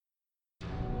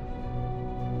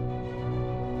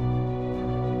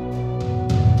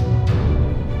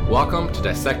Welcome to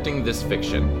Dissecting This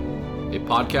Fiction, a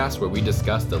podcast where we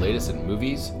discuss the latest in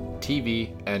movies,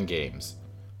 TV, and games,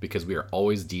 because we are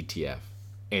always DTF,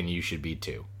 and you should be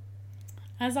too.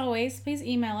 As always, please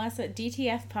email us at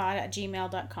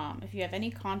dtfpod@gmail.com if you have any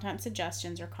content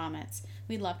suggestions or comments.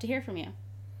 We'd love to hear from you.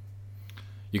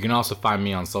 You can also find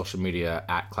me on social media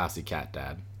at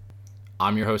ClassyCatDad.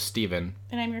 I'm your host, Steven.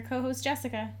 And I'm your co-host,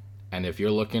 Jessica. And if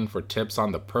you're looking for tips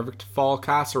on the perfect fall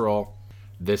casserole,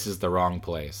 this is the wrong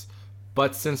place.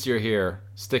 But since you're here,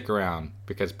 stick around,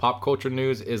 because pop culture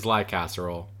news is like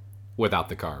casserole, without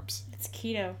the carbs. It's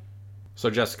keto. So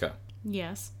Jessica.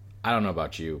 Yes. I don't know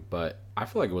about you, but I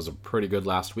feel like it was a pretty good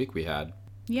last week we had.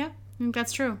 Yeah, I think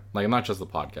that's true. Like, not just the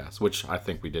podcast, which I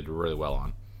think we did really well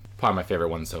on. Probably my favorite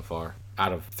one so far,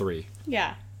 out of 3.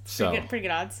 Yeah, pretty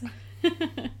good odds.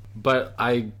 But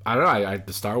I don't know,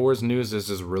 the Star Wars news has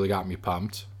just really got me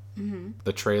pumped. Mm-hmm.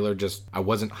 The trailer I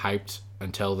wasn't hyped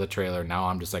until the trailer. Now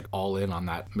I'm just like all in on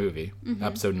that movie,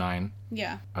 episode 9.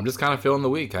 Yeah. I'm just kind of feeling the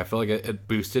week. I feel like it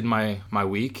boosted my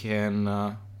week, and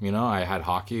I had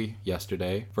hockey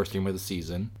yesterday, first game of the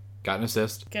season. Got an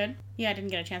assist. Good. Yeah, I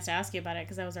didn't get a chance to ask you about it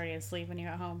because I was already asleep when you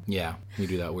got home. Yeah, you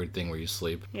do that weird thing where you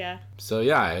sleep. Yeah. So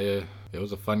yeah, it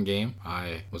was a fun game.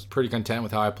 I was pretty content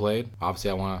with how I played. Obviously,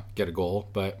 I want to get a goal,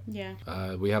 but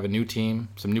yeah, we have a new team,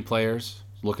 some new players,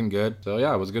 looking good. So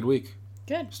yeah, it was a good week.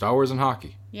 Good. Star Wars and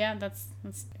hockey. Yeah, that's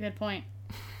a good point.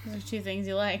 Those are 2 things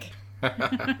you like.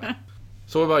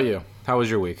 So what about you? How was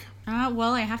your week?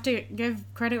 Well, I have to give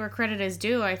credit where credit is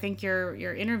due. I think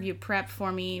your interview prep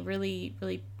for me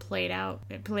really played out.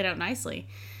 It played out nicely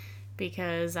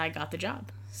because I got the job.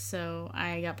 So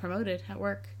I got promoted at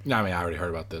work. No, I mean, I already heard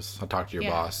about this. I talked to your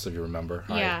boss, if you remember.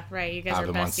 Yeah, right. You guys are besties. I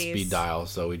have him on speed dial,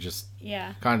 so we just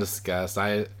kind of discussed.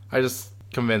 I just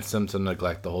convinced him to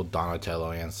neglect the whole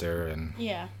Donatello answer, and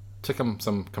took him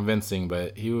some convincing,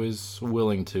 but he was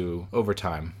willing to over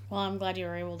time. Well, I'm glad you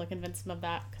were able to convince him of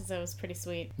that because that was pretty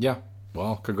sweet. Yeah.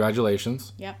 Well,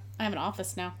 congratulations. Yep. I have an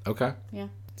office now. Okay. Yeah.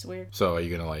 It's weird. So are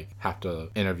you going to have to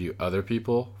interview other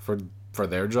people for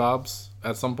their jobs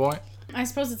at some point? I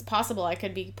suppose it's possible I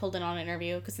could be pulled in on an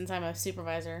interview because since I'm a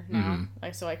supervisor now,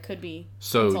 so I could be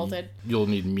consulted. You'll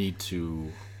need me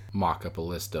to mock up a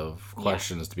list of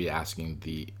questions to be asking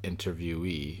the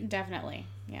interviewee. Definitely,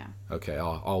 yeah. Okay,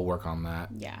 I'll work on that.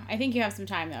 Yeah, I think you have some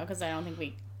time though, because I don't think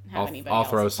we have anybody I'll else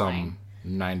throw applying.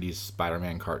 some 90s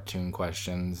Spider-Man cartoon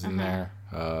questions in there.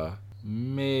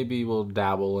 Maybe we'll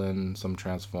dabble in some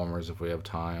Transformers if we have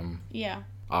time. Yeah.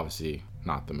 Obviously,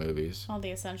 not the movies. All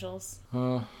the essentials.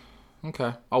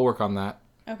 Okay, I'll work on that.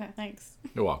 Okay, thanks.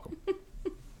 You're welcome.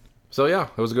 So yeah,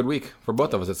 it was a good week for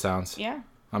both of us, it sounds. Yeah.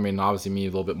 I mean, obviously me a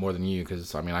little bit more than you,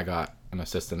 because, I mean, I got an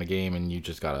assist in a game and you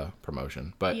just got a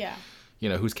promotion. But,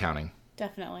 who's counting?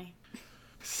 Definitely.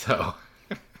 So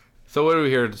what are we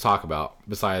here to talk about,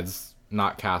 besides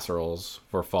not casseroles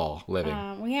for fall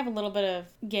living? We have a little bit of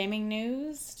gaming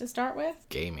news to start with.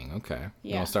 Gaming, okay.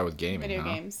 Yeah. We'll start with gaming, Video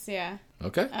games, yeah.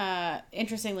 Okay.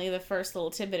 Interestingly, the first little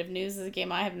tidbit of news is a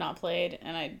game I have not played,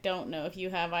 and I don't know if you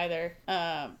have either.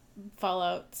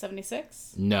 Fallout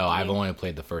 76? No, I've only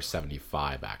played the first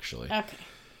 75, actually. Okay.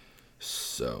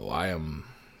 So I am...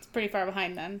 It's pretty far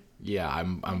behind then. Yeah,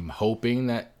 I'm hoping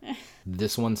that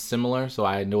this one's similar, so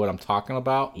I know what I'm talking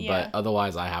about, but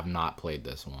otherwise I have not played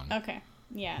this one. Okay.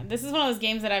 Yeah, this is one of those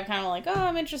games that I've kind of like, oh,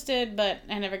 I'm interested, but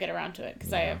I never get around to it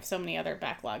because I have so many other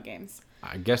backlog games.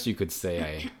 I guess you could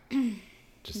say I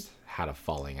just had a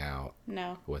falling out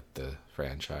with the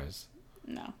franchise.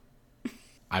 No.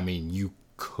 I mean, you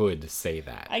could say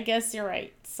that. I guess you're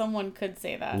right. Someone could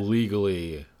say that.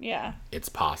 Legally, yeah, it's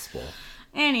possible.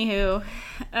 Anywho,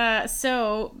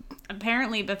 so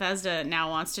apparently Bethesda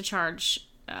now wants to charge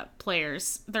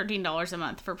players $13 a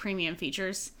month for premium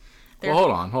features. Well, hold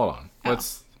on. Oh.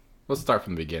 Let's start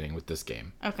from the beginning with this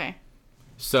game. Okay.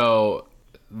 So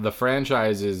the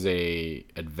franchise is a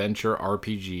adventure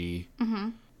RPG,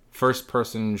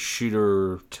 first-person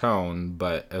shooter tone,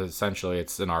 but essentially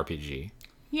it's an RPG.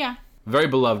 Yeah. Very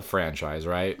beloved franchise,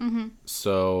 right? Mm-hmm.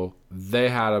 So they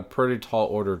had a pretty tall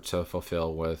order to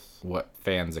fulfill with what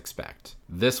fans expect.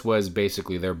 This was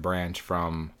basically their branch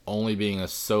from only being a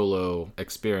solo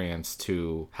experience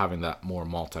to having that more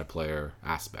multiplayer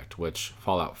aspect, which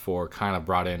Fallout 4 kind of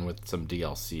brought in with some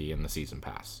DLC in the season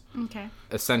pass. Okay.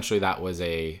 Essentially, that was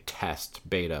a test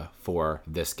beta for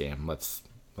this game. Let's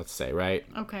say, right?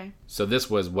 Okay. So this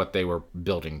was what they were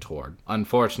building toward.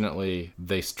 Unfortunately,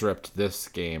 they stripped this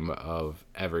game of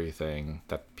everything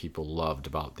that people loved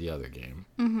about the other game.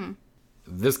 Mm-hmm.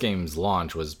 This game's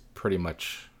launch was pretty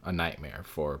much a nightmare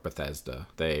for Bethesda.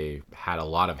 They had a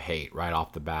lot of hate right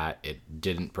off the bat. It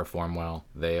didn't perform well.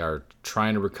 They are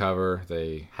trying to recover.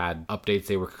 They had updates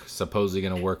they were supposedly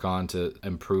going to work on to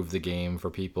improve the game for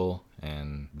people,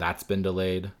 and that's been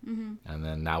delayed. Mm-hmm. And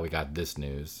then now we got this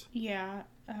news. Yeah.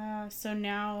 So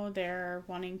now they're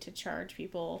wanting to charge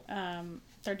people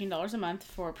 $13 a month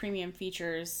for premium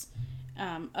features,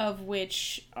 of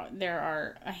which there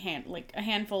are a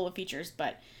handful of features,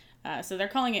 but so they're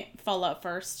calling it Fallout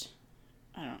First.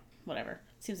 I don't know, whatever.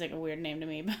 Seems like a weird name to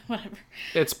me, but whatever.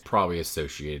 It's probably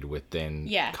associated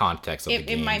within context of the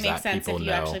game. It might make sense if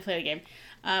you actually play the game.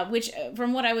 Which,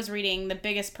 from what I was reading, the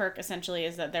biggest perk essentially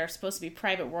is that they're supposed to be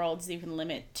private worlds that you can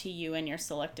limit to you and your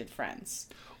selected friends.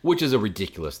 Which is a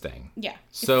ridiculous thing. Yeah.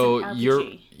 So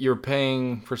you're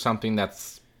paying for something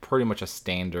that's pretty much a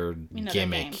standard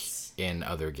gimmick in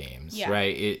other games,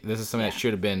 right? This is something that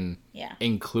should have been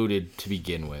included to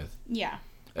begin with. Yeah.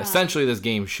 Essentially, this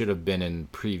game should have been in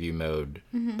preview mode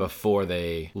before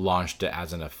they launched it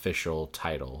as an official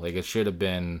title. Like, it should have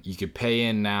been, you could pay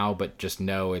in now, but just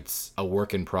know it's a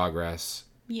work in progress.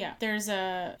 Yeah,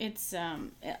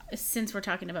 since we're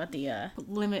talking about the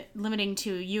limiting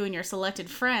to you and your selected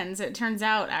friends, it turns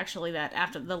out actually that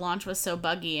after the launch was so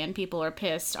buggy and people are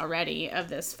pissed already of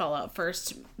this Fallout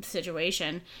First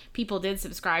situation, people did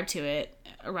subscribe to it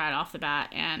right off the bat,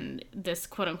 and this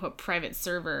quote-unquote private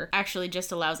server actually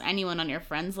just allows anyone on your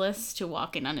friends list to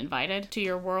walk in uninvited to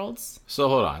your worlds. So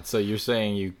hold on. So you're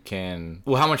saying you can...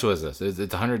 Well, how much was this? It's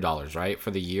 $100, right?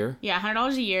 For the year? Yeah,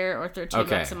 $100 a year or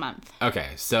 $13 a month. Okay,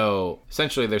 so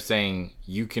essentially they're saying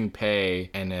you can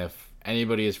pay, and if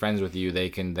anybody is friends with you, they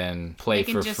can then play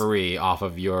for free off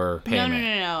of your payment.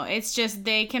 No. It's just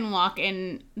they can walk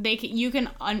in. You can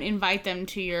invite them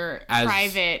to your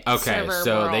private server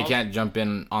so world. They can't jump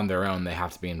in on their own. They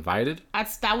have to be invited.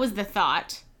 That was the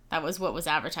thought. That was what was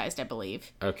advertised, I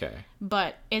believe. Okay.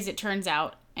 But as it turns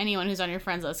out, anyone who's on your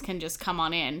friends list can just come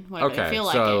on in whenever they feel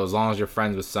like it. So it. as long as you're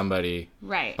friends with somebody.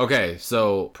 Right. Okay,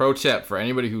 so pro tip for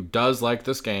anybody who does like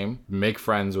this game, make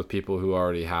friends with people who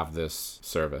already have this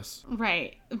service.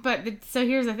 Right. But so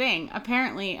here's the thing.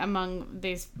 Apparently among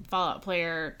this Fallout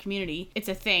player community, it's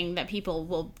a thing that people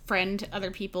will friend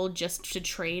other people just to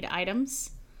trade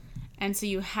items. And so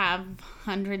you have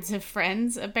hundreds of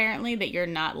friends, apparently, that you're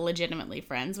not legitimately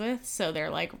friends with. So they're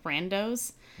like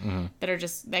randos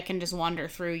that can just wander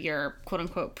through your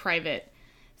quote-unquote private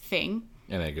thing.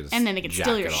 And then they can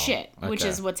steal your shit, which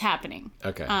is what's happening.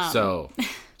 Okay, so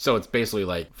it's basically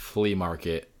like Flea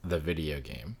Market, the video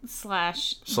game.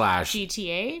 Slash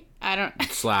GTA? I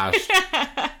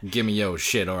don't... Give me your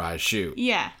shit or I shoot.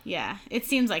 Yeah. It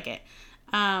seems like it.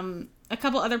 A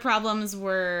couple other problems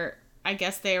were... I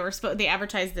guess they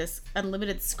advertised this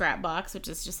unlimited scrap box, which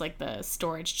is just like the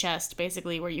storage chest,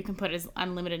 basically, where you can put an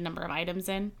unlimited number of items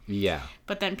in. Yeah.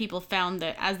 But then people found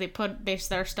that as they put their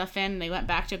stuff in, they went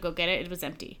back to go get it, it was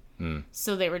empty.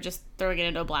 So they were just throwing it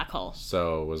into a black hole.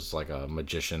 So it was like a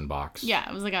magician box. Yeah,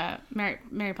 it was like a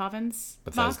Mary Poppins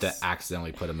Bethesda box.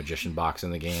 Accidentally put a magician box in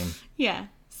the game. Yeah.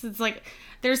 So it's like,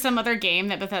 there's some other game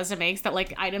that Bethesda makes that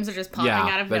like items are just popping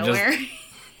out of nowhere.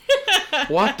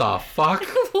 What the fuck?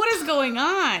 What is going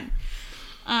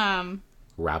on?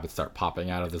 Rabbits start popping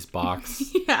out of this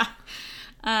box. Yeah.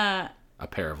 A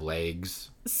pair of legs.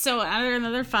 So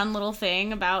another fun little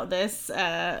thing about this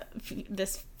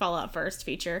this Fallout First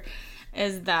feature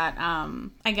is that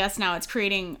I guess now it's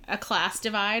creating a class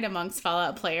divide amongst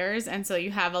Fallout players, and so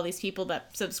you have all these people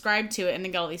that subscribe to it and they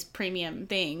get all these premium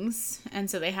things, and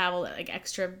so they have like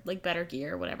extra like better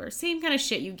gear or whatever. Same kind of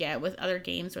shit you get with other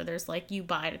games where there's like you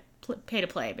pay to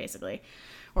play basically,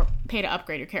 or pay to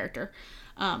upgrade your character.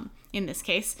 In this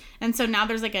case. And so now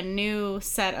there's like a new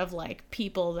set of like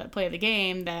people that play the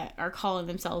game that are calling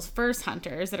themselves First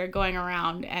Hunters that are going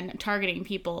around and targeting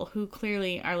people who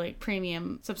clearly are like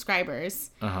premium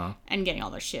subscribers and getting all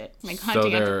their shit. Like hunting. So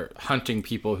they're hunting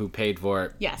people who paid for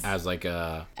it as like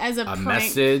a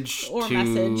message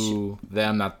to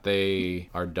them that they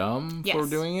are dumb for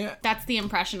doing it. That's the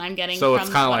impression I'm getting. So it's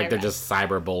kind of like they're just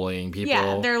cyberbullying people.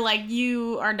 Yeah, they're like,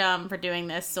 you are dumb for doing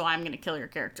this, so I'm going to kill your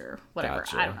character. Whatever.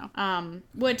 Gotcha. I don't know.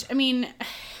 Which, I mean,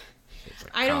 it's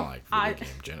like, I don't like video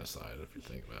game genocide if you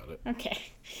think about it. Okay.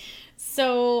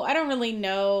 So I don't really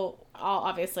know,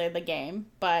 obviously, the game,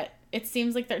 but it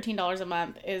seems like $13 a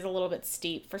month is a little bit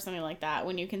steep for something like that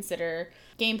when you consider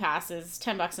Game Pass is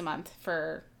 $10 a month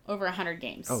for over 100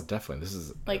 games. Oh, definitely. This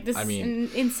is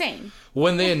insane.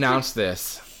 When they announced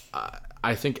this,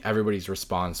 I think everybody's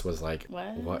response was like,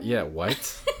 "What? Yeah,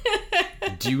 what?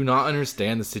 Do you not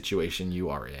understand the situation you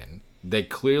are in? They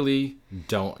clearly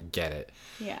don't get it.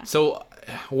 Yeah. So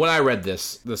when I read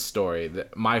this story,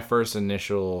 my first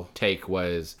initial take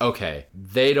was, okay,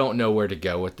 they don't know where to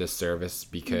go with this service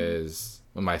because,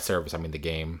 well, my service, I mean the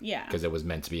game. Yeah. Because it was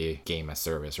meant to be a game as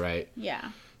service, right? Yeah.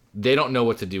 They don't know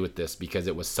what to do with this because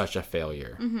it was such a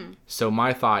failure. So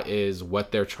my thought is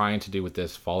what they're trying to do with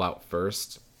this Fallout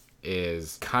First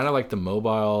is kind of like the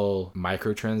mobile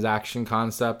microtransaction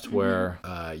concept where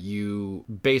you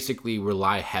basically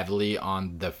rely heavily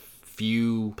on the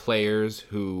few players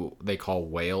who they call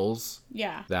whales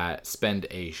Yeah. that spend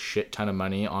a shit ton of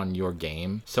money on your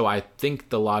game. So I think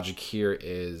the logic here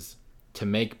is to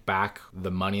make back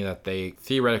the money that they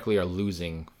theoretically are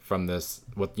losing from this,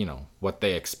 what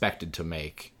they expected to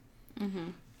make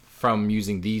from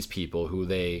using these people who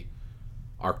they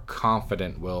are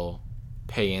confident will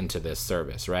pay into this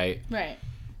service, right? Right.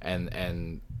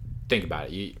 And think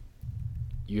about it.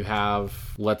 You have,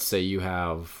 let's say you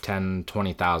have 10,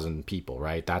 20,000 people,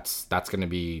 right? That's going to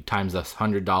be times the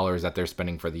 $100 that they're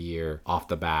spending for the year off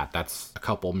the bat. That's a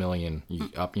couple million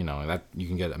that you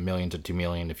can get $1 million to $2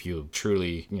 million if you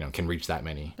truly, can reach that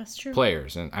many That's true.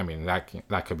 players. And I mean, that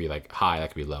could be like high, that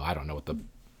could be low. I don't know what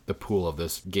the pool of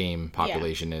this game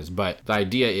population is, but the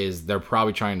idea is they're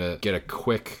probably trying to get a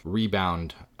quick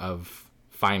rebound of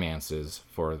finances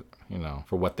for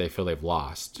what they feel they've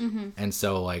lost. And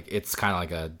so like it's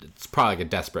kind of it's probably like a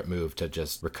desperate move to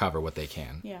just recover what they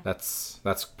can. Yeah. That's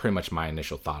pretty much my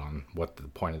initial thought on what the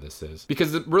point of this is,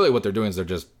 because really what they're doing is they're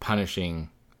just punishing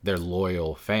their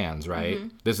loyal fans, right?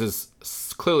 This is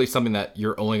clearly something that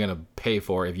you're only going to pay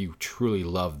for if you truly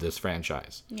love this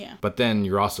franchise. Yeah. But then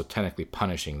you're also technically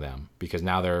punishing them because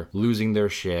now they're losing their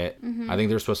shit. I think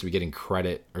they're supposed to be getting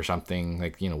credit or something,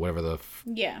 like, whatever the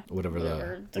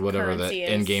currency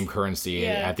is. in-game currency.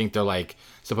 Yeah. I think they're like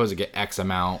supposed to get X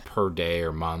amount per day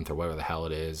or month or whatever the hell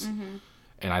it is.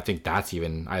 And I think that's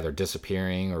even either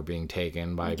disappearing or being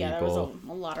taken by people. Yeah, there was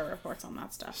a lot of reports on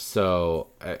that stuff. So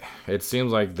it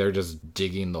seems like they're just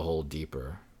digging the hole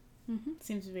deeper.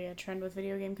 Seems to be a trend with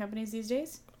video game companies these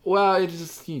days. Well,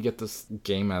 you get this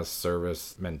game as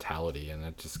service mentality, and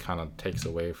it just kind of takes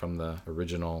away from the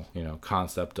original,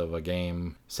 concept of a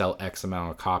game, sell X amount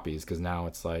of copies, because now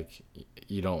it's like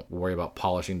you don't worry about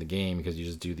polishing the game because you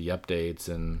just do the updates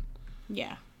and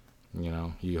Yeah.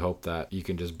 You hope that you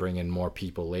can just bring in more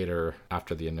people later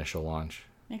after the initial launch.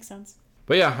 Makes sense.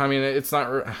 But yeah, I mean, it's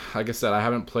not, like I said, I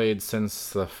haven't played since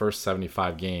the first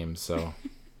 75 games, so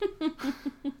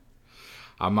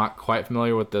I'm not quite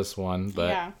familiar with this one,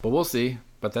 but we'll see.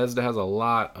 Bethesda has a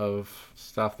lot of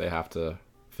stuff they have to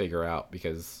figure out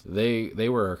because they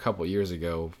were a couple years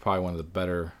ago probably one of the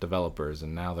better developers,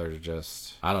 and now they're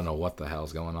just, I don't know what the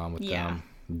hell's going on with them.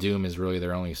 Doom is really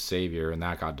their only savior, and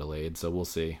that got delayed, so we'll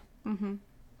see.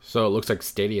 So it looks like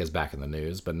Stadia's back in the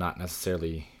news, but not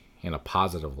necessarily in a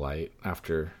positive light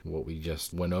after what we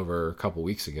just went over a couple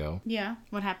weeks ago. Yeah.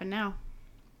 What happened now?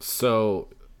 So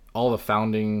all the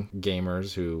founding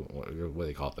gamers what do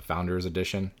they call it? The Founders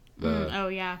Edition. Oh,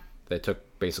 yeah. They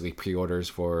took basically pre-orders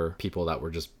for people that were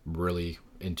just really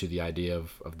into the idea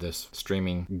of this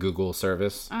streaming Google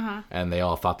service. And they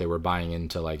all thought they were buying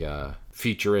into like a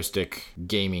futuristic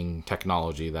gaming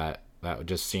technology that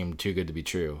just seemed too good to be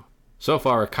true. So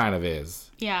far, it kind of is.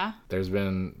 Yeah. There's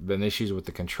been issues with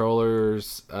the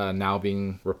controllers now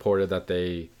being reported that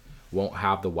they won't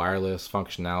have the wireless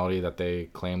functionality that they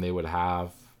claim they would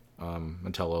have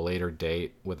until a later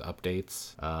date with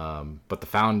updates. But the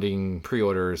founding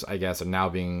pre-orders, I guess, are now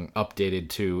being updated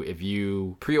to, if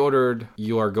you pre-ordered,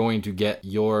 you are going to get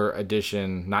your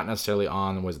edition not necessarily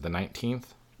on, was it the 19th?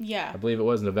 Yeah. I believe it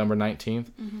was November 19th.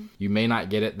 You may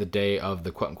not get it the day of the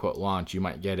quote-unquote launch. You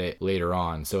might get it later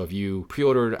on. So if you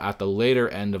pre-ordered at the later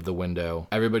end of the window,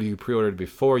 everybody who pre-ordered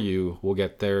before you will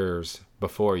get theirs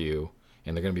before you,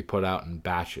 and they're going to be put out in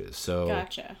batches. So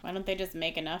Gotcha. Why don't they just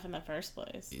make enough in the first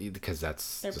place? Because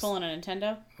they're pulling a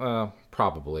Nintendo?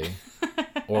 Probably.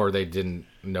 Or they didn't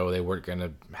know they weren't going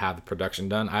to have the production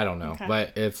done. I don't know. Okay.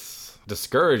 But it's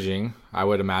discouraging, I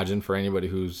would imagine, for anybody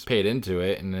who's paid into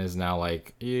it and is now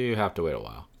like, you have to wait a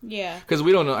while. Yeah. Because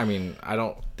we don't know. I mean, I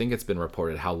don't think it's been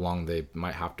reported how long they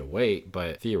might have to wait,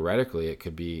 but theoretically it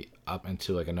could be up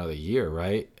into like another year,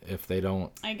 right? If they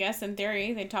don't. I guess in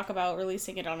theory they talk about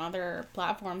releasing it on other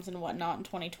platforms and whatnot in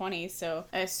 2020. So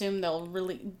I assume they'll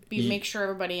really make sure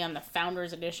everybody on the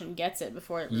Founders Edition gets it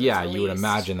before it released. You would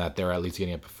imagine that they're at least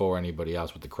getting it before anybody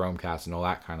else with the Chromecast and all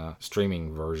that kind of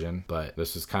streaming version. But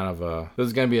this is kind of this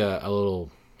is going to be a little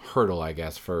hurdle, I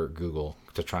guess, for Google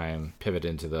to try and pivot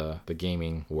into the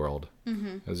gaming world.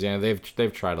 Because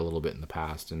they've tried a little bit in the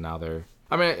past, and now they're.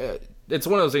 I mean, it's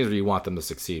one of those things where you want them to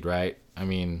succeed, right? I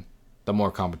mean, the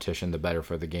more competition, the better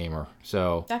for the gamer.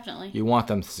 So Definitely. you want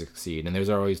them to succeed. And there's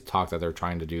always talk that they're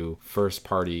trying to do first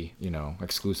party,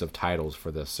 exclusive titles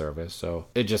for this service. So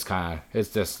it's just, I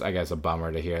guess, a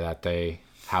bummer to hear that they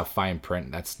have fine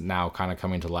print that's now kind of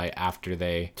coming to light after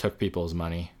they took people's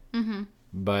money. Mm-hmm.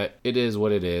 But it is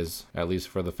what it is, at least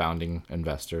for the founding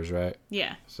investors, right?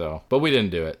 Yeah. So, but we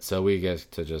didn't do it. So we get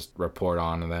to just report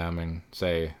on to them and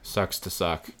say, sucks to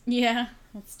suck. Yeah,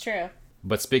 that's true.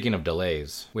 But speaking of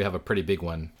delays, we have a pretty big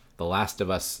one. The Last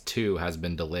of Us 2 has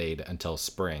been delayed until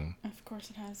spring. Of course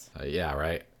it has. Yeah,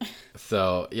 right?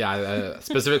 So, yeah,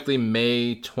 specifically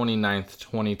May 29th,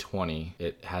 2020,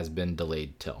 it has been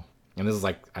delayed till. And this is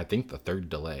I think the third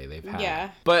delay they've had.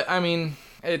 Yeah. But, I mean,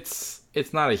 it's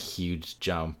not a huge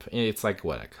jump. It's a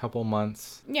couple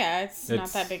months? Yeah, it's not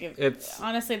that big of...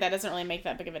 honestly, that doesn't really make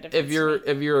that big of a difference.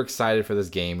 If you're excited for this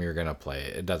game, you're going to play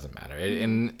it. It doesn't matter.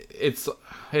 And it's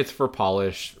for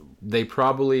polish.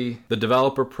 The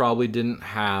developer probably didn't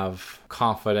have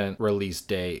confident release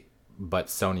date, but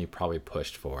Sony probably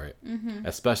pushed for it,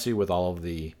 especially with all of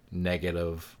the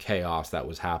negative chaos that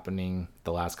was happening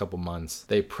the last couple months.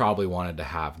 They probably wanted to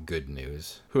have good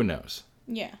news. Who knows?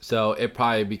 Yeah. So it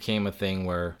probably became a thing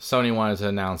where Sony wanted to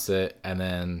announce it, and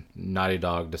then Naughty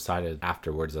Dog decided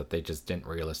afterwards that they just didn't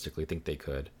realistically think they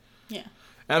could. Yeah.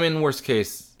 I mean, worst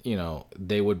case,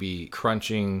 they would be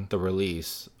crunching the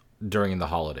release during the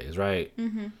holidays, right?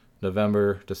 Mm-hmm.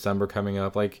 November, December coming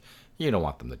up. You don't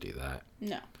want them to do that.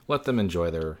 No. Let them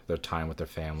enjoy their time with their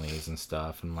families and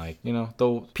stuff. And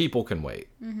the people can wait.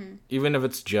 Mm-hmm. Even if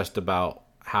it's just about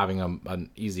having an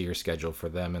easier schedule for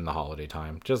them in the holiday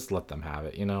time, just let them have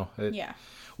it. Yeah.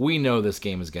 We know this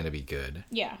game is going to be good.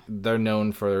 Yeah. They're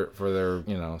known for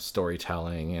their,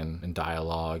 storytelling and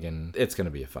dialogue, and it's going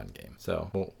to be a fun game.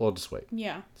 So we'll just wait.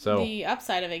 Yeah. So the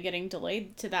upside of it getting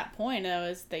delayed to that point, though,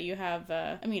 is that you have,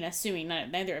 assuming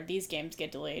neither of these games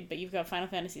get delayed, but you've got Final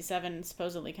Fantasy VII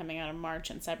supposedly coming out in March,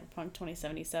 and Cyberpunk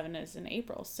 2077 is in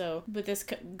April. So, but this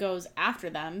goes after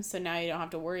them, so now you don't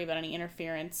have to worry about any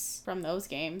interference from those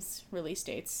games' release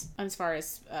dates as far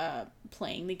as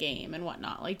playing the game and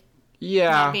whatnot.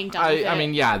 Yeah, being done with I it.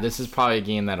 mean, yeah, this is probably a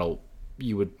game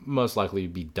you would most likely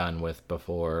be done with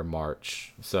before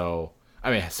March. So,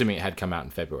 assuming it had come out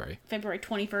in February. February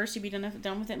 21st, you'd be done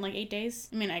with it in 8 days?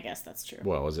 I guess that's true.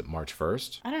 Well, was it March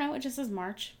 1st? I don't know, it just says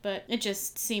March, but it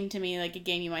just seemed to me like a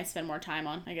game you might spend more time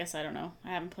on. I guess I don't know. I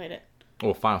haven't played it.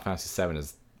 Well, Final Fantasy VII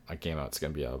is a game that's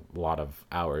going to be a lot of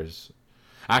hours.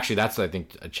 Actually, that's, I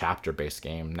think, a chapter-based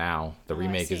game now. The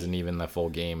remake isn't even the full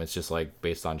game. It's just,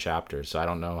 based on chapters. So I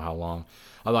don't know how long.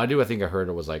 Although I think I heard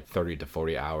it was, 30 to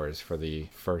 40 hours for the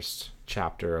first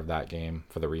chapter of that game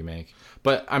for the remake.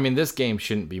 But, this game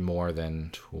shouldn't be more than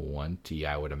 20,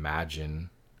 I would imagine,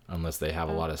 unless they have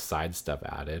a lot of side stuff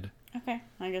added. Okay.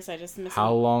 I guess I just missed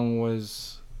How long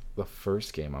was the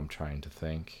first game? I'm trying to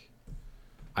think.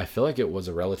 I feel like it was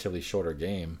a relatively shorter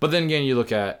game. But then again, you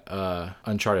look at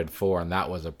Uncharted 4, and that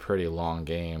was a pretty long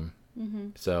game. Mm-hmm.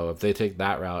 So if they take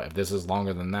that route, if this is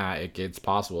longer than that, it's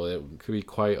possible. It could be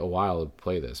quite a while to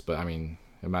play this. But,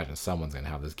 imagine someone's going to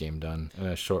have this game done in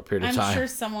a short period of time. I'm sure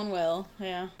someone will,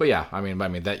 yeah. But yeah,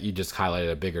 that you just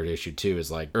highlighted a bigger issue, too,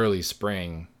 is early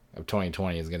spring of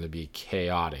 2020 is going to be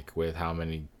chaotic with how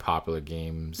many popular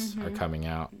games are coming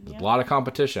out. There's a lot of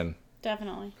competition.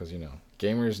 Definitely. Because,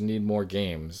 gamers need more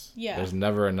games. Yeah. There's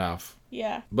never enough.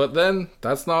 Yeah. But then,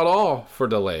 that's not all for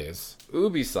delays.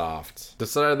 Ubisoft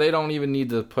decided they don't even need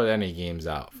to put any games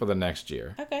out for the next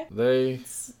year. Okay.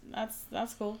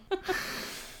 That's cool.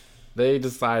 They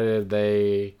decided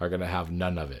they are going to have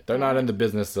none of it. They're not in the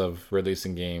business of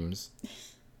releasing games.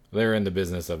 They're in the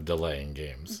business of delaying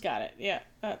games. Got it. Yeah.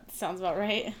 That sounds about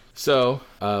right. So,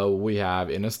 we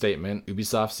have in a statement,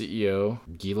 Ubisoft CEO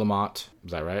Guy Lamont. Is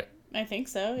that right? I think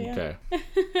so, yeah.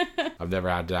 Okay. I've never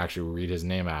had to actually read his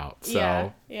name out.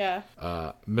 So, yeah.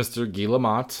 Mr. Guy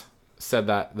Lamont said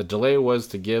that the delay was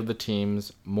to give the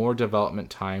teams more development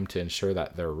time to ensure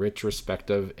that their rich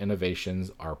respective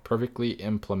innovations are perfectly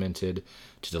implemented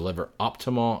to deliver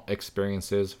optimal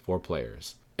experiences for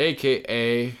players.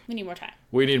 AKA... We need more time.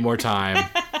 We need more time.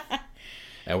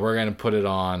 And we're going to put it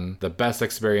on the best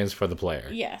experience for the player.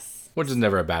 Yes. Which is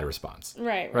never a bad response.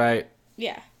 Right.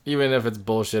 Yeah. Even if it's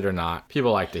bullshit or not,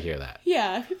 people like to hear that.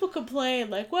 Yeah, people complain,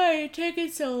 why are you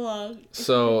taking so long?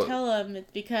 So if you tell them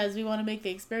it's because we want to make the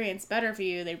experience better for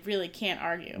you, they really can't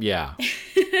argue. Yeah.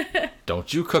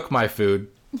 Don't you cook my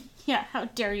food. Yeah, how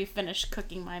dare you finish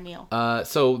cooking my meal?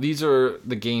 So these are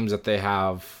the games that they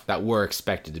have that were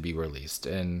expected to be released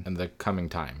in the coming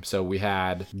time. So we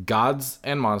had Gods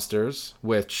and Monsters,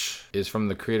 which is from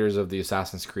the creators of the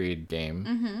Assassin's Creed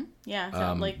game. Yeah,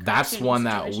 That's cartoon one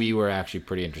that situation. we were actually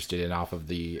pretty interested in off of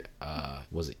the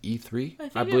was it E3? I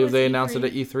think I it believe was they announced it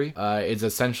E3. at E3. It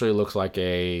essentially looks like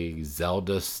a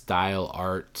Zelda style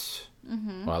art.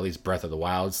 Or at least Breath of the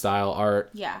Wild style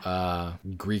art. Yeah.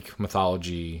 Greek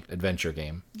mythology adventure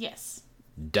game. Yes.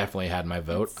 Definitely had my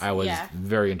vote. I was yeah.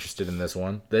 very interested in this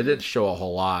one. They didn't show a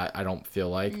whole lot, I don't feel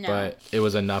like, No. but it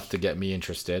was enough to get me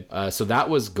interested. So that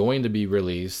was going to be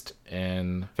released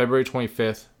in February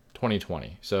 25th,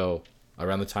 2020. So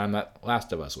around the time that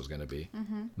Last of Us was going to be.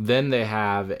 Then they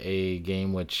have a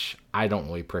game which I don't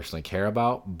really personally care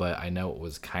about, but I know it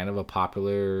was kind of a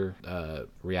popular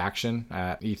reaction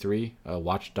at E3,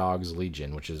 Watch Dogs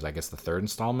Legion, which is, I guess, the third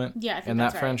installment Yeah, I think in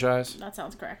that's that right. franchise. That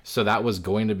sounds correct. So that was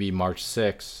going to be March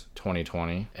 6th,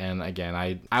 2020. And again,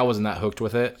 I wasn't that hooked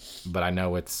with it, but I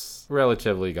know it's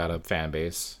relatively got a fan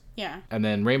base. Yeah. And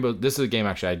then Rainbow, this is a game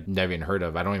actually I'd never even heard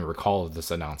of. I don't even recall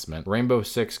this announcement. Rainbow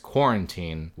Six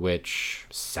Quarantine, which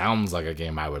sounds like a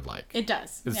game I would like. It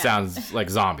does. It yeah. sounds like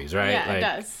zombies, right? Yeah, like, it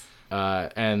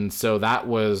does. And so that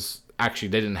was actually,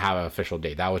 they didn't have an official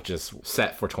date. That was just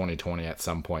set for 2020 at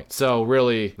some point. So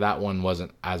really, that one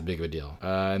wasn't as big of a deal.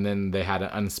 And then they had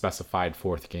an unspecified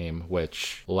fourth game,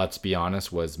 which, let's be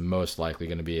honest, was most likely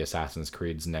going to be Assassin's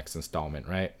Creed's next installment,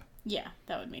 right? Yeah,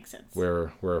 that would make sense.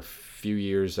 We're a few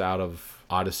years out of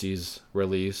Odyssey's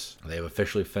release. They've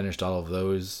officially finished all of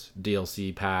those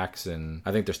DLC packs, and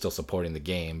I think they're still supporting the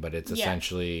game, but it's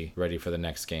essentially ready for the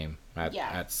next game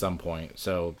at some point.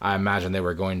 So I imagine they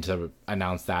were going to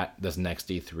announce that this next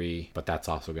E3, but that's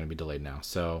also going to be delayed now.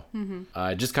 So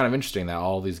just kind of interesting that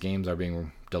all these games are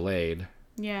being delayed.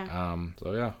 Yeah.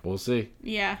 So yeah, we'll see.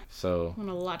 Yeah. So A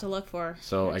lot to look for.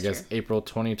 So I guess April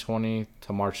 2020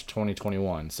 to March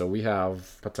 2021. So we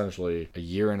have potentially a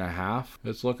year and a half,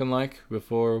 it's looking like,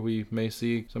 before we may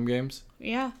see some games.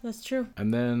 Yeah, that's true.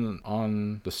 And then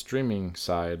on the streaming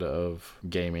side of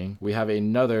gaming, we have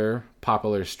another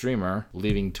popular streamer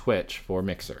leaving Twitch for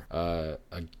Mixer. A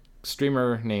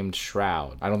streamer named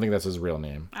Shroud. I don't think that's his real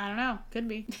name. I don't know. Could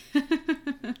be.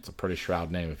 It's a pretty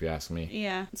Shroud name if you ask me.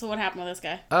 Yeah. So what happened with this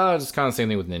guy? Just kind of same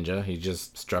thing with Ninja. He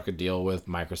just struck a deal with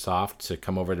Microsoft to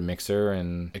come over to Mixer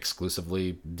and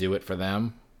exclusively do it for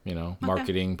them. You know,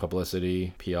 marketing,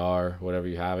 publicity, PR, whatever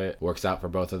you have it. Works out for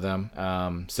both of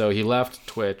them. So he left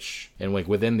Twitch, and like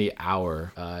within the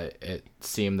hour, it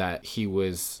seemed that he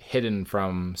was hidden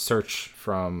from search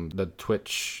from the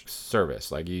Twitch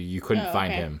service. Like you couldn't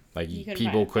find him. Like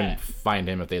people couldn't find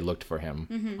him if they looked for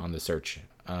him on the search.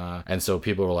 And so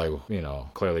people were like, you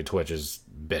know, clearly Twitch is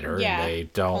bitter and they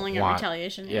don't want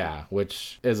retaliation. Yeah,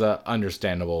 which is a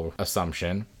understandable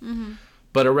assumption.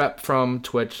 But a rep from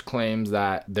Twitch claims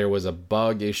that there was a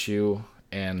bug issue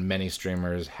and many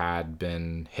streamers had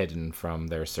been hidden from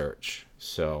their search.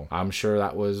 So I'm sure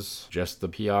that was just the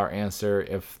PR answer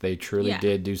if they truly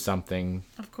did do something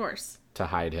Of course. to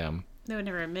hide him. They would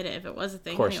never admit it if it was a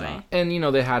thing. Of course anyway. not. And, you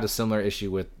know, they had a similar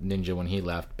issue with Ninja when he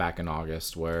left back in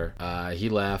August, where he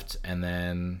left and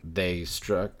then they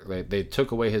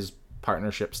took away his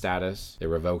partnership status, they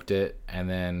revoked it, and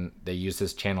then they used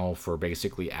his channel for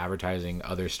basically advertising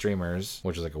other streamers,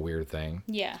 which is like a weird thing.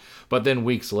 Yeah. But then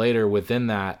weeks later, within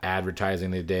that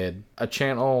advertising they did, a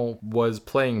channel was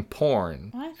playing porn.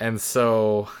 What? And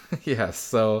so, yes,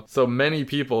 so many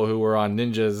people who were on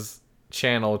Ninja's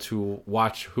channel to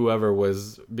watch whoever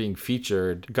was being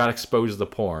featured got exposed to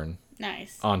porn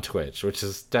Nice. on Twitch, which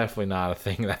is definitely not a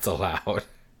thing that's allowed.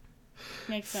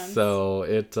 Makes sense. So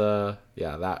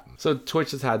so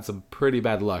Twitch has had some pretty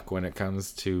bad luck when it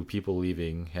comes to people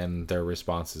leaving and their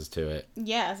responses to it.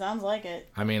 Yeah, sounds like it.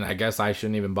 I mean, I guess I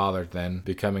shouldn't even bother then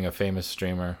becoming a famous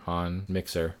streamer on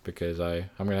Mixer because I'm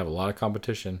gonna have a lot of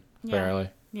competition apparently.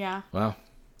 Yeah. Well,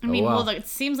 I mean, well, it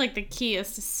seems like the key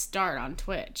is to start on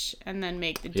Twitch and then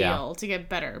make the deal to get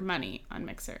better money on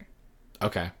Mixer.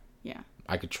 Okay. Yeah.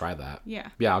 I could try that. Yeah.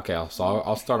 Yeah. Okay. I'll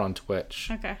start on Twitch.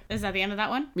 Okay. Is that the end of that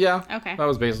one? Yeah. Okay. That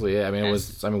was basically it. I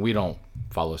mean, we don't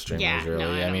follow streamers really.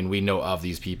 No, I mean, we know of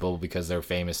these people because they're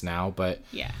famous now, but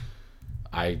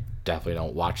I definitely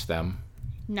don't watch them.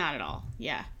 Not at all.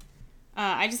 Yeah.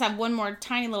 I just have one more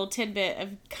tiny little tidbit of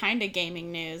kind of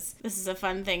gaming news. This is a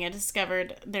fun thing I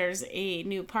discovered. There's a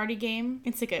new party game.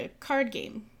 It's like a card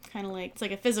game. Kind of like, it's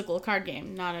like a physical card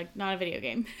game, not a video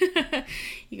game.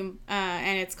 You can,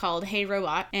 and it's called Hey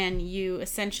Robot, and you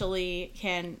essentially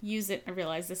can use it. I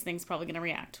realize this thing's probably going to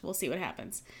react. We'll see what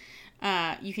happens.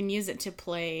 You can use it to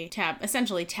play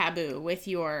essentially Taboo with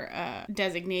your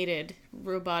designated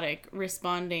robotic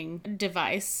responding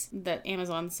device that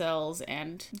Amazon sells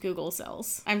and Google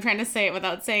sells. I'm trying to say it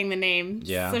without saying the name,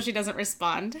 so she doesn't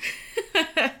respond.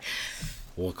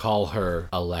 We'll call her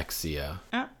Alexia.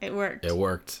 Oh, it worked. It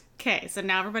worked. Okay, so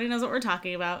now everybody knows what we're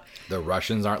talking about. The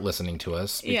Russians aren't listening to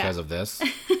us because of this.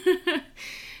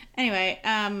 Anyway,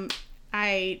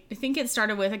 I think it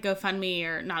started with a GoFundMe,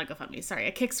 or not a GoFundMe, sorry,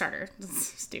 a Kickstarter.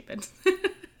 Stupid.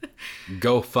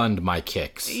 Go fund my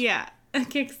kicks. Yeah, a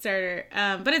Kickstarter.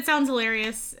 But it sounds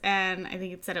hilarious, and I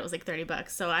think it said it was like $30,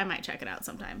 so I might check it out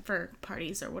sometime for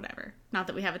parties or whatever. Not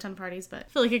that we have a ton of parties, but I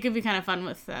feel like it could be kind of fun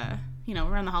with,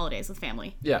 around the holidays with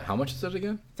family. Yeah, how much is it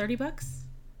again? $30,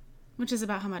 which is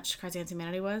about how much Cards Against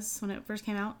Humanity was when it first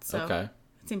came out, so okay.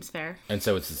 It seems fair. And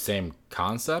so it's the same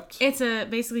concept? It's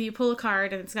basically you pull a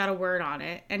card and it's got a word on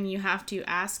it, and you have to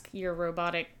ask your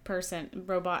robot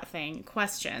thing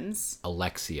questions.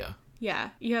 Alexia. Yeah,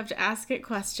 you have to ask it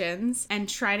questions and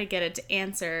try to get it to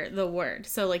answer the word.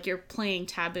 So like you're playing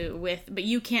Taboo but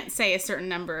you can't say a certain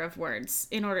number of words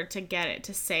in order to get it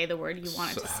to say the word you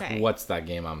want it to say. What's that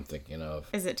game I'm thinking of?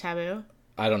 Is it Taboo?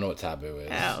 I don't know what Taboo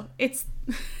is. Oh, it's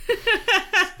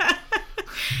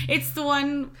it's the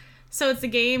one. So it's a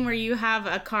game where you have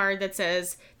a card that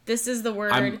says, this is the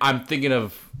word. I'm thinking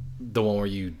of the one where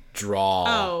you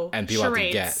draw and people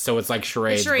charades. have to get. So it's like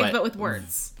charades, but with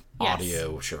words.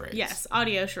 Audio charades. Yes,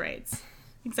 audio charades.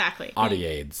 Exactly.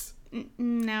 Audiades.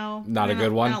 No. Not a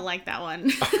good one? I don't like that one.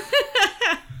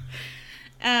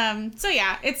 So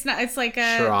yeah, it's like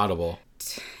a... Charadeable.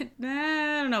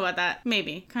 I don't know about that.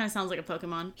 Maybe. Kind of sounds like a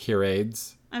Pokemon.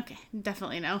 Hearades. Okay,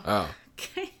 definitely no. Oh.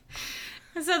 Okay.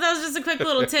 So that was just a quick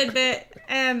little tidbit,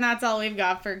 and that's all we've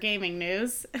got for gaming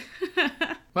news.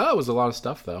 Well, it was a lot of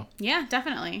stuff, though. Yeah,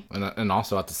 definitely. And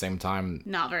also at the same time,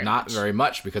 not very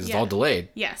much because it's all delayed.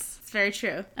 Yes, it's very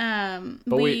true.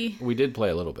 But we did play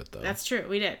a little bit, though. That's true.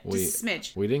 We did. Just a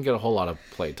smidge. We didn't get a whole lot of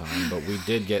playtime, but we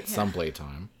did get some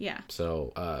playtime. Yeah.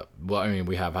 So,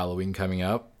 we have Halloween coming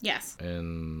up. Yes.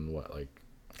 In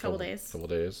couple days. Couple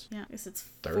days. Yeah. I guess it's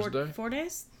Thursday. 4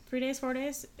 days. 3 days, 4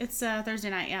 days. It's Thursday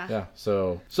night, yeah. Yeah,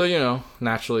 so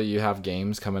naturally you have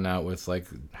games coming out with like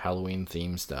Halloween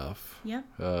themed stuff. Yep.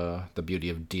 The beauty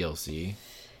of DLC,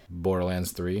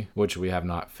 Borderlands 3, which we have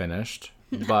not finished,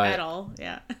 but at all,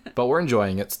 yeah. But we're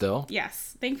enjoying it still.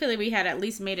 Yes, thankfully we had at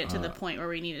least made it to the point where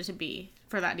we needed to be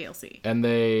for that DLC. And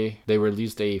they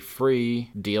released a free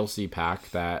DLC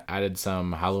pack that added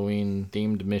some Halloween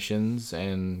themed missions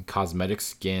and cosmetic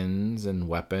skins and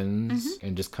weapons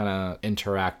and just kind of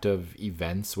interactive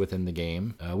events within the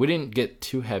game. We didn't get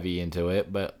too heavy into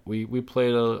it, but we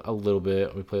played a little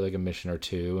bit. We played like a mission or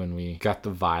two and we got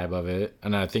the vibe of it.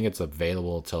 And I think it's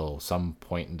available till some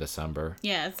point in December.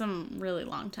 Yeah, it's some really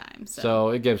long time. So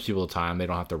it gives people time. They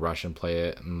don't have to rush and play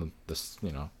it in this,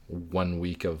 1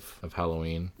 week of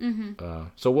Halloween.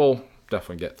 So we'll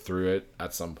definitely get through it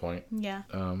at some point. Yeah.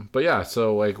 But yeah,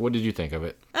 so like, what did you think of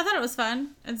it? I thought it was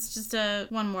fun. It's just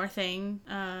one more thing,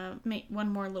 one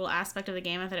more little aspect of the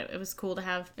game. I thought it was cool to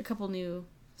have a couple new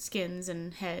skins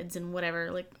and heads and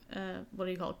whatever, like what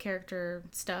do you call it? Character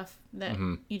stuff that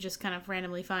you just kind of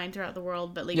randomly find throughout the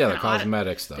world. But like the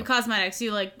cosmetic stuff. The cosmetics,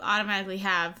 you like automatically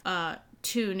have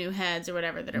 2 new heads or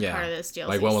whatever that are part of this DLC.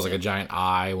 Like one was like a giant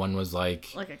eye, one was like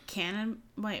a cannon.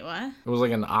 Wait, what? It was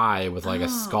like an eye with like a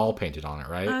skull painted on it,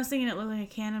 right? I was thinking it looked like a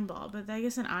cannonball, but I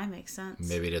guess an eye makes sense.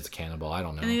 Maybe it is a cannonball. I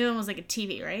don't know. And the other one was like a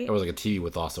TV, right? It was like a TV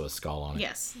with also a skull on it.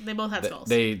 Yes, they both had skulls.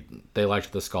 They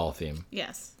liked the skull theme.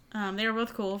 Yes. They were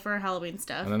both cool for Halloween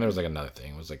stuff. And then there was like another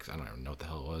thing. It was like, I don't even know what the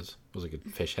hell it was. It was like a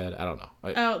fish head. I don't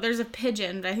know. There's a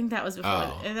pigeon, but I think that was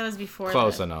before. That was before.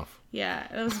 Close enough. Yeah,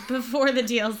 it was before the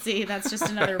DLC. That's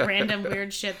just another random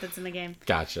weird shit that's in the game.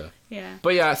 Gotcha. Yeah.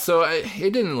 But yeah, so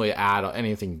it didn't really add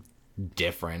anything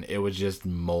different. It was just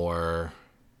more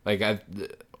like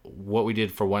what we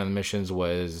did for one of the missions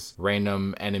was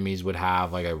random enemies would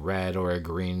have like a red or a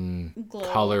green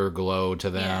color glow to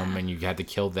them, and you had to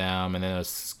kill them, and then a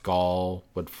skull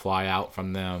would fly out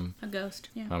from them. A ghost.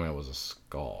 Yeah. I mean, it was a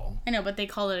skull. I know, but they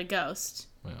called it a ghost.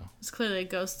 Yeah. It's clearly a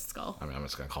ghost skull. I mean, I'm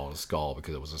just gonna call it a skull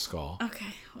because it was a skull.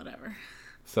 Okay, whatever.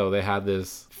 So they had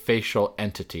this facial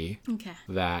entity okay.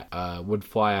 that would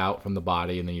fly out from the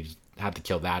body, and then you just had to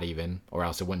kill that even, or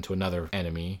else it went to another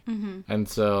enemy. And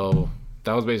so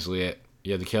that was basically it.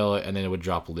 You had to kill it, and then it would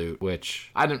drop loot,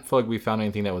 which I didn't feel like we found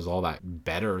anything that was all that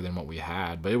better than what we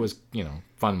had, but it was,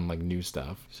 fun, like, new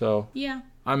stuff. So yeah,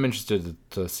 I'm interested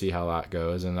to see how that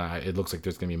goes, and it looks like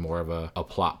there's going to be more of a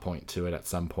plot point to it at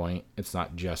some point. It's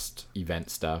not just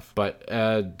event stuff, but,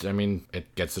 I mean,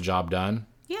 it gets the job done.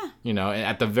 Yeah. You know, and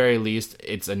at the very least,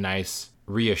 it's a nice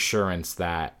reassurance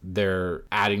that they're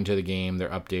adding to the game, they're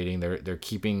updating, they're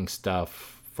keeping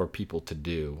stuff for people to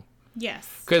do.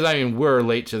 Yes. Because, I mean, we're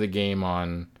late to the game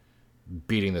on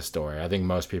beating the story. I think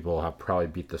most people have probably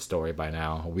beat the story by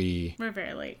now. We're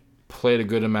very late. Played a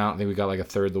good amount. I think we got like a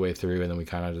third of the way through, and then we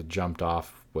kind of just jumped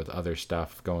off with other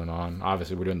stuff going on.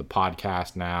 Obviously, we're doing the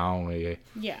podcast now. We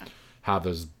have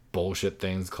those bullshit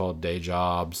things called day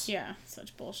jobs. Yeah,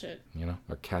 such bullshit. You know,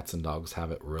 our cats and dogs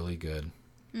have it really good.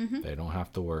 Mm-hmm. They don't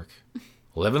have to work.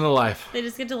 Living the life. They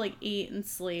just get to like eat and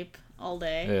sleep all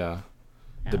day. Yeah.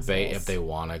 Assholes. Debate if they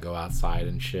want to go outside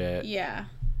and shit. Yeah.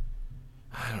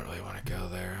 I don't really want to go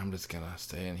there. I'm just going to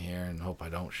stay in here and hope I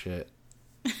don't shit.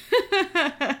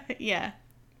 Yeah.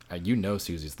 You know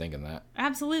Susie's thinking that.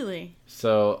 Absolutely.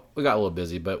 So we got a little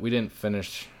busy, but we didn't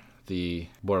finish the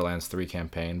Borderlands 3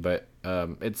 campaign, but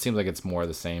it seems like it's more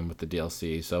the same with the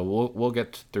DLC. So we'll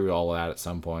get through all of that at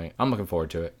some point. I'm looking forward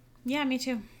to it. Yeah, me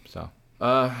too. So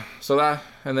that,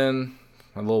 and then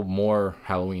a little more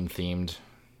Halloween themed.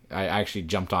 I actually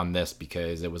jumped on this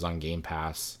because it was on Game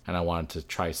Pass, and I wanted to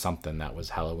try something that was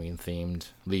Halloween themed.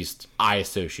 At least I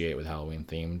associate with Halloween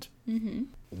themed. Mm-hmm.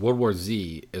 World War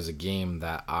Z is a game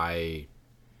that I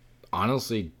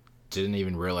honestly didn't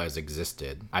even realize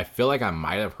existed. I feel like I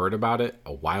might have heard about it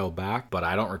a while back, but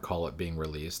I don't recall it being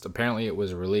released. Apparently it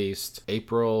was released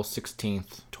April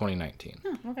 16th, 2019.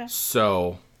 Oh, okay.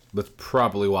 So that's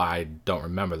probably why I don't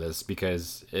remember this,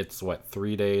 because it's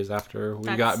 3 days after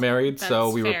we got married, so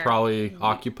we were probably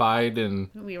occupied, and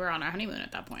we were on our honeymoon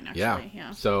at that point, actually.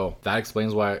 Yeah. So that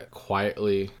explains why it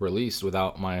quietly released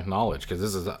without my knowledge, because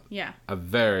this is a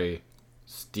very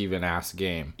Steven-ass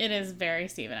game. It is very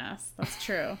Steven-ass. That's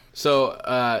true. So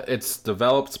it's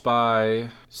developed by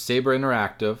Saber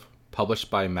Interactive,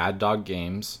 published by Mad Dog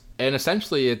Games, and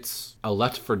essentially it's a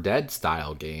Left 4 Dead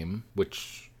style game,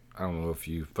 which I don't know if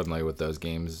you're familiar with those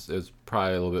games. It was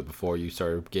probably a little bit before you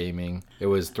started gaming. It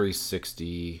was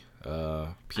 360,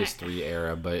 PS3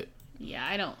 era, but yeah,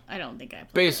 I don't think I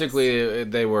played basically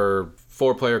they were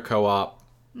 4-player co-op,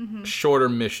 shorter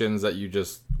missions that you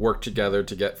just work together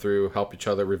to get through, help each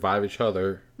other, revive each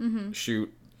other,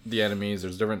 shoot the enemies.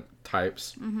 There's different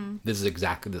types. This is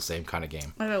exactly the same kind of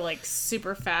game. Are they like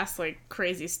super fast, like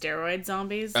crazy steroid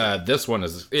zombies? This one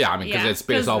is, because it's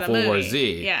based off World War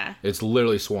Z. Yeah. It's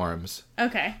literally swarms.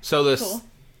 Okay. So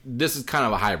this is kind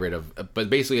of a hybrid of, but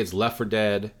basically it's Left 4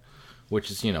 Dead,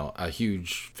 which is, a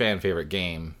huge fan favorite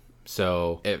game.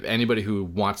 So if anybody who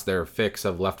wants their fix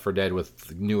of Left 4 Dead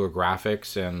with newer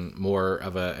graphics and more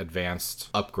of an advanced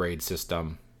upgrade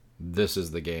system, this is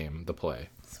the game to play.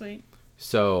 Sweet.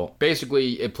 So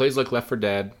basically it plays like Left 4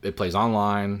 Dead. It plays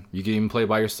online. You can even play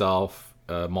by yourself.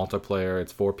 Multiplayer.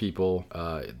 It's 4 people.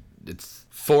 It's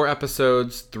 4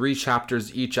 episodes, 3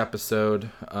 chapters each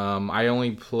episode. I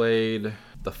only played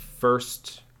the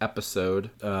first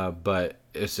episode, but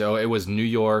it was New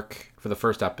York for the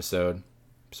first episode.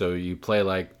 So you play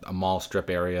like a mall strip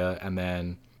area, and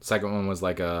then the second one was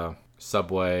like a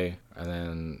subway, and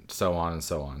then so on and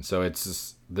so on. So it's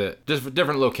just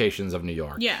different locations of New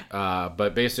York. Yeah.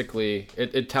 But basically,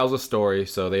 it tells a story,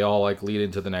 so they all like lead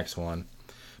into the next one.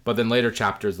 But then later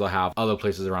chapters, they'll have other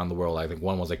places around the world. I think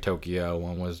one was like Tokyo,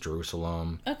 one was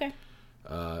Jerusalem. Okay.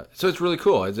 So it's really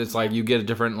cool. It's like you get a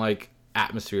different like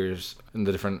atmospheres in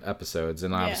the different episodes,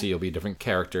 and obviously you'll be different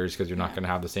characters because you're not going to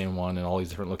have the same one in all these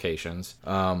different locations.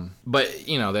 But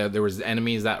there was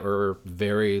enemies that were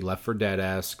very Left 4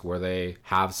 Dead-esque, where they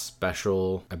have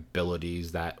special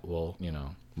abilities that will,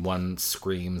 one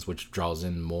screams, which draws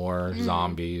in more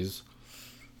zombies.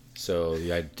 So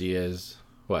the idea is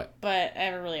what? But I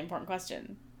have a really important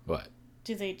question. What?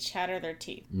 Do they chatter their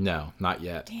teeth? No, not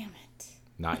yet. Damn it.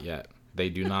 Not yet. They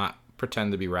do not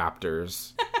pretend to be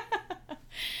raptors.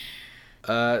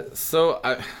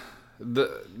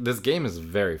 This game is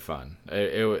very fun.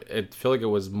 It feel like it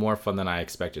was more fun than I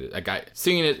expected. Like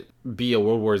seeing it be a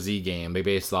World War Z game,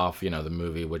 based off the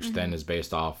movie, which then is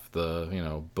based off the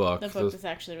book. The book is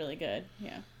actually really good.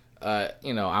 Yeah.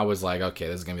 I was like, okay,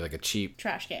 this is gonna be like a cheap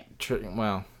trash game.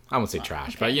 Well, I won't say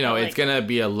trash, okay, but it's gonna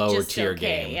be a lower tier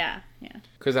game. Yeah.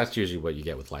 Because that's usually what you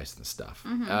get with licensed stuff.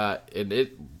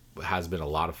 It has been a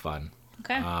lot of fun.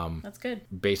 Okay, that's good.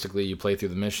 Basically, you play through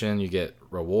the mission, you get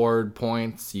reward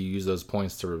points. You use those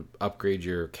points to upgrade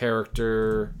your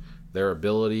character, their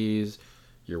abilities,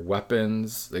 your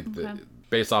weapons.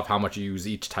 Based off how much you use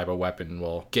each type of weapon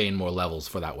will gain more levels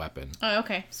for that weapon. Oh,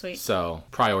 okay, sweet. So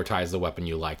prioritize the weapon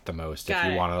you like the most if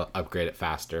you want to upgrade it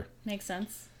faster. Makes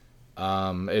sense.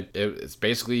 It's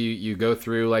basically you go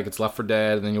through like it's Left 4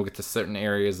 Dead, and then you'll get to certain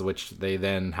areas which they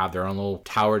then have their own little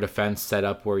tower defense set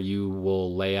up where you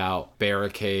will lay out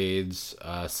barricades,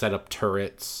 set up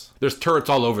turrets. There's turrets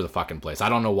all over the fucking place. I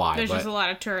don't know why. There's but just a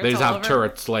lot of turrets. They just all have over.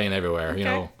 turrets laying everywhere. You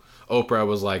know, Oprah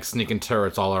was like sneaking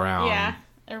turrets all around. Yeah,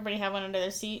 everybody had one under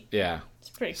their seat. Yeah. It's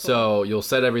pretty cool. So you'll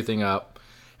set everything up,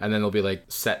 and then there'll be like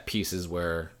set pieces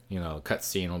where, you know,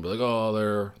 cutscene will be like,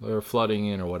 oh, they're flooding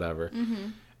in or whatever. Mm-hmm.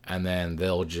 And then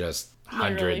they'll just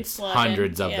hundreds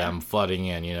of them flooding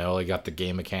in, you know, they got the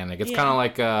game mechanic. It's kind of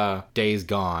like Days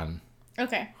Gone.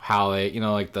 Okay. How they, you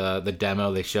know, like the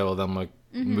demo, they show them like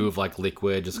move like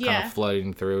liquid, just kind of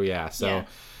flooding through. Yeah. So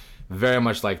very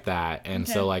much like that. And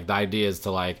so like the idea is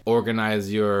to like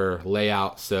organize your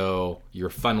layout so you're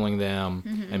funneling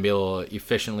them and be able to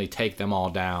efficiently take them all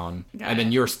down. And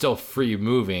then you're still free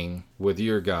moving with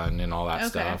your gun and all that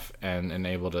stuff and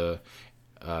able to,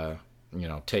 you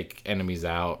know, take enemies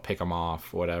out, pick them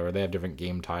off, whatever. They have different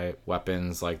game type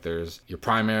weapons. Like there's your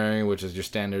primary, which is your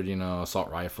standard, you know,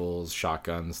 assault rifles,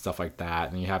 shotguns, stuff like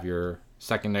that. And you have your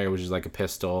secondary, which is like a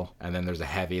pistol. And then there's a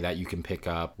heavy that you can pick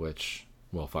up, which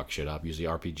will fuck shit up. Usually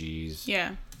RPGs.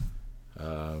 Yeah.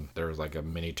 There's like a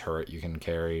mini turret you can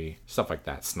carry, stuff like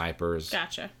that. Snipers.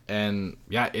 Gotcha. And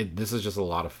yeah, this is just a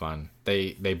lot of fun.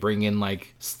 They bring in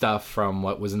like stuff from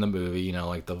what was in the movie, you know,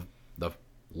 like the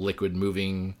liquid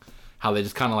moving, how they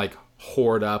just kind of like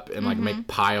hoard up and like make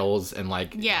piles and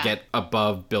like get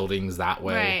above buildings that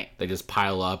way. Right. They just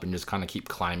pile up and just kind of keep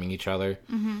climbing each other.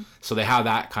 So they have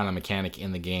that kind of mechanic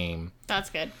in the game. That's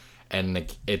good.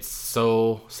 And it's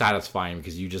so satisfying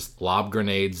because you just lob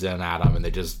grenades in at them and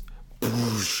they just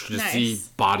see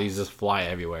bodies just fly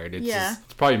everywhere. It's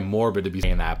it's probably morbid to be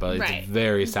saying that, but it's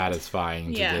very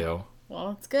satisfying to do.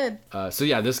 Well, it's good. So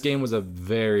yeah, this game was a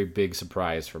very big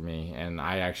surprise for me, and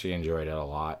I actually enjoyed it a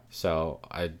lot. So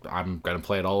I'm gonna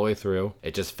play it all the way through.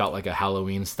 It just felt like a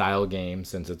Halloween style game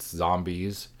since it's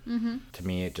zombies. To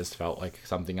me, it just felt like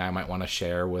something I might want to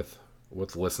share with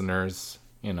listeners.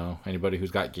 You know, anybody who's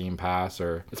got Game Pass,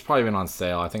 or it's probably been on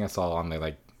sale. I think I saw it on the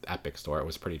like Epic Store. It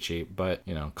was pretty cheap, but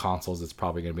you know, consoles, it's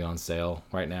probably going to be on sale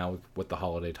right now with the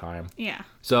holiday time. Yeah.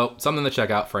 So something to check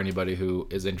out for anybody who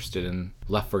is interested in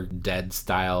Left 4 Dead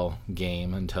style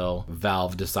game until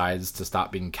Valve decides to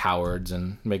stop being cowards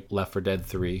and make Left 4 Dead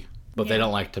 3. But they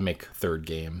don't like to make third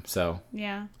game, so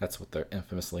that's what they're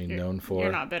infamously known for.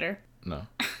 You're not bitter. No,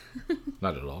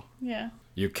 not at all. Yeah.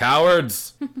 You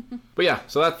cowards! But yeah,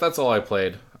 so that's all I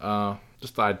played.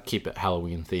 Just thought I'd keep it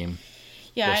Halloween theme.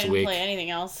 Yeah, I didn't play anything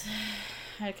else.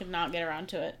 I could not get around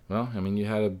to it. Well, I mean, you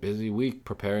had a busy week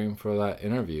preparing for that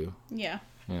interview. Yeah.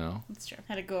 You know? That's true.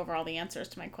 I had to go over all the answers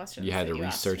to my questions. You had to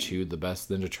research who the best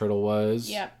Ninja Turtle was.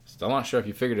 Yep. Still not sure if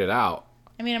you figured it out.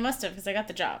 I mean, I must have, because I got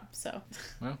the job, so.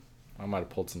 Well, I might have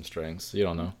pulled some strings. You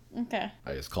don't know. Okay.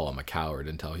 I just call him a coward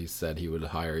until he said he would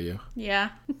hire you. Yeah.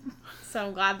 So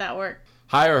I'm glad that worked.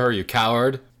 Hire her, you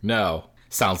coward. No.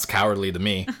 Sounds cowardly to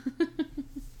me.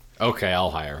 Okay,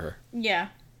 I'll hire her. Yeah.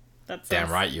 That's damn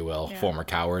right you will, former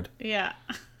coward. Yeah.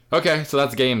 Okay, so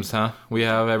that's games, huh? We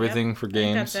have everything for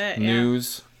games. That's it,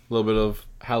 news, a little bit of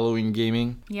Halloween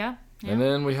gaming. Yeah. And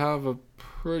then we have a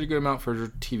pretty good amount for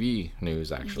TV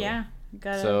news, actually. Yeah.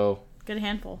 Got a good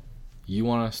handful. You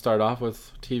want to start off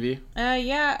with TV?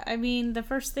 Yeah. I mean, the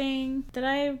first thing that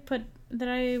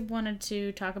I wanted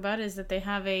to talk about is that they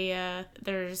have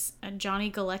there's a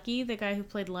Johnny Galecki, the guy who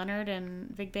played Leonard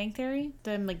in Big Bang Theory,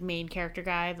 the like main character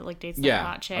guy that like dates the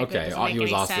hot chick. Okay. He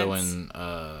was also in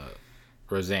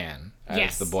Roseanne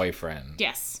as the boyfriend.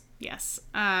 Yes.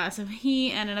 So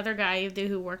he and another guy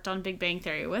who worked on Big Bang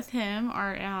Theory with him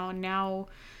are now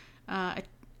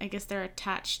I guess they're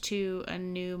attached to a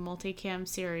new multicam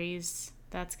series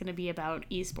that's going to be about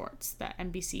esports that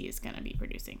NBC is going to be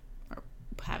producing or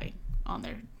having on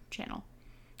their channel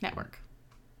network.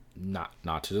 Not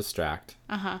to distract.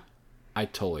 Uh-huh. I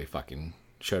totally fucking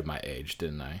showed my age,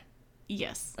 didn't I?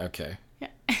 Yes. Okay. Yeah.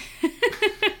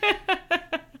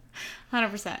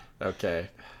 100%. Okay.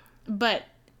 But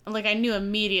like I knew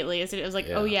immediately. It was like,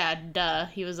 oh yeah, duh.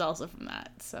 He was also from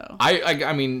that. So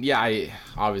I mean, yeah.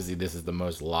 Obviously this is the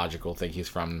most logical thing he's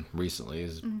from recently.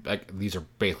 Is like these are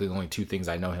basically the only two things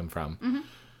I know him from. Mm-hmm.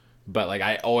 But like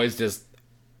I always just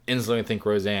instantly think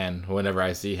Roseanne whenever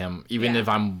I see him, even if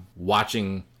I'm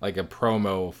watching like a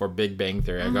promo for Big Bang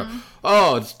Theory. I go,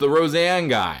 oh, it's the Roseanne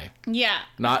guy. Yeah.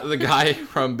 Not the guy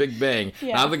from Big Bang.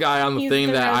 Yeah. Not the guy on the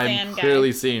thing that Roseanne I'm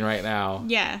clearly seeing right now.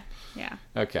 Yeah.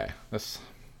 Okay.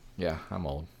 Yeah, I'm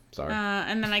old. Sorry.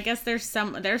 And then I guess there's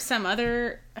some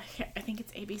other, I think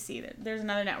it's ABC. There's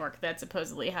another network that's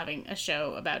supposedly having a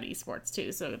show about esports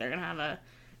too. So they're going to have a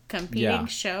competing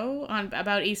show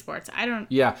about esports. I don't.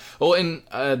 Yeah. Oh, and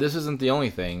this isn't the only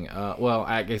thing. Well,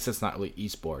 I guess it's not really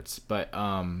esports, but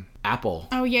Apple.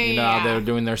 Oh yeah, you know, yeah. they're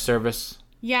doing their service.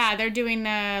 Yeah, they're doing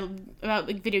about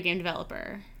like video game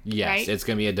developer. Yes, right? It's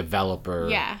gonna be a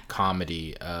developer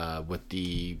comedy with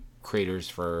the creators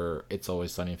for It's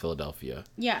Always Sunny in Philadelphia.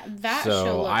 Yeah, that so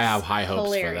show looks I have high hopes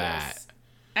hilarious. for that.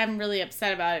 I'm really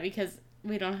upset about it because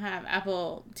we don't have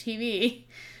Apple TV.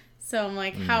 So I'm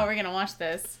like, how are we gonna watch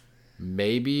this?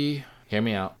 Maybe, hear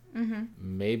me out. Mm-hmm.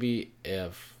 Maybe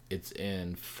if it's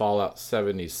in Fallout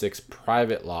 76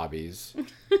 private lobbies,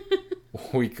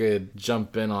 we could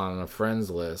jump in on a friends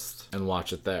list and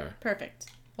watch it there. Perfect.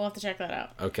 We'll have to check that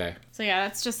out. Okay. So yeah,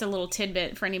 that's just a little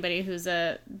tidbit for anybody who's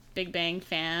a Big Bang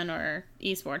fan or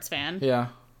esports fan. Yeah.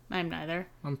 I'm neither.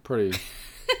 I'm pretty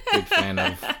big fan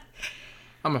of...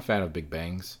 I'm a fan of Big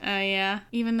Bangs. Yeah.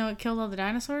 Even though it killed all the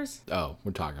dinosaurs? Oh,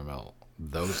 we're talking about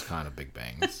those kind of Big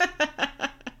Bangs.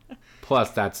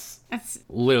 Plus, that's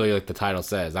literally like the title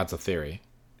says. That's a theory.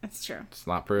 That's true. It's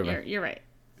not proven. You're right.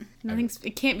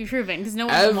 It can't be proven because no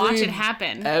one can watch it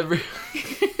happen.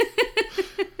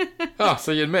 Oh,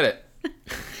 so you admit it.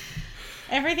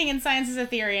 Everything in science is a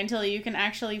theory until you can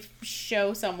actually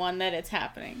show someone that it's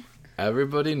happening.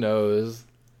 Everybody knows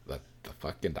that the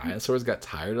fucking dinosaurs got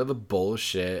tired of the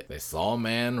bullshit. They saw a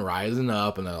man rising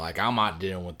up and they're like, I'm not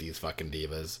dealing with these fucking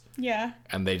divas. Yeah.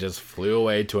 And they just flew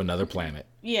away to another planet.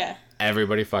 Yeah.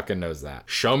 Everybody fucking knows that.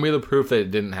 Show me the proof that it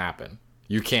didn't happen.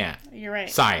 You can't. You're right.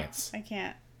 Science. I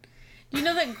can't. Do you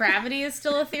know that gravity is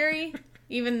still a theory?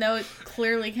 Even though it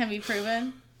clearly can be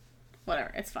proven?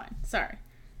 Whatever. It's fine. Sorry.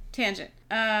 Tangent.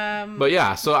 But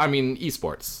yeah, so I mean,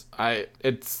 esports.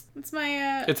 It's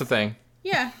my it's a thing.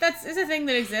 Yeah, it's a thing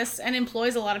that exists and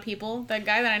employs a lot of people. The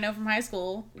guy that I know from high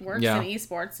school works in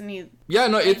esports, and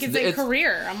it's a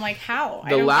career. I'm like, how?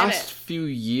 The last few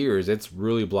years, it's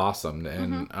really blossomed,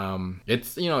 and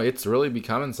it's it's really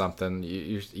becoming something.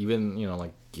 You're even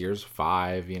like Gears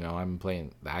 5. I'm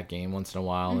playing that game once in a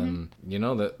while, and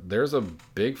that there's a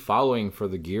big following for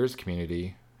the Gears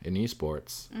community in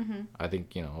esports. I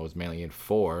think it was mainly in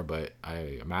 4, but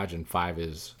I imagine 5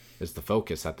 is the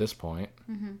focus at this point.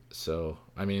 So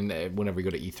I mean, whenever you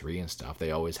go to E3 and stuff, they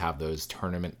always have those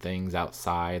tournament things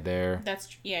outside there.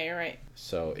 Yeah, you're right.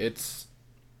 So it's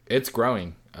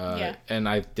growing. And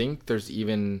I think there's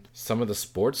even some of the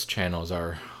sports channels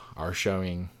are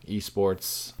showing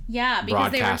esports. Yeah,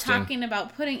 because they were talking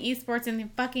about putting esports in the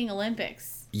fucking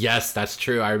Olympics. Yes, that's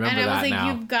true. I remember that now. And I was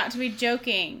like, you've got to be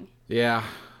joking. Yeah.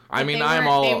 But they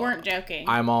weren't joking.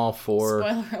 I'm all for...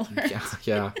 Spoiler alert.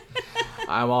 Yeah.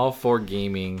 I'm all for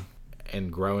gaming and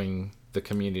growing the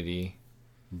community,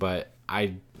 but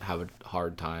I have a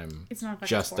hard time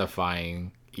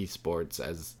justifying esports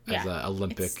as an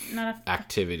Olympic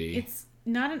activity. It's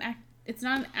not an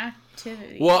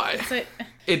activity. Well,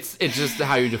 it's just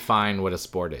how you define what a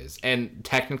sport is. And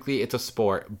technically it's a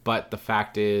sport, but the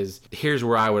fact is, here's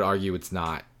where I would argue it's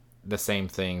not. The same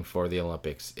thing for the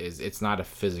Olympics is it's not a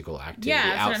physical activity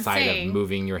outside of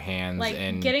moving your hands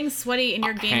and getting sweaty in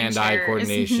your gaming hand-eye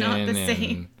coordination is not the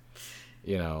same.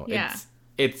 And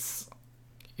it's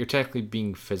you're technically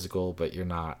being physical, but you're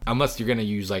not unless you're gonna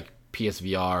use like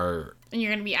PSVR and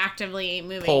you're gonna be actively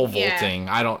moving pole vaulting.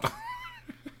 I don't.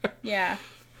 Yeah,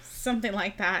 something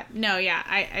like that. No, yeah,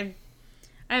 I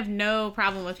have no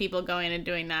problem with people going and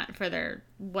doing that for their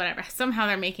whatever. Somehow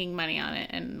they're making money on it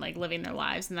and like living their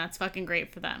lives, and that's fucking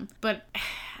great for them. But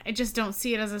I just don't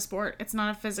see it as a sport. It's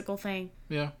not a physical thing.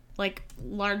 Yeah. Like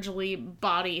largely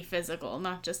body physical,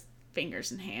 not just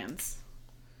fingers and hands.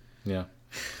 Yeah.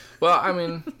 Well, I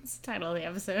mean, it's the title of the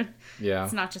episode. Yeah.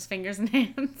 It's not just fingers and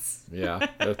hands. Yeah,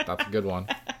 that's a good one.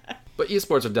 But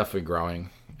esports are definitely growing.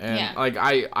 And like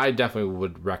I definitely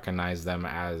would recognize them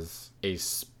as a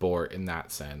sport in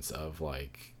that sense of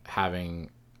like having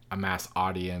a mass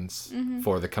audience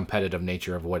for the competitive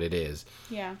nature of what it is.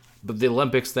 Yeah. But the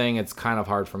Olympics thing, it's kind of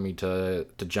hard for me to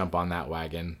jump on that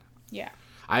wagon. Yeah.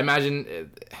 I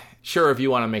imagine, sure, if you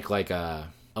want to make like a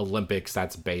Olympics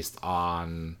that's based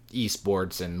on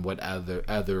esports and what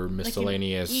other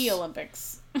miscellaneous like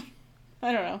E-Olympics.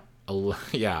 I don't know.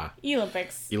 Yeah.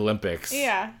 E-Olympics. Olympics.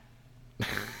 Yeah.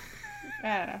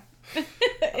 I don't know.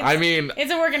 I mean,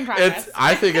 it's a work in progress.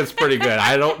 I think it's pretty good.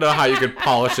 I don't know how you could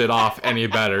polish it off any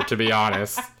better, to be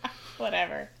honest.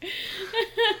 Whatever.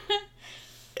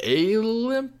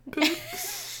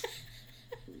 Olympics.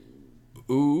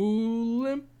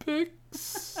 Olympics.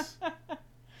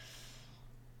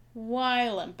 Why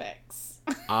Olympics?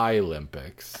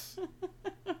 Olympics.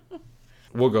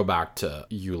 We'll go back to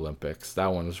Olympics. That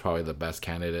one was probably the best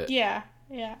candidate. Yeah.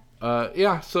 Yeah.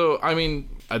 Yeah. So I mean,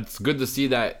 it's good to see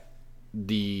that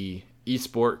the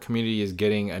esport community is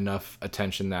getting enough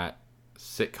attention that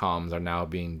sitcoms are now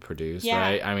being produced, Yeah,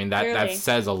 right? I mean, that clearly.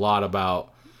 says a lot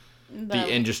about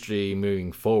the industry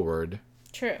moving forward,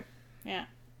 True. Yeah.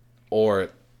 or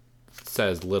it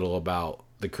says little about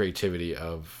the creativity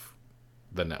of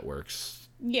the networks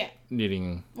Yeah.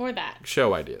 needing Or that.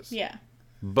 show ideas. Yeah.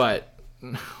 But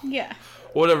Yeah.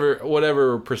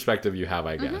 whatever perspective you have,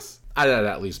 I guess, I'd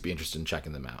at least be interested in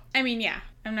checking them out. I mean, yeah.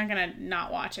 I'm not gonna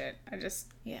not watch it. I just,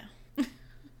 yeah.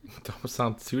 Don't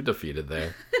sound too defeated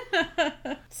there.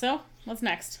 So, what's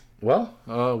next? Well,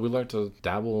 we like to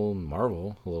dabble in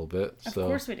Marvel a little bit. Of So,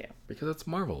 course we do. because it's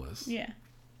marvelous. Yeah.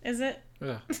 Is it?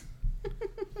 Yeah.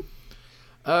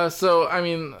 So, I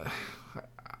mean,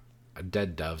 a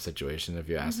dead dove situation, if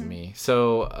you ask me.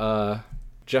 So,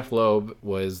 Jeff Loeb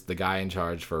was the guy in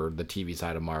charge for the TV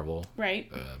side of Marvel.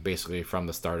 Right. Basically, from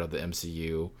the start of the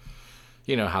MCU.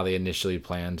 You know, how they initially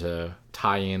planned to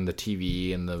tie in the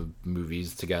TV and the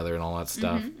movies together and all that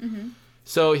stuff.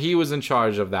 So, he was in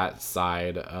charge of that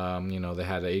side. You know, they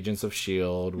had Agents of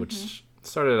S.H.I.E.L.D., which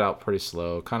started out pretty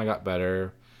slow, kind of got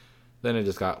better. Then it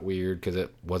just got weird because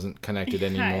it wasn't connected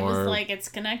anymore. It was like it's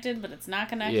connected, but it's not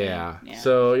connected. Yeah.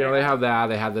 So, you know, they have that.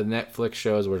 They have the Netflix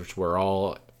shows, which were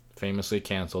all famously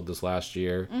canceled this last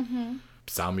year.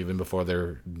 Some even before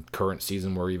their current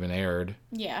season were even aired.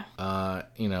 Yeah.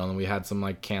 You know, and we had some,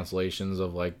 like, cancellations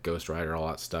of, like, Ghost Rider, all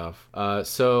that stuff.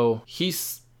 So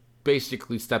he's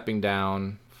basically stepping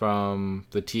down from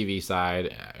the TV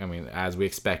side. I mean, as we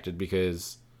expected,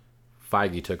 because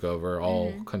Feige took over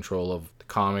all control of the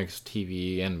comics,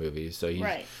 TV, and movies. So he's,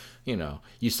 Right. you know,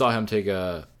 you saw him take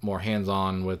a more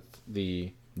hands-on with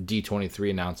the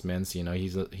D23 announcements. You know,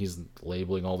 he's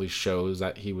labeling all these shows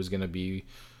that he was going to be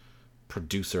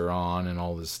producer on and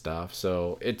all this stuff.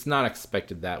 So it's not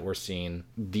expected that we're seeing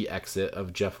the exit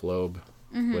of Jeff Loeb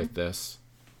with this.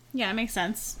 Yeah, it makes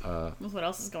sense with what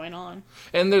else is going on.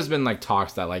 And there's been, like,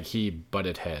 talks that, like, he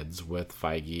butted heads with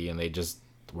Feige and they just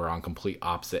were on complete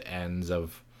opposite ends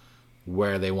of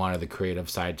where they wanted the creative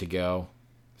side to go.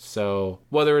 So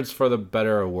whether it's for the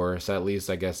better or worse, at least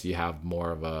I guess you have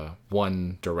more of a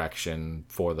one direction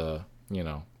for the, you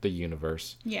know, the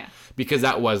universe. Yeah. Because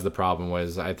that was the problem,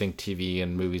 was I think TV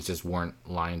and movies just weren't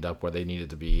lined up where they needed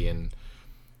to be. And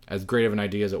as great of an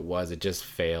idea as it was, it just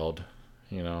failed,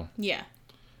 you know? Yeah.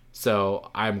 So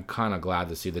I'm kind of glad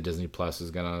to see that Disney Plus is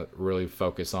going to really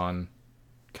focus on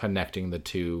connecting the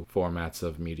two formats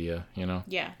of media, you know?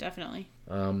 Yeah, definitely.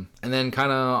 And then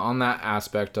kind of on that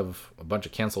aspect of a bunch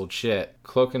of canceled shit,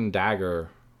 Cloak and Dagger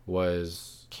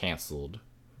was canceled,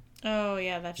 Oh,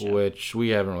 yeah, that show. which we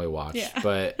haven't really watched. Yeah.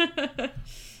 But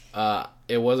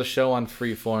it was a show on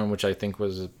Freeform, which I think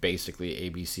was basically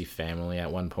ABC Family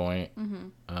at one point.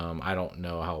 I don't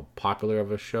know how popular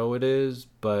of a show it is,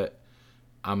 but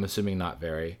I'm assuming not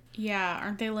very. Yeah,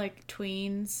 aren't they like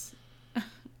tweens?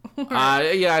 Yeah,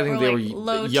 I think they like were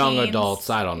low young teens. adults.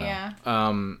 I don't know.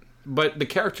 Yeah. But the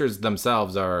characters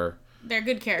themselves are They're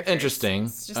good characters. interesting.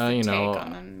 It's just the You take know,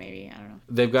 on them, maybe. I don't know.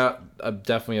 they've got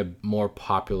definitely a more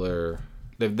popular.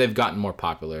 They've gotten more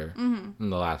popular in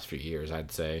the last few years,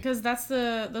 I'd say. Because those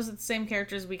are the same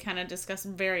characters we kind of discussed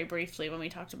very briefly when we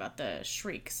talked about the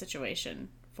Shriek situation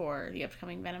for the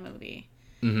upcoming Venom movie.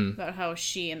 About how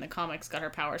she in the comics got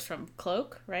her powers from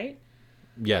Cloak, right?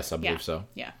 Yes, I believe so.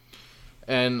 Yeah.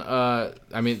 And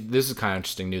I mean, this is kind of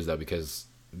interesting news though, because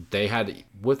they had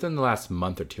within the last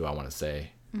month or two, I want to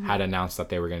say, had announced that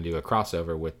they were going to do a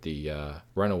crossover with the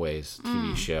Runaways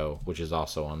TV show, which is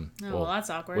also on. Oh, well, that's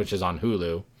awkward. Which is on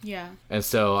Hulu. Yeah. And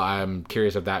so I'm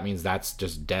curious if that means that's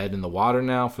just dead in the water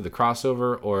now for the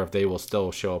crossover, or if they will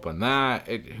still show up on that.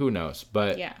 Who knows?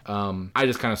 But Yeah. I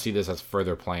just kind of see this as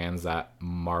further plans that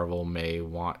Marvel may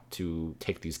want to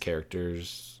take these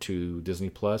characters to Disney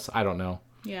Plus. I don't know.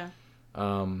 Yeah.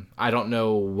 I don't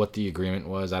know what the agreement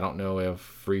was. I don't know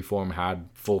if Freeform had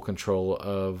full control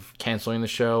of canceling the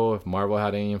show, if Marvel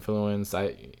had any influence.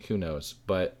 Who knows?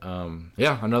 But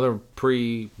yeah, another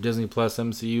pre-Disney Plus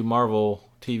MCU Marvel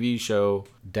TV show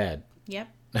dead. Yep.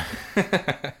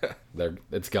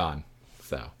 It's gone.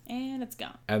 So. And it's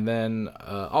gone. And then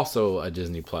also a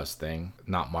Disney Plus thing,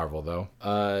 not Marvel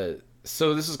though.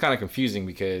 So this is kind of confusing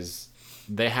because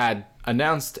they had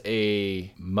announced a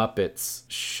Muppets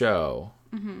show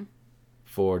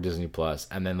for Disney Plus,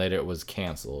 and then later it was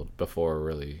canceled before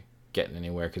really getting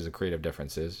anywhere because of creative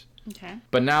differences. Okay.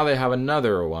 But now they have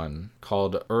another one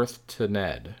called Earth to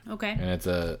Ned. Okay. And it's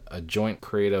a joint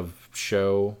creative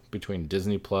show between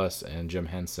Disney Plus and Jim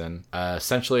Henson.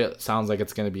 Essentially, it sounds like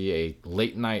it's going to be a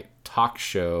late night talk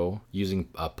show using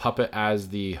a puppet as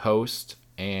the host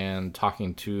and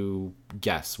talking to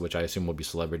guests, which I assume will be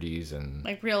celebrities and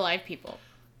Like real life people.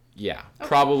 yeah, Okay.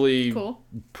 probably Cool.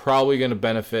 going to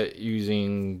benefit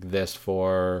using this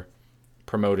for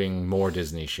promoting more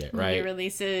Disney shit, Movie right?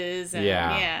 releases. And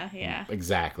yeah.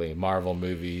 Exactly. Marvel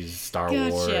movies, Star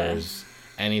Gotcha. Wars,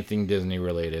 anything Disney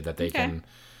related that they Okay. can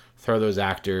throw those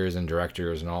actors and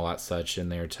directors and all that such in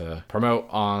there to promote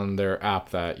on their app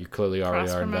that you clearly already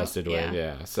are Cross-promote, invested yeah. with.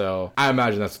 Yeah. So I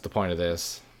imagine that's the point of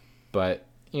this. But,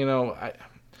 you know,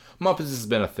 Muppets has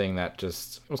been a thing that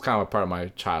just was kind of a part of my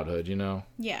childhood, you know?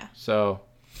 Yeah. So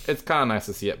it's kind of nice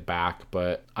to see it back,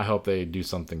 but I hope they do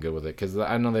something good with it because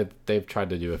I know that they've tried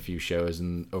to do a few shows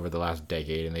over the last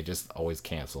decade and they just always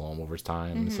cancel them over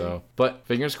time. So, but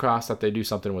fingers crossed that they do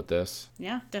something with this.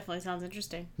 Yeah. Definitely sounds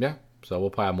interesting. Yeah. So we'll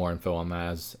probably have more info on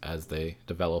that as they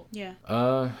develop. Yeah.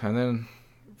 And then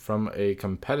from a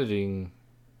competing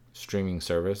streaming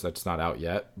service that's not out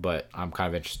yet, but I'm kind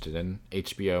of interested in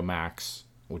HBO Max,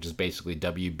 which is basically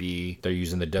WB. They're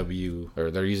using the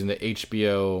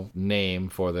HBO name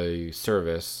for the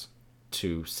service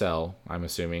to sell, I'm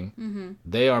assuming. Mm-hmm.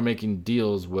 They are making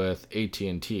deals with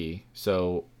AT&T,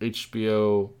 so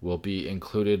HBO will be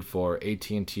included for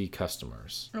AT&T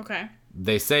customers. Okay.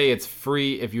 They say it's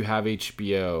free if you have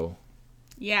HBO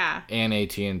Yeah. and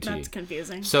AT&T. That's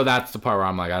confusing. So that's the part where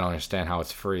I'm like, I don't understand how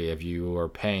it's free. If you are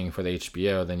paying for the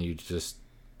HBO, then you just...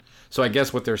 So I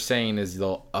guess what they're saying is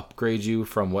they'll upgrade you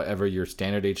from whatever your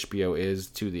standard HBO is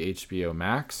to the HBO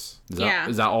Max. Is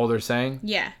that all they're saying?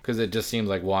 Yeah. Because it just seems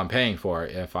like, well, I'm paying for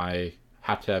it if I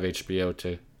have to have HBO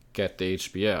to get the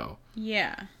HBO.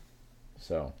 Yeah.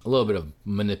 So a little bit of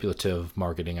manipulative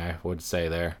marketing, I would say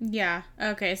there. Yeah.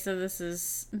 Okay, so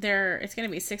it's going to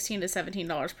be $16 to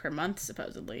 $17 per month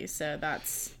supposedly. So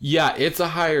that's Yeah, it's a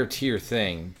higher tier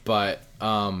thing, but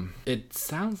it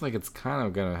sounds like it's kind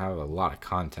of going to have a lot of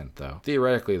content though.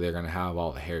 Theoretically, they're going to have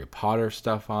all the Harry Potter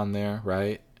stuff on there,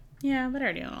 right? yeah, they're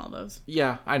already on all those.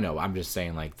 Yeah, I know. I'm just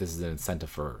saying like this is an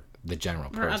incentive for the general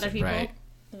person, Or other people, right?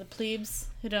 the plebes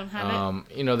who don't have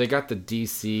it. You know, they got the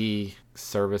DC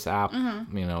service app.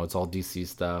 You know, it's all DC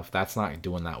stuff. That's not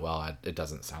doing that well. It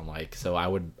doesn't sound like. So I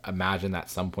would imagine that at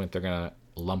some point they're gonna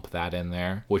lump that in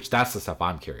there, which that's the stuff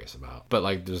I'm curious about. But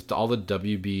like, there's all the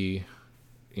WB,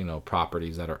 you know,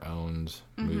 properties that are owned,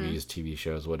 movies, TV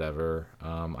shows, whatever.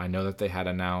 I know that they had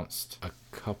announced a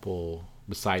couple.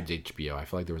 Besides HBO, I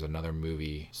feel like there was another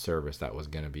movie service that was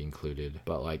going to be included.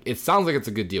 But like, it sounds like it's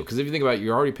a good deal. Because if you think about it,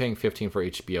 you're already paying $15 for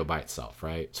HBO by itself,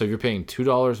 right? So if you're paying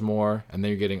 $2 more, and then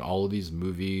you're getting all of these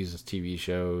movies, TV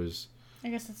shows, I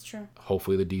guess that's true.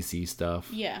 hopefully the DC stuff.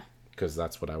 Yeah. Because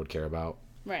that's what I would care about.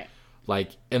 Right.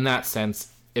 Like, in that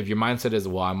sense, if your mindset is,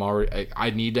 well, I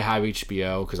need to have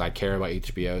HBO because I care about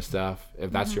HBO stuff.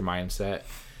 If that's your mindset,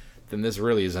 then this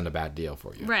really isn't a bad deal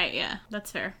for you. Right, yeah.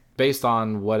 That's fair. Based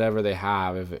on whatever they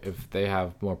have, if they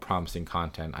have more promising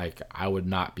content, I would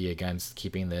not be against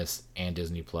keeping this and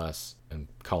Disney Plus and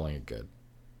calling it good.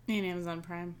 And Amazon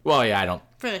Prime. Well, yeah, I don't.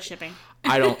 For the shipping.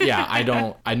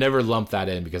 I never lump that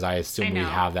in because I assume we know.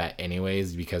 have that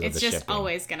anyways because of the shipping. It's just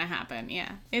always going to happen,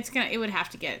 yeah. It would have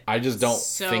to get I just don't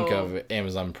so- think of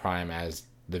Amazon Prime as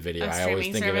the video. A I always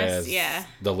streaming think of it service, as yeah.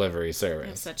 delivery They have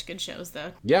service. such good shows,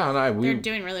 though. Yeah, and They're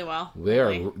doing really well. they are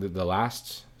really. the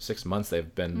last 6 months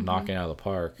they've been knocking out of the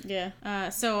park. Yeah.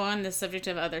 So on the subject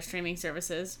of other streaming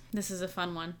services, this is a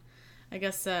fun one. I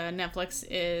guess Netflix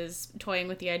is toying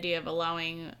with the idea of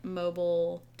allowing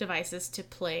mobile devices to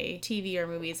play TV or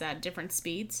movies at different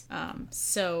speeds.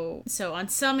 So on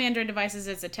some Android devices,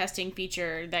 it's a testing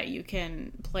feature that you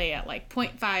can play at like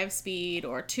 0.5 speed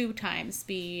or 2 times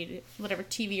speed, whatever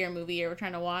TV or movie you're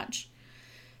trying to watch.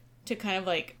 To kind of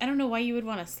like, I don't know why you would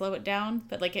want to slow it down,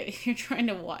 but like if you're trying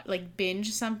to like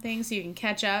binge something so you can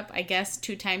catch up, I guess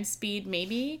 2 times speed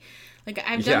maybe. Like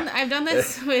I've done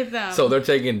this with So they're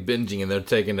taking binging and they're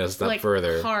taking it a step like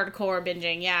further. hardcore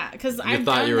binging, yeah. Because You I've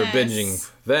thought done you were this.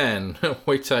 binging then.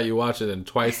 Wait till you watch it in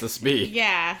twice the speed.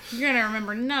 Yeah, you're gonna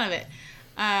remember none of it.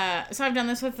 So I've done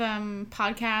this with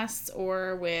podcasts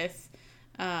or with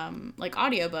like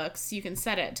audiobooks. You can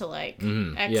set it to like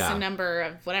X yeah. number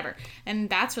of whatever, and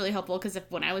that's really helpful because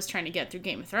when I was trying to get through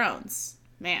Game of Thrones,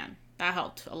 man, that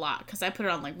helped a lot because I put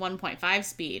it on like 1.5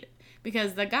 speed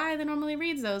because the guy that normally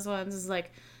reads those ones is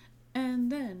like,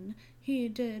 and then he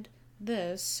did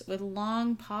this with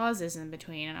long pauses in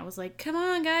between, and I was like, come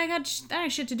on guy, I got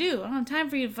shit to do. I don't have time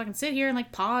for you to fucking sit here and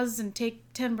like pause and take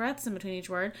 10 breaths in between each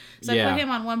word. So I put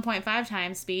him on 1.5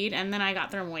 times speed, and then I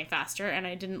got through him way faster, and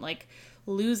I didn't like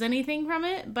lose anything from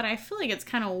it, but I feel like it's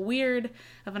kind of weird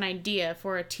of an idea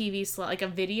for a TV slot, like a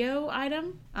video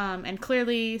item. And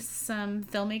clearly some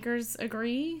filmmakers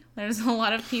agree. There's a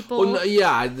lot of people. Well, no,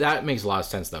 yeah, that makes a lot of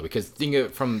sense though, because think of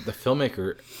it from the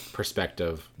filmmaker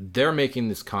perspective. They're making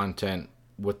this content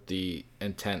with the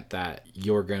intent that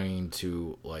you're going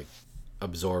to like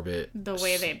absorb it the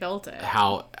way they built it,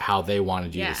 how they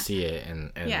wanted you to see it,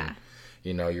 and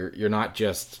you know, you're not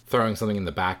just throwing something in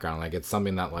the background. Like, it's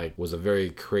something that like was a very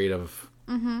creative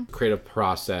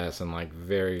process and like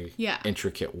very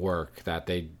intricate work that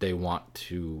they want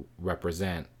to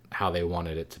represent how they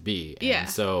wanted it to be. And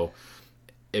so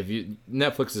if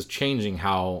Netflix is changing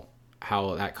how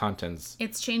that content's,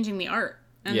 it's changing the art.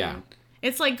 And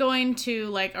it's like going to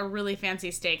like a really fancy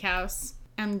steakhouse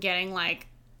and getting like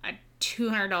a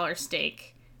 $200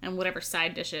 steak and whatever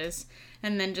side dishes,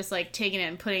 and then just like taking it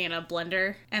and putting it in a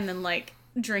blender and then like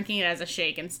drinking it as a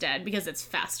shake instead because it's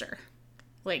faster.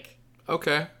 Like,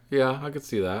 okay, yeah, I could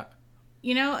see that.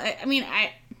 You know, I mean,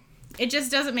 it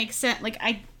just doesn't make sense. Like,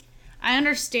 I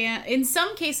understand in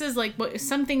some cases, like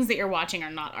some things that you're watching are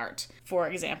not art. For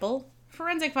example,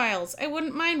 Forensic Files. I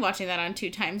wouldn't mind watching that on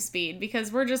 2x speed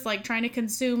because we're just like trying to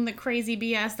consume the crazy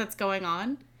BS that's going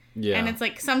on. Yeah. And it's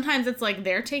like, sometimes it's like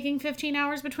they're taking 15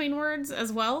 hours between words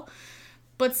as well.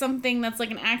 But something that's like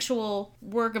an actual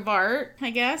work of art, I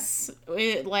guess,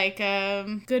 like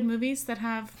good movies that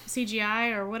have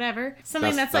CGI or whatever.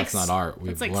 Something that's like... That's not art.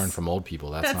 We've learned from old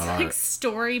people. That's not art. That's like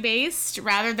story-based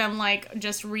rather than like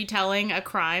just retelling a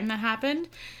crime that happened,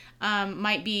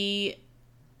 might be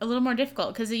a little more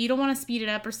difficult because you don't want to speed it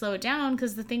up or slow it down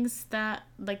because the things that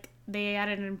like they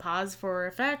added in pause for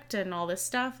effect and all this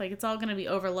stuff, like it's all going to be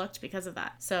overlooked because of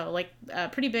that. So like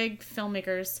pretty big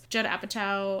filmmakers, Judd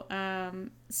Apatow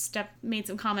made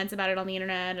some comments about it on the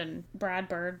internet, and Brad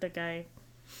Bird, the guy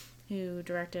who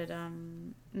directed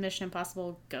Mission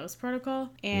Impossible Ghost Protocol.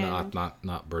 And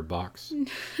not Bird Box.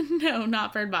 No,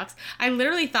 not Bird Box. I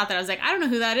literally thought that. I was like, I don't know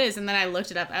who that is, and then I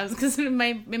looked it up. I was, because in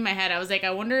my head I was like,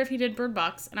 I wonder if he did Bird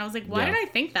Box, and I was like, why did I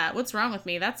think that? What's wrong with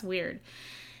me? That's weird.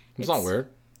 It's not weird.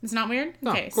 It's not weird?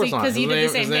 No, okay, of course not. Because you did the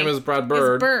same thing. His name is Brad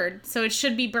Bird. It's Bird, so it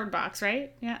should be Bird Box,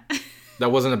 right? Yeah.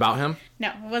 That wasn't about him? No,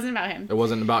 it wasn't about him. It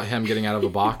wasn't about him getting out of a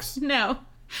box? No.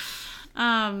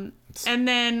 And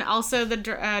then also the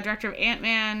director of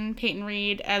Ant-Man, Peyton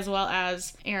Reed, as well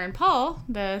as Aaron Paul,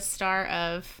 the star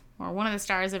of, or one of the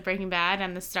stars of Breaking Bad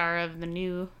and the star of the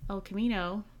new El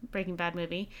Camino Breaking Bad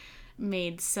movie,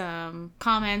 made some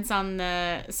comments on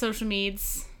the social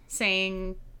medias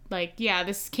saying, like, yeah,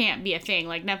 this can't be a thing.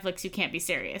 Like, Netflix, you can't be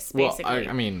serious, basically. Well,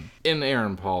 I mean, in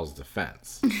Aaron Paul's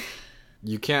defense,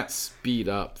 you can't speed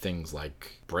up things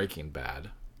like Breaking Bad.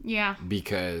 Yeah.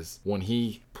 Because when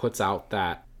he puts out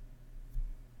that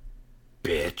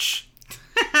bitch,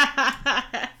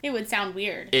 it would sound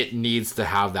weird. It needs to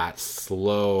have that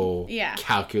slow,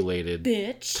 calculated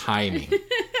bitch timing.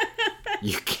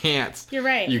 You can't. You're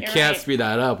right. You can't speed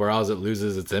that up, or else it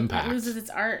loses its impact. It loses its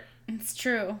art. It's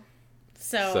true.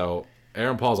 So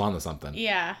Aaron Paul's onto something.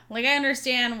 Yeah. Like, I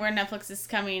understand where Netflix is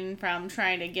coming from,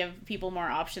 trying to give people more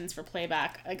options for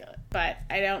playback, but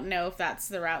I don't know if that's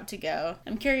the route to go.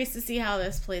 I'm curious to see how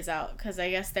this plays out, because I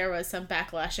guess there was some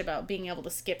backlash about being able to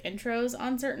skip intros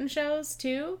on certain shows,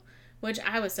 too, which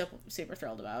I was so super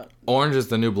thrilled about. Orange is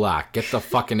the New Black. Get the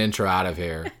fucking intro out of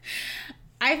here.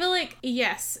 I feel like,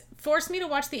 yes, force me to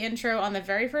watch the intro on the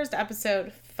very first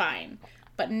episode, fine,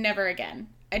 but never again.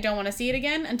 I don't want to see it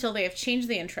again until they have changed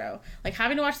the intro. Like,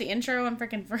 having to watch the intro on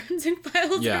freaking Forensic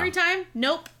Files every time?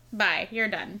 Nope. Bye. You're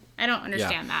done. I don't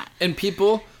understand that. And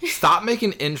people, stop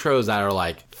making intros that are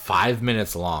like 5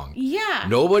 minutes long. Yeah.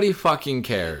 Nobody fucking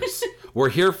cares. We're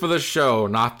here for the show,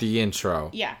 not the intro.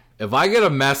 Yeah. If I get a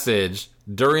message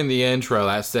during the intro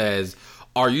that says,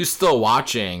 "Are you still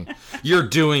watching?" You're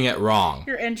doing it wrong.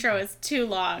 Your intro is too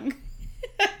long.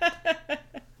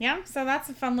 Yeah, so that's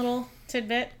a fun little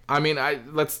tidbit. I mean,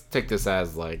 let's take this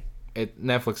as like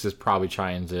Netflix is probably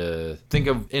trying to think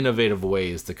of innovative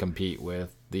ways to compete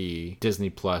with the Disney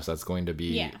Plus that's going to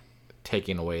be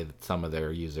taking away some of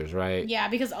their users, right? Yeah,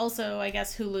 because also I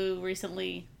guess Hulu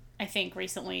recently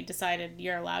decided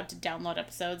you're allowed to download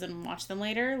episodes and watch them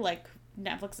later, like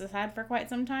Netflix has had for quite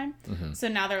some time. Mm-hmm. So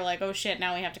now they're like, oh shit,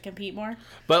 now we have to compete more.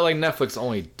 But like Netflix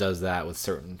only does that with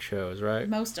certain shows, right?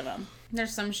 Most of them.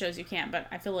 There's some shows you can't, but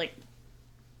I feel like,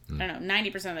 I don't know,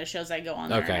 90% of the shows I go on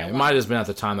there. Okay, it might have just been at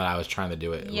the time that I was trying to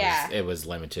do it. It was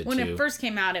limited when it first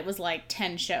came out, it was like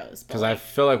 10 shows. Because I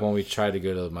feel like when we tried to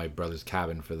go to my brother's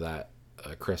cabin for that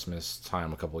Christmas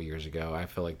time a couple years ago, I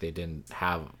feel like they didn't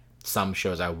have some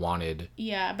shows I wanted.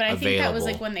 Yeah, but I think that was available.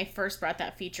 like when they first brought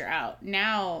that feature out.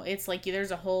 Now it's like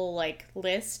there's a whole like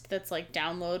list that's like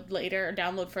download later or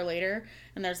download for later,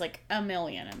 and there's like a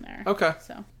million in there. Okay.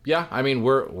 So Yeah, I mean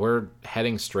we're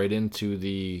heading straight into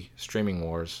the streaming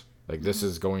wars. Like this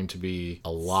is going to be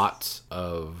a lot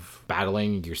of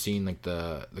battling. You're seeing like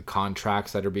the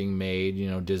contracts that are being made, you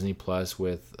know, Disney Plus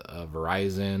with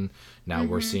Verizon. Now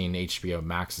we're seeing HBO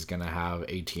Max is going to have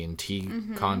AT&T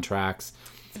contracts.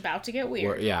 it's about to get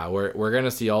weird. We're going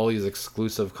to see all these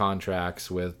exclusive contracts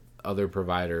with other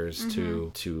providers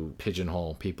to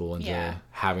pigeonhole people into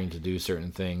having to do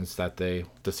certain things to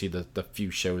see the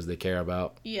few shows they care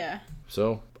about. Yeah.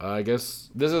 So I guess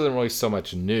this isn't really so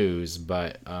much news,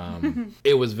 but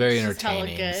it was very It's hella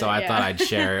entertaining. good, So I yeah. thought I'd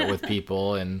share it with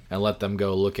people and let them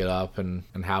go look it up and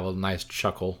have a nice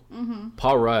chuckle.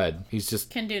 Paul Rudd, he's just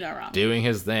Can do no wrong. doing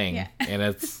his thing, Yeah. and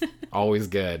it's always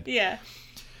good. Yeah.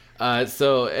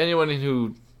 So anyone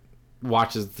who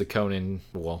watches the Conan,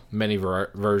 many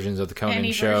versions of the Conan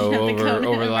Any show version of the Conan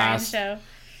over the O'Brien last show.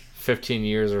 15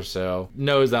 years or so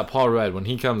knows that Paul Rudd, when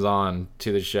he comes on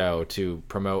to the show to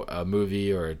promote a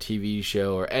movie or a TV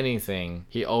show or anything,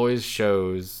 he always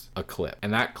shows a clip.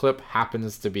 And that clip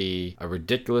happens to be a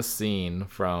ridiculous scene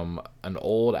from an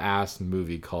old ass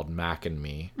movie called Mac and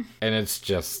Me. And it's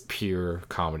just pure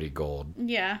comedy gold.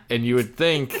 Yeah. And you would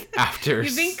think after You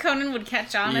think Conan would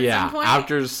catch on at some point?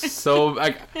 after so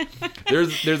like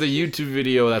there's a YouTube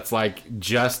video that's like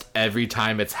just every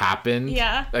time it's happened.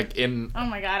 Yeah. Like in Oh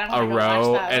my god, I a want to go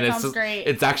row, watch that. and That it's sounds just, great.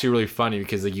 it's actually really funny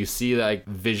because like you see like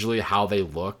visually how they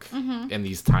look in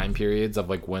these time periods of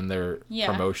like when their Yeah.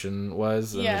 promotion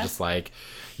was, and Yeah. it's just like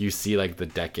you see like the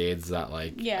decades that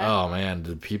like Yeah. oh man,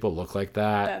 did people look like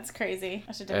that? That's crazy.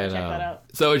 I should definitely check that out.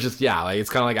 So it's just like it's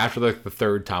kind of like after the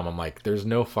third time I'm like, there's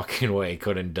no fucking way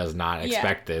Conan does not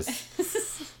expect this.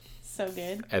 So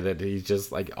good. And then he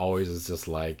just like always is just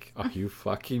like, are you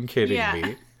fucking kidding Yeah.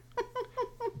 me?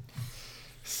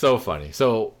 So funny.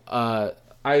 So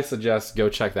I suggest go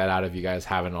check that out if you guys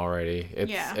haven't already.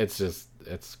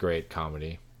 It's great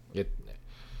comedy.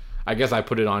 I guess I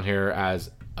put it on here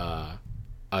as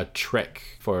a trick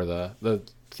for the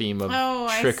theme of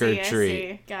trick or I treat,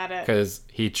 see. Got it. because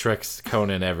he tricks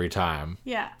Conan every time,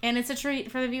 Yeah, and it's a treat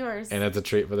for the viewers. and it's a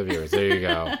treat for the viewers. There you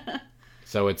go.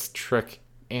 So it's trick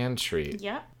and treat.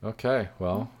 Yep. Okay,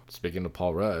 well, speaking of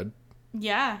Paul Rudd,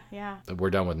 Yeah. we're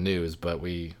done with news, but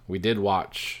we did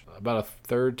watch about a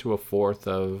third to a fourth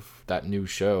of that new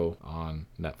show on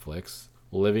Netflix,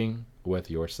 Living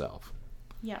with Yourself,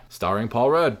 Yeah. starring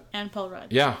Paul Rudd. And Paul Rudd.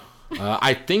 Yeah,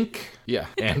 I think,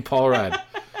 and Paul Rudd.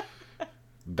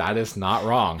 That is not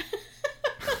wrong.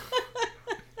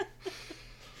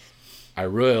 I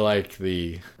really like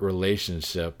the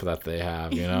relationship that they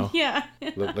have, you know? Yeah.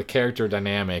 The character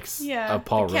dynamics Yeah, of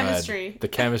Paul the Rudd. chemistry. The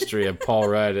chemistry of Paul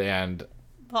Rudd and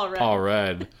Paul Rudd. Paul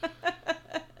Rudd.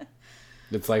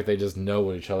 It's like they just know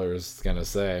what each other is going to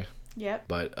say. Yep.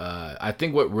 But I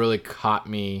think what really caught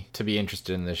me to be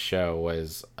interested in this show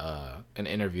was an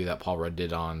interview that Paul Rudd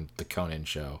did on the Conan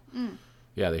show.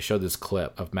 Yeah, they showed this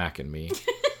clip of Mac and Me.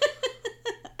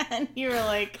 And you were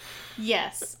like,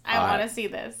 yes, I want to see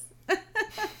this.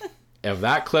 If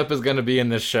that clip is going to be in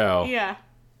this show, Yeah.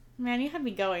 Man, you had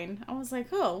me going. I was like,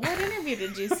 oh, what interview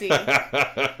did you see?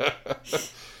 I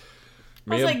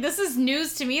was like, this is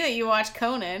news to me that you watch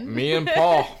Conan. me and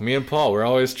Paul, we're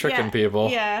always tricking Yeah, people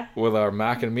yeah. with our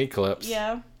Mac and Me clips.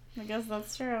 Yeah, I guess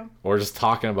that's true. Or just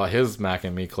talking about his Mac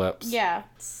and Me clips. Yeah,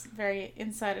 it's very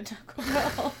inside of Taco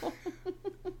Bell.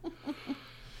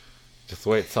 Just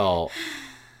wait till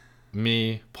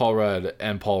me, Paul Rudd,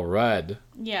 and Paul Rudd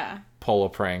Yeah, pull a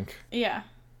prank. yeah.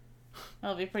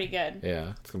 That'll be pretty good.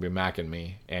 Yeah, it's gonna be Mac and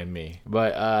me.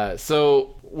 But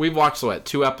so we've watched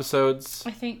 2 episodes.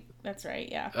 I think that's right,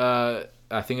 yeah.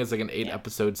 I think it's like an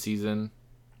 8-episode season.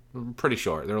 Pretty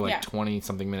short. They're like Yeah. 20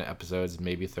 something minute episodes,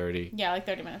 maybe 30. Yeah, like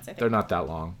 30 minutes, I think. They're not that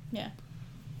long. Yeah.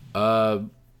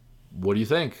 What do you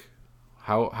think?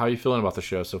 How are you feeling about the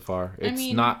show so far? It's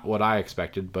mean, not what I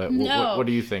expected, but No, what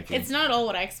are you thinking? It's not all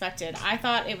what I expected. I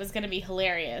thought it was going to be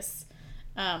hilarious,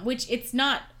 which it's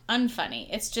not unfunny.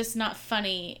 It's just not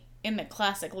funny in the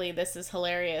classically this is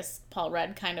hilarious Paul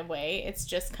Rudd kind of way. It's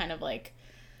just kind of like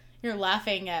you're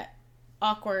laughing at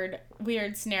awkward,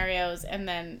 weird scenarios and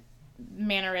then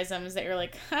mannerisms that you're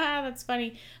like, ha, that's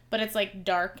funny. But it's like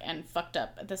dark and fucked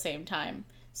up at the same time.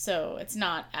 So it's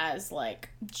not as like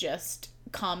just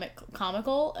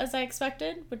comical as I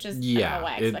expected, which is I don't know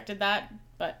why I expected that,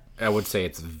 but I would say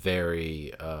it's a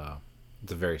very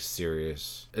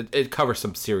serious. It covers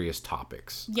some serious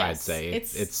topics. yes, I'd say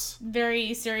it's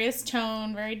very serious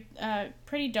tone, very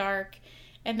pretty dark,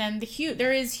 And then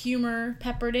there is humor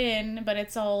peppered in, but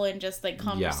it's all in just like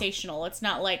conversational. It's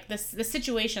not like the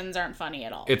situations aren't funny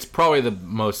at all. It's probably the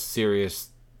most serious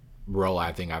role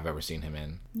I think I've ever seen him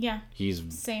in. Yeah.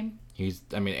 Same.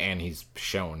 And he's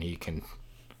shown he can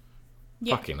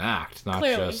fucking act, not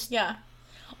clearly, just. Yeah.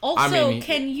 Also,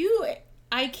 can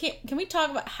we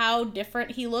talk about how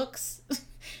different he looks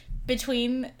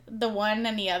between the one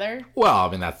and the other? Well, I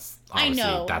mean, that's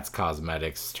obviously that's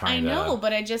cosmetics trying to. I know,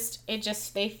 but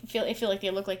they feel like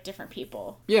they look like different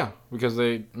people. Yeah, because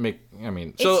they make. I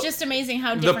mean, it's just amazing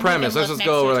how different. The premise. Let's just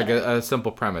go over like a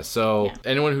simple premise. So,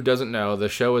 anyone who doesn't know, the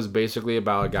show is basically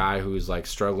about a guy who's like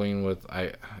struggling with.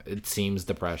 It seems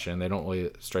depression. They don't really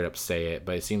straight up say it,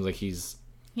 but it seems like he's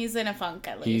in a funk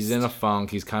at least. He's in a funk.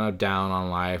 He's kind of down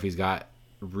on life. He's got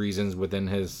reasons within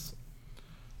his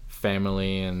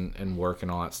family and work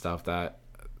and all that stuff that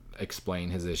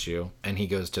explain his issue. And he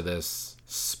goes to this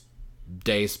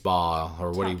day spa,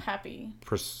 or what he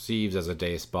perceives as a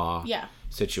day spa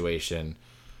situation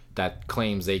that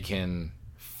claims they can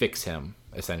fix him,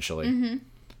 essentially.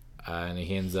 And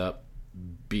he ends up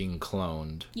being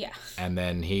cloned. Yeah. And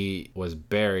then he was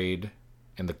buried,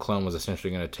 and the clone was essentially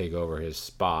going to take over his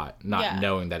spot, not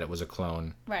knowing that it was a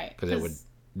clone. Right. Because it would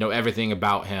know everything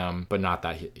about him, but not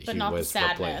that he not was the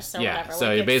sadness replaced. Or whatever.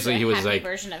 So like basically he was like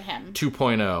version of him.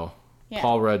 2.0. Yeah.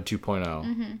 Paul Rudd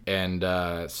 2.0.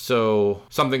 And so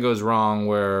something goes wrong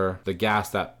where the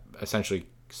gas that essentially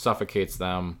suffocates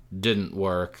them didn't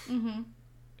work.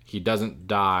 He doesn't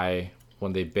die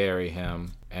when they bury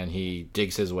him, and he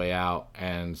digs his way out.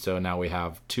 And so now we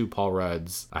have two Paul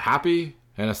Rudds, a happy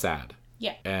and a sad.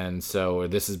 Yeah. And so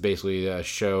this is basically a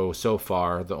show so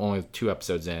far, the only 2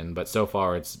 episodes in, but so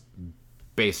far it's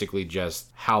basically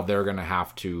just how they're going to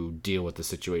have to deal with the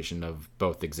situation of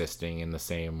both existing in the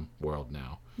same world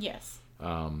now. Yes.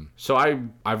 So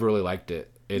I've really liked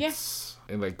it. It's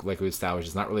like we established,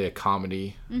 it's not really a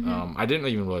comedy. I didn't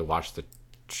even really watch the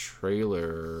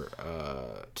trailer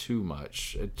too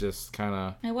much. It just kind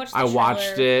of I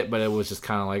watched it, but it was just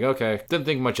kind of like, okay, didn't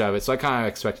think much of it, so I kind of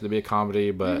expected it to be a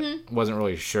comedy, but wasn't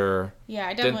really sure. Yeah,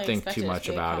 I definitely didn't think too much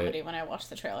about it when I watched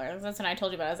the trailer. That's when I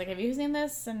told you about it. I was like, have you seen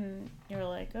this? And you were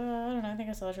like, oh, I don't know, I think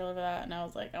I saw the trailer for that. And I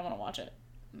was like, I want to watch it.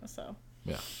 So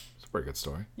yeah, it's a pretty good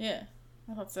story. Yeah,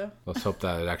 I thought so. Let's hope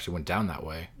that it actually went down that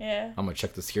way. Yeah, I'm gonna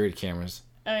check the security cameras.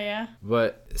 Oh, yeah?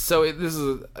 But, so this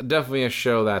is definitely a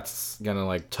show that's gonna,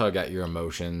 like, tug at your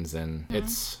emotions, and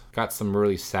it's got some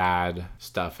really sad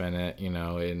stuff in it, you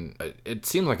know, and it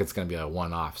seems like it's gonna be a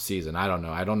one-off season. I don't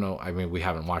know. I mean, we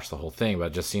haven't watched the whole thing,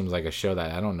 but it just seems like a show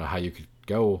that I don't know how you could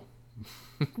go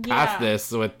past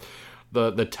this with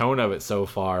the tone of it so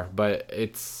far, but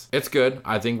it's good.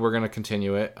 I think we're gonna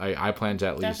continue it. I plan to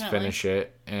at least finish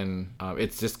it, and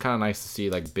it's just kind of nice to see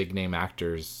like big name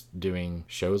actors doing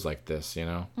shows like this, you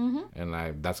know.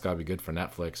 And that's gotta be good for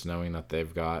Netflix, knowing that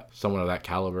they've got someone of that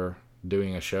caliber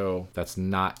doing a show that's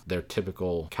not their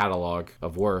typical catalog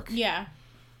of work. Yeah.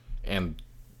 And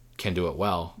can do it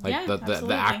well. Like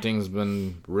the acting's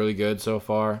been really good so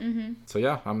far. So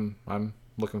yeah, I'm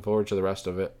looking forward to the rest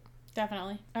of it.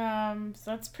 Definitely. So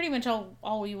that's pretty much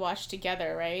all we watched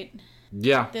together, right?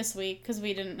 Yeah. This week, because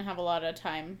we didn't have a lot of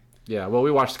time. Yeah, well,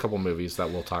 we watched a couple movies that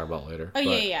we'll talk about later. Oh,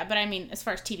 yeah. But I mean, as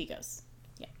far as TV goes.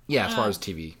 Yeah. Yeah, as far as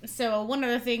TV. So one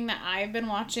other thing that I've been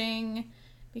watching,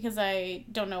 because I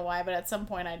don't know why, but at some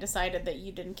point I decided that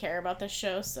you didn't care about this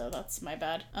show, so that's my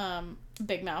bad.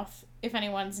 Big Mouth. If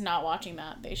anyone's not watching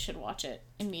that, they should watch it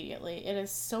immediately. It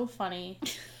is so funny.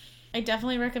 I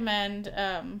definitely recommend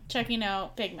checking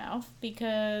out Big Mouth,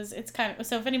 because it's kind of,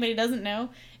 so if anybody doesn't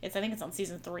know, I think it's on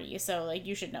season 3, so like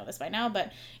you should know this by now,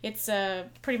 but it's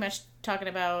pretty much talking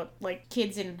about like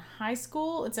kids in high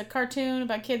school. It's a cartoon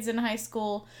about kids in high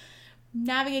school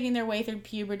navigating their way through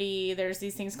puberty. There's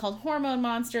these things called hormone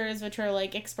monsters, which are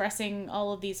like expressing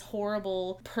all of these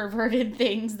horrible perverted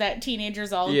things that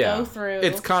teenagers all go through.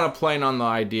 It's kind of playing on the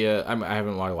idea. I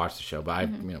haven't watched the show, but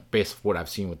based on what I've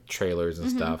seen with trailers and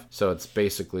stuff. So it's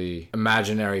basically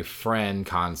imaginary friend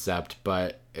concept,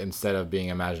 but instead of being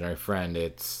imaginary friend,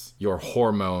 it's your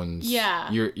hormones. Yeah.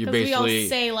 You're basically, we all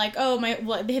say like, oh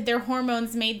their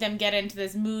hormones made them get into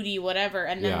this moody whatever,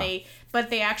 and then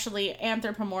they actually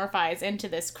anthropomorphize into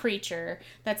this creature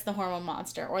that's the hormone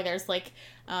monster. Or there's like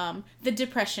the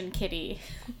depression kitty,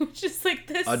 which is like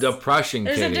this. A depression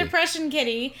kitty. There's a depression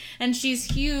kitty, and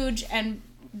she's huge and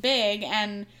big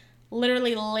and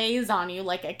literally lays on you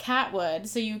like a cat would,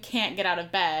 so you can't get out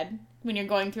of bed when you're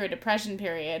going through a depression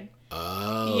period.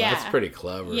 Oh, yeah. That's pretty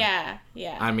clever. Yeah,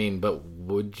 yeah. I mean, but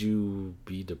would you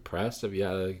be depressed if you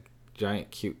had a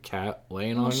giant cute cat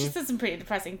laying on you? She said some pretty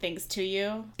depressing things to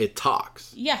you. It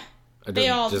talks. Yeah. They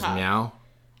all just talk. Meow?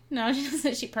 No, she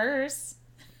doesn't. She purrs.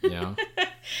 Yeah.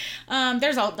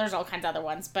 There's all kinds of other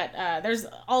ones, but there's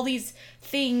all these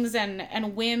things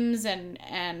and whims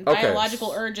and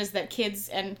biological urges that kids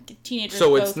and teenagers So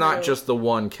go it's not through. just the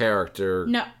one character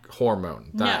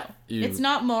hormone. It's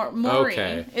not Maury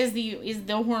is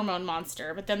the hormone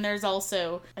monster, but then there's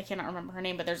also, I cannot remember her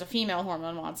name, but there's a female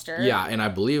hormone monster. Yeah, and I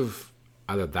believe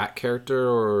either that character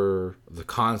or the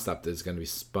concept is going to be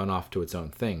spun off to its own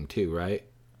thing too, right?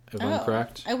 If I'm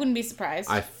correct. I wouldn't be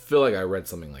surprised. I feel like I read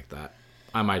something like that.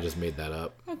 I might just made that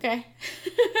up. Okay.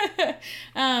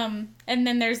 And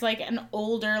then there's like an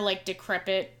older, like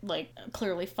decrepit, like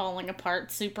clearly falling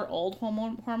apart, super old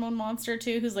hormone monster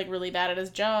too, who's like really bad at his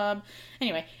job.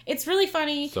 Anyway, it's really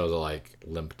funny. So the like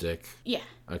limp dick. Yeah.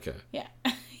 Okay. Yeah.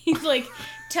 He's like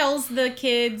tells the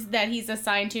kids that he's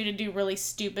assigned to do really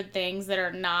stupid things that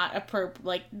are not appropriate.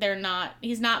 Like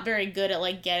he's not very good at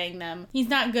like getting them. He's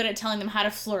not good at telling them how to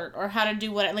flirt or how to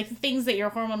do like the things that your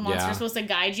hormone monster is supposed to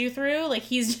guide you through. Like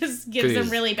he's just gives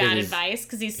them really bad advice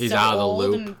because he's so out of the old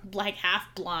loop. and like half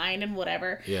blind and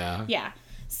whatever. Yeah. Yeah.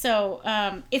 So,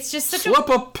 it's just such Slip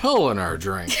a pill in our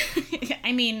drink.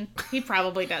 I mean, he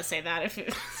probably does say that if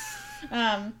it,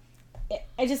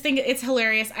 I just think it's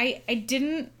hilarious. I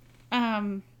didn't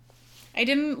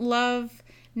love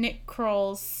Nick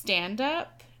Kroll's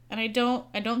stand-up, and I don't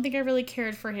think I really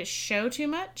cared for his show too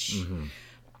much. Mm-hmm.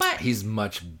 But he's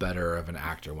much better of an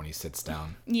actor when he sits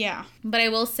down. Yeah, but I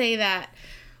will say that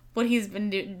what he's been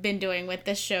doing with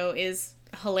this show is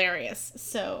hilarious.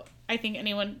 So I think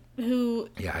anyone who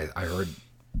I heard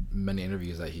many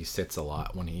interviews that he sits a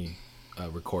lot when he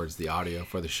records the audio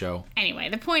for the show. Anyway,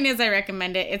 the point is I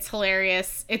recommend it. It's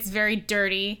hilarious. It's very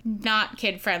dirty, not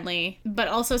kid-friendly, but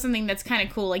also something that's kind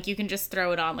of cool. Like, you can just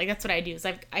throw it on. Like, that's what I do is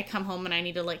I come home and I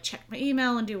need to, like, check my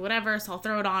email and do whatever, so I'll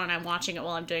throw it on and I'm watching it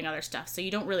while I'm doing other stuff. So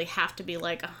you don't really have to be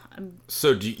like,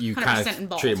 So do you kind of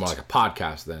involved. treat it more like a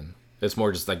podcast then? It's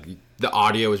more just like the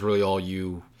audio is really all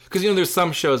you... Because, there's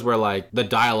some shows where, like, the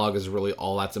dialogue is really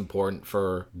all that's important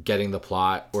for getting the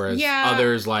plot, whereas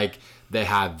others, like... They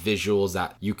have visuals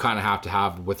that you kind of have to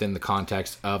have within the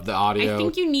context of the audio. I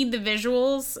think you need the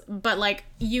visuals, but, like,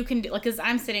 you can do... Like, because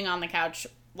I'm sitting on the couch,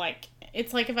 like,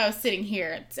 it's like if I was sitting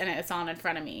here and it's on in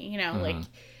front of me, like,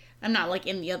 I'm not, like,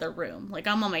 in the other room. Like,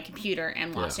 I'm on my computer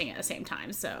and watching it at the same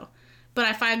time, so... But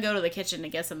if I go to the kitchen to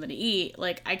get something to eat,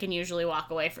 like, I can usually walk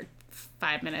away for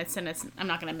 5 minutes, and I'm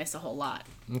not going to miss a whole lot.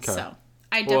 Okay. So...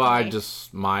 I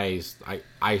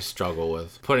struggle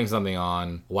with putting something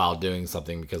on while doing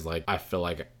something because, like, I feel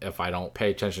like if I don't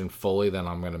pay attention fully, then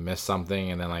I'm going to miss something,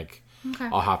 and then, like,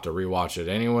 I'll have to rewatch it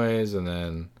anyways, and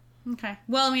then... Okay.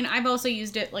 Well, I mean, I've also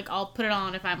used it, like, I'll put it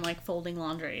on if I'm, like, folding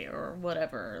laundry or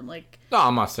whatever, like... No,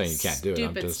 I'm not saying you can't do it.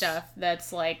 Stupid stuff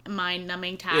that's, like,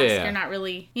 mind-numbing task. Yeah. You're not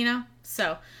really,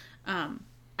 So,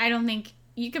 I don't think...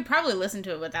 You could probably listen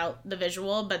to it without the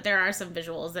visual, but there are some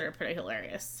visuals that are pretty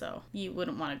hilarious, so you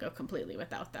wouldn't want to go completely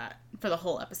without that for the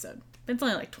whole episode. It's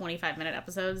only like 25-minute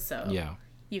episodes, so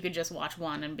you could just watch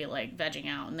one and be like vegging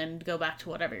out and then go back to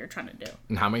whatever you're trying to do.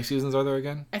 And how many seasons are there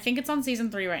again? I think it's on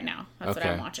season 3 right now. That's what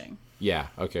I'm watching. Yeah,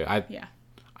 okay.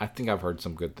 I think I've heard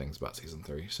some good things about season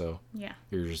 3, so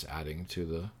you're just adding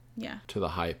to the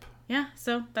hype. Yeah,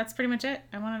 so that's pretty much it.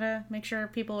 I wanted to make sure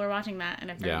people are watching that,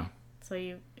 and if they're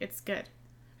so it's good.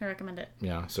 I recommend it.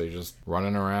 Yeah, so you're just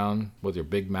running around with your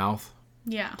big mouth.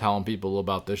 Yeah. Telling people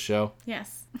about this show.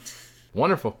 Yes.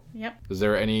 Wonderful. Yep. Is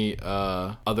there any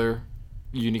other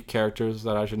unique characters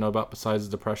that I should know about besides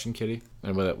Depression Kitty?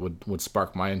 And that would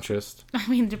spark my interest? I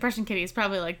mean, Depression Kitty is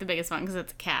probably like the biggest one because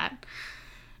it's a cat.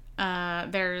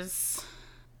 There's...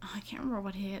 I can't remember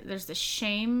what he is. There's the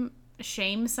Shame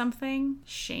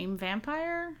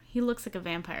Vampire? He looks like a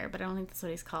vampire, but I don't think that's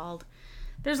what he's called.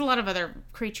 There's a lot of other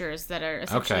creatures that are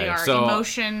essentially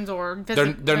emotions or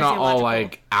they're not all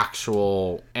like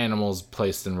actual animals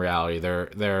placed in reality.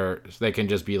 They can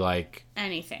just be like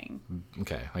anything.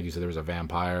 Okay, like you said, there was a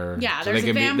vampire. Yeah, so there's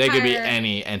a vampire. They could be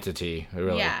any entity.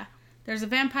 Really. Yeah, there's a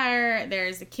vampire.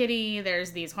 There's a kitty.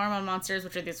 There's these hormone monsters,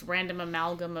 which are this random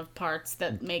amalgam of parts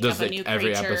that make up a new creature. Does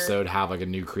every episode have like a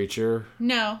new creature?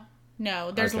 No.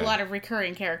 There's a lot of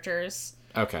recurring characters.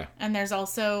 Okay. And there's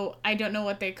also, I don't know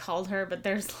what they called her, but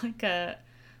there's like a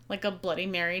Bloody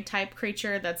Mary type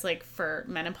creature that's like for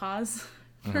menopause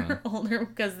for older,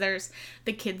 because there's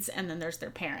the kids and then there's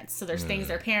their parents. So there's things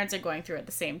their parents are going through at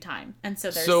the same time. And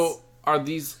so there's... So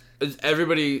is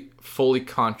everybody fully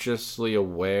consciously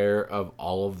aware of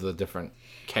all of the different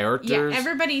characters,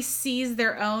 everybody sees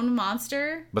their own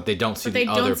monster, but they don't see but they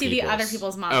the don't other see the other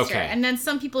people's monster. Okay. And then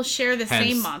some people share the Hence,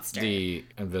 same monster. the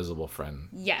invisible friend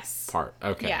Yes. part.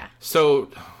 Okay. Yeah. So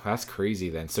that's crazy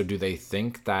then. So do they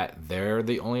think that they're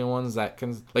the only ones that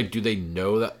can, like, do they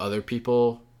know that other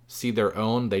people see their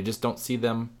own? They just don't see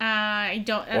them? I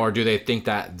don't. Or do they think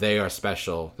that they are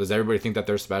special? Does everybody think that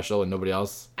they're special and nobody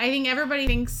else? I think everybody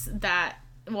thinks that.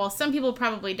 Well, some people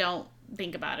probably don't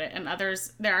think about it, and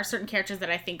others, there are certain characters that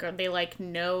I think they like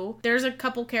know. There's a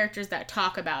couple characters that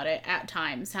talk about it at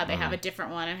times, how they have a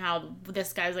different one and how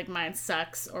this guy's like, mine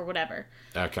sucks or whatever.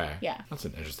 Okay. Yeah. That's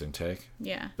an interesting take.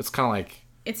 Yeah. It's kind of like,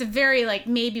 It's a very, like,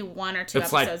 maybe one or two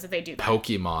it's episodes like that they do that.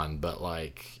 Pokemon, but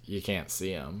like you can't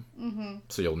see them,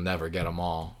 so you'll never get them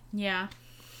all. Yeah.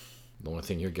 The only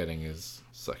thing you're getting is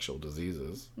sexual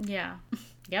diseases. Yeah.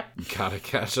 Yep. You gotta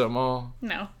catch them all.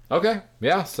 No. Okay,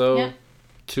 yeah. So Yeah.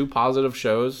 2 positive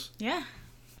shows. Yeah.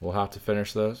 We'll have to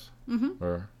finish those,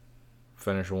 or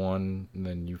finish one and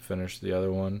then you finish the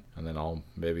other one, and then I'll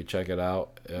maybe check it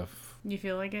out if. You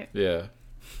feel like it? Yeah.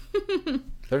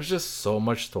 There's just so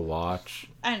much to watch.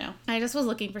 I know. I just was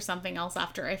looking for something else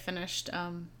after I finished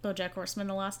BoJack Horseman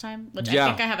the last time, which Yeah. I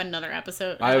think I have another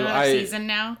episode, I- another season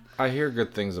now. I hear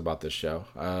good things about this show.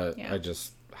 Yeah. I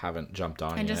just haven't jumped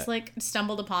on I yet. just like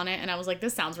stumbled upon it and I was like,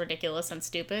 this sounds ridiculous and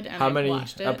stupid. And How I many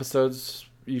watched it. episodes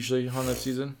usually on a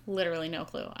season? Literally no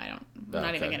clue. I'm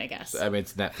not even gonna guess. I mean,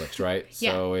 it's Netflix, right?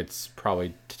 Yeah. So it's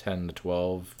probably 10 to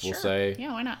 12, we'll Sure. say.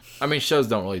 Yeah, why not? I mean, shows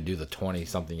don't really do the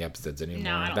 20-something episodes anymore.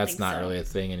 No, I don't That's think not so. really a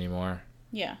thing anymore.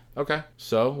 Yeah. Okay,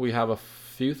 so we have a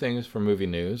few things for movie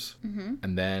news. Mm-hmm.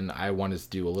 And then I wanted to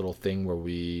do a little thing where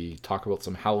we talk about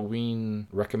some Halloween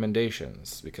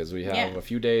recommendations, because we have Yeah. a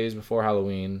few days before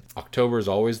Halloween. October is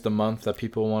always the month that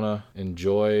people want to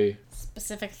enjoy.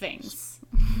 Specific things.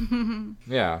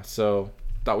 Yeah, so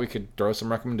thought we could throw some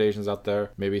recommendations out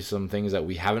there. Maybe some things that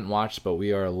we haven't watched but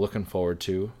we are looking forward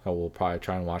to, that we'll probably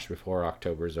try and watch before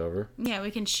October's over. Yeah,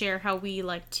 we can share how we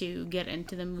like to get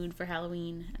into the mood for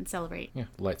Halloween and celebrate. Yeah,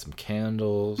 light some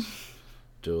candles,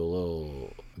 do a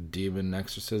little demon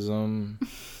exorcism.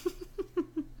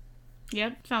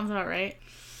 Yep, sounds about right.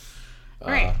 All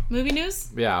right, movie news?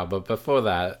 Yeah, but before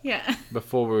that, Yeah.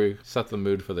 before we set the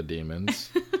mood for the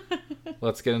demons,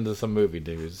 let's get into some movie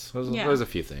news. Yeah. There's a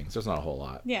few things. There's not a whole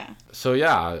lot. Yeah. So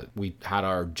yeah, we had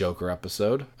our Joker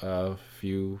episode a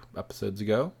few episodes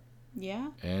ago, Yeah.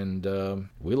 and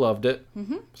we loved it.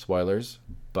 Mm-hmm. Spoilers.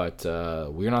 But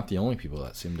we're not the only people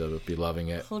that seem to be loving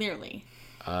it. Clearly.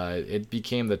 It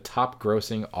became the top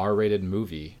grossing R-rated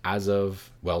movie as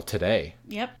of, well, today.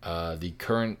 Yep. The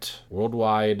current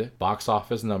worldwide box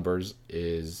office numbers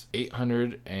is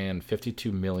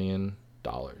 $852 million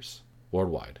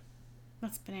worldwide.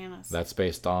 That's bananas. That's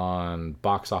based on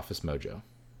Box Office Mojo.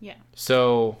 Yeah.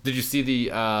 So, did you see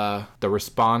the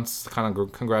response, kind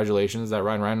of congratulations that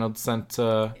Ryan Reynolds sent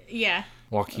Yeah.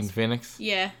 Joaquin Phoenix?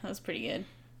 Yeah, that was pretty good.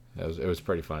 It was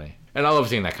pretty funny. And I love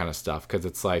seeing that kind of stuff, because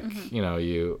it's like, you know,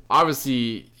 you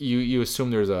obviously you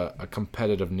assume there's a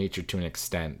competitive nature to an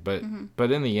extent, but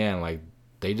in the end, like,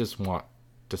 they just want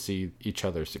to see each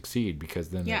other succeed, because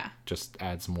then it just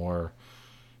adds more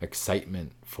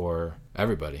excitement for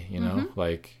everybody, you know?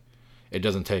 Like, it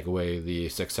doesn't take away the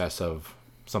success of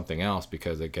something else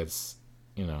because it gets,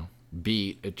 you know,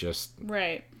 beat. It just,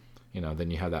 Right. you know,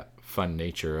 then you have that fun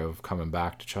nature of coming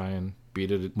back to try and beat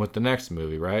it with the next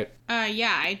movie, right?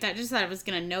 Yeah, I just thought I was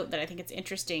going to note that I think it's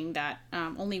interesting that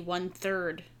only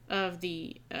 1/3 of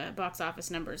the box office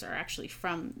numbers are actually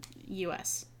from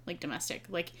U.S., like domestic.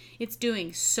 Like, it's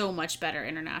doing so much better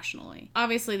internationally.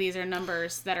 Obviously, these are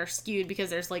numbers that are skewed because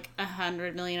there's like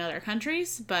 100 million other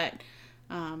countries, but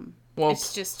Well,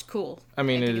 it's just cool. I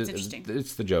mean, think it's interesting.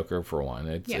 it's the Joker for one.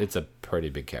 It's a pretty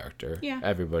big character. Yeah.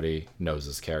 Everybody knows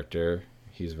this character.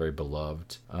 He's very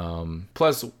beloved.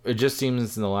 Plus, it just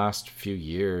seems in the last few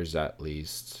years, at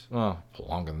least, well,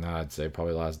 longer than that, I'd say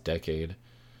probably the last decade.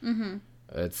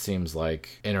 It seems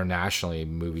like internationally,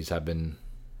 movies have been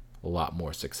a lot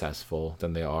more successful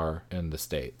than they are in the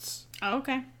States. Oh,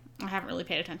 okay. I haven't really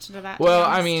paid attention to that. Well, to be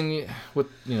I honest. mean, with,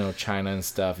 you know, China and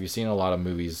stuff, you've seen a lot of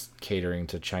movies catering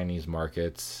to Chinese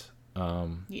markets.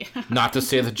 Yeah. Not to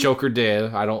say the Joker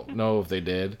did. I don't know if they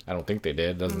did. I don't think they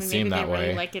did. Doesn't I mean, seem maybe that they way.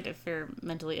 really like it if you're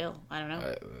mentally ill. I don't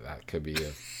know. That could be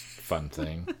a fun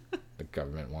thing. The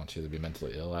government wants you to be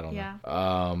mentally ill. I don't Yeah.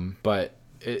 know. But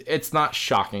it's not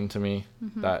shocking to me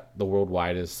that the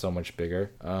worldwide is so much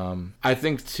bigger. I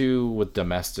think too, with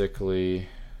domestically,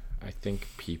 I think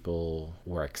people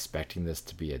were expecting this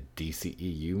to be a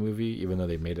DCEU movie, even though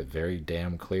they made it very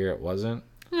damn clear it wasn't.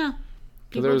 Yeah.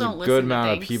 Because there was a good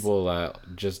amount of people that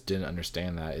just didn't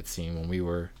understand that, it seemed, when we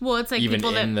were it's like even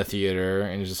people in the theater.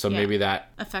 And just so maybe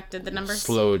that affected the numbers.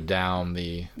 Slowed down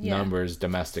the numbers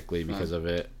domestically because of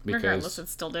it. Because regardless, it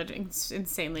still did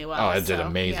insanely well. Oh, it did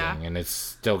amazing. And it's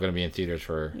still going to be in theaters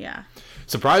for... Yeah.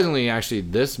 Surprisingly, actually,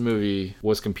 this movie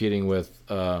was competing with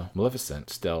Maleficent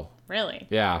still. Really?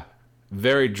 Yeah.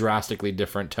 Very drastically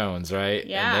different tones, right?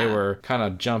 Yeah. And they were kind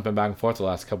of jumping back and forth the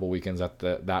last couple weekends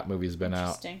that movie's been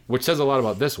out. Which says a lot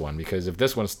about this one, because if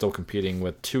this one's still competing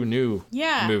with two new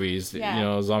movies,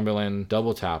 Zombieland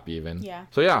Double Tap even. Yeah.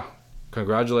 So yeah,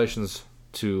 congratulations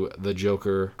to the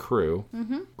Joker crew.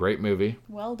 Mm-hmm. Great movie.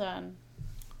 Well done.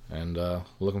 And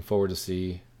looking forward to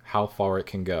see how far it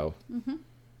can go. Mm-hmm.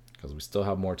 Because we still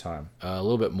have more time. A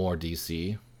little bit more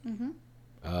DC. Mm-hmm.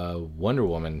 Wonder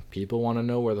Woman. People want to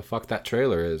know where the fuck that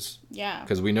trailer is. Yeah.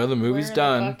 Because we know the movie's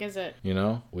done. Where the fuck is it? You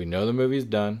know, we know the movie's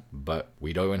done, but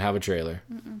we don't even have a trailer.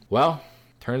 Mm-mm. Well,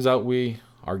 turns out we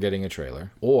are getting a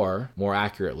trailer. Or, more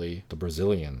accurately, the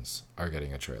Brazilians are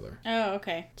getting a trailer. Oh,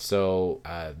 okay. So,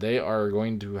 they are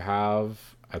going to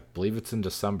have, I believe it's in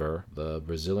December, the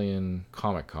Brazilian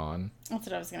Comic-Con. That's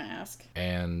what I was going to ask.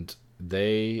 And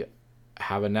they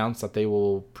have announced that they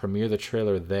will premiere the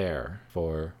trailer there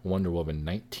for Wonder Woman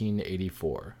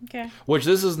 1984. Okay. Which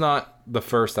this is not the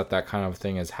first that kind of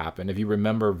thing has happened. If you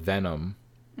remember, Venom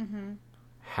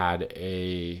had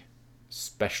a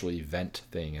special event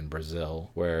thing in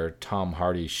Brazil where Tom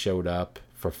Hardy showed up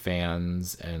for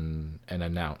fans and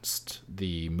announced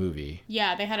the movie.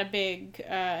 Yeah, they had a big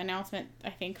announcement,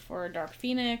 I think, for Dark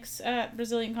Phoenix at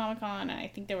Brazilian Comic-Con, and I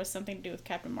think there was something to do with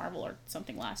Captain Marvel or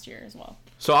something last year as well.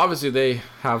 So obviously they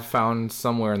have found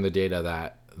somewhere in the data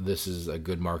that this is a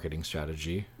good marketing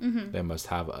strategy. Mm-hmm. They must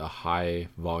have a high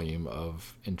volume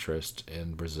of interest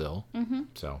in Brazil. Mm-hmm.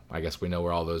 So I guess we know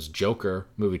where all those Joker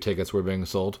movie tickets were being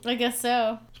sold. I guess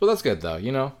so. But that's good, though.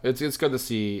 You know, it's good to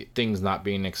see things not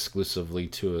being exclusively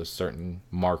to a certain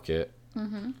market.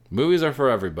 Mm-hmm. Movies are for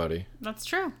everybody. That's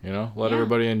true. You know, let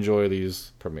everybody enjoy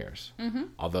these premieres. Mm-hmm.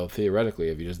 Although theoretically,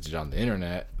 if you just did it on the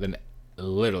internet, then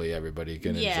literally everybody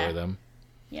can enjoy them.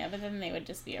 Yeah, but then they would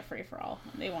just be a free-for-all.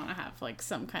 They want to have, like,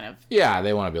 some kind of... Yeah,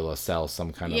 they want to be able to sell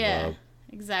some kind of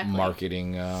exactly.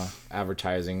 marketing,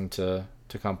 advertising to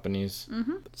companies.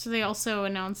 Mm-hmm. So they also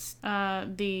announced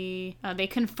they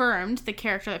confirmed the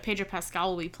character that Pedro Pascal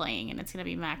will be playing, and it's going to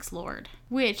be Max Lord.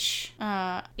 Which,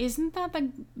 isn't that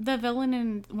the villain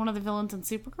in... one of the villains in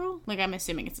Supergirl? Like, I'm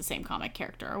assuming it's the same comic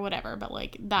character or whatever, but,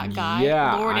 like, that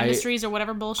guy, Lord Industries or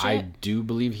whatever bullshit. I do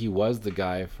believe he was the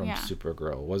guy from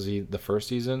Supergirl. Was he the first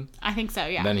season? I think so,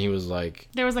 yeah. Then he was, like...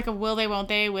 There was, like, a will they, won't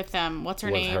they with, what's her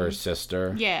name? With her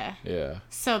sister. Yeah. Yeah.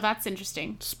 So that's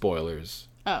interesting. Spoilers.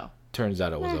 Oh. Turns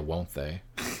out it was a won't they.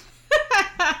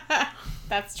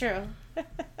 That's true.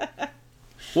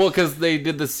 Well, because they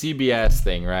did the CBS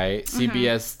thing, right? Mm-hmm.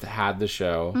 CBS had the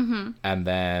show, and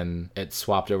then it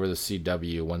swapped over to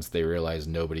CW once they realized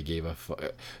nobody gave a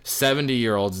fuck.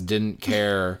 70-year-olds didn't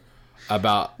care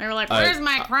about... They were like, where's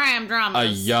my crime dramas?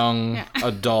 A young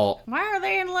adult. Why are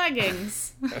they in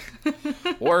leggings?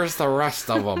 Where's the rest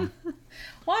of them?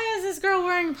 Why is this girl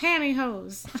wearing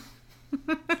pantyhose?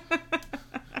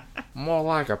 More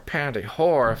like a panty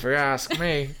whore, if you ask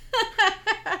me.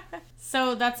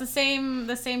 So that's the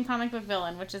same comic book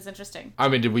villain, which is interesting. I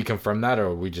mean, did we confirm that,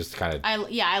 or we just kind of... I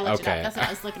looked it up. That's what I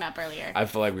was looking up earlier. I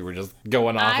feel like we were just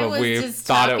going off of we thought it was. I was just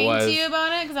talking to you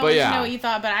about it, because I wanted to know what you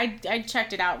thought, but I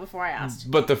checked it out before I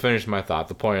asked. But to finish my thought,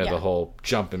 the point of the whole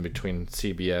jump in between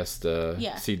CBS to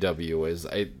CW is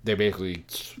they basically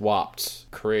swapped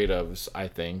creatives, I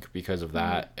think, because of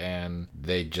that, and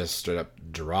they just straight up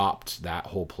dropped that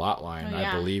whole plot line.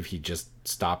 I believe he just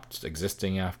stopped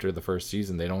existing after the first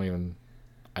season. They don't even...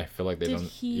 I feel like they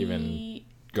don't even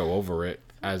go over it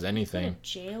as anything. In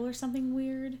jail or something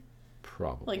weird?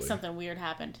 Probably. Like something weird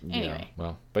happened. Anyway. Yeah,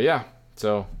 well, but yeah.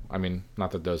 So, I mean,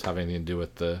 not that those have anything to do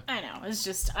with the... I know. It's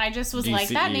just... I just was DCEU. Like,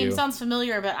 that name sounds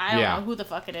familiar, but I don't know who the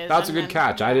fuck it is. That's a good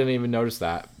catch. I didn't even notice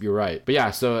that. You're right. But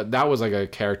yeah, so that was like a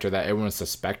character that everyone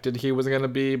suspected he was going to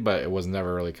be, but it was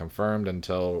never really confirmed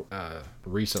until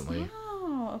recently.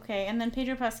 Oh, okay. And then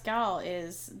Pedro Pascal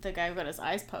is the guy who got his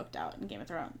eyes poked out in Game of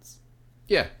Thrones.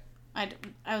 Yeah. I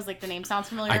was like, the name sounds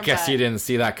familiar. I guess you didn't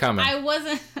see that coming. I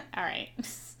wasn't... All right.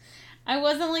 I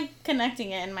wasn't, like,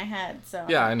 connecting it in my head, so...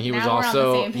 Yeah, and he was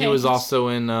also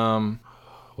in,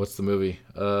 what's the movie?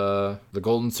 The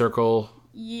Golden Circle.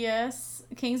 Yes.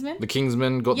 Kingsman? The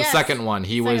Kingsman. The second one.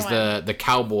 He was the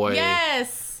cowboy.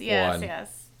 Yes.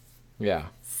 Yes. Yeah.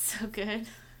 So good.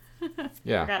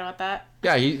 Yeah. Forgot about that.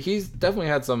 Yeah, he's definitely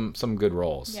had some good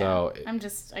roles. Yeah. So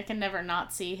I can never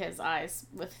not see his eyes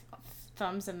with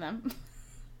thumbs in them.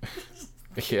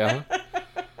 Yeah.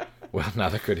 Well,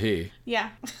 neither could he. Yeah.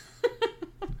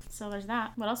 So there's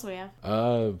that. What else do we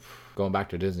have? Going back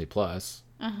to Disney Plus.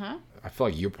 Uh-huh. I feel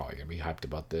like you're probably gonna be hyped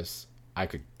about this. I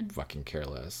could fucking care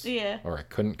less. Yeah. Or I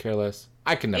couldn't care less.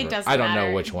 I can never. It doesn't I don't matter.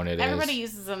 know which one it is. Everybody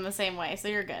uses them the same way, so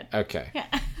you're good. Okay. Yeah.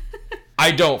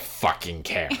 I don't fucking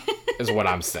care, is what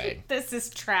I'm saying. This is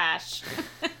trash.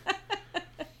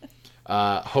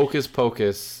 Hocus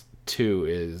Pocus 2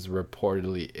 is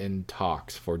reportedly in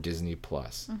talks for Disney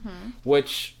Plus.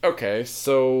 Which, okay,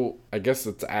 so I guess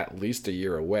it's at least a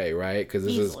year away, right? Because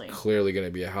this Easily. is clearly going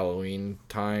to be a Halloween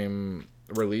time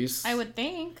release. I would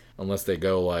think. Unless they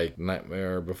go like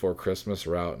Nightmare Before Christmas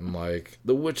route and like,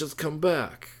 the witches come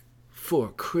back for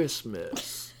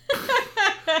Christmas.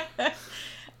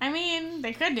 I mean,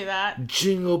 they could do that.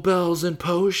 Jingle bells and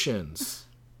potions.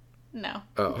 No.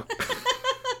 Oh.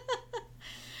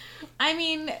 I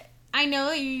mean, I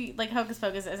know you like Hocus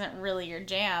Pocus isn't really your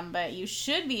jam, but you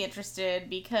should be interested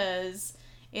because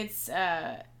it's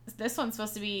this one's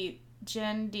supposed to be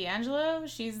Jen D'Angelo.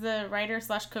 She's the writer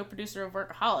 / co-producer of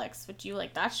Workaholics, which you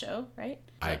like that show, right?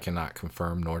 I cannot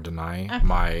confirm nor deny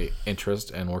my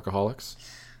interest in Workaholics.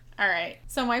 All right.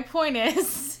 So my point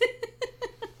is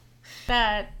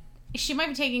that she might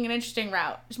be taking an interesting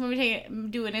route. She might be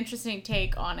do an interesting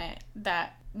take on it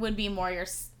that would be more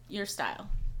your style.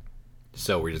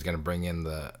 So we're just gonna bring in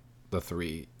the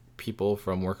three people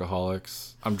from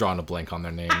Workaholics. I'm drawing a blank on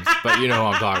their names, but you know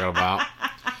who I'm talking about.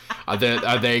 Are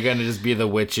they gonna just be the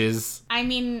witches? I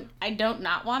mean, I don't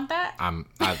not want that.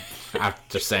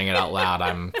 After saying it out loud,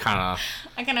 I'm kind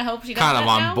I kind of hope she does of that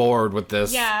on now. board with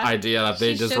this Yeah, idea that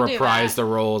they she just should do reprise that. the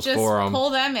roles Just for them. pull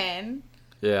them in.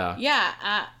 Yeah.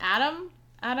 Yeah, Adam.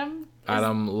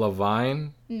 Adam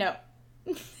Levine. No.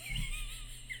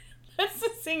 That's the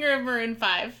singer of Maroon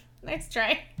 5. Nice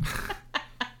try.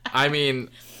 I mean,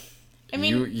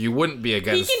 you wouldn't be He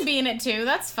against. can be in it too.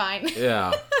 That's fine.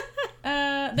 Yeah.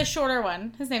 The shorter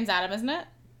one. His name's Adam, isn't it?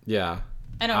 Yeah.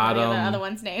 I don't know the Adam. other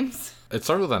one's names. It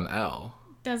starts with an L.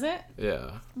 Does it?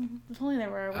 Yeah. If only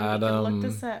there were a way we could Adam. look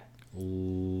this up.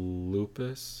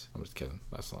 Lupus. I'm just kidding.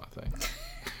 That's not a thing.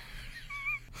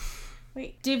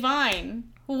 Wait.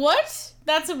 Divine. What?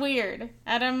 That's weird.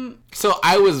 Adam So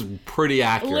I was pretty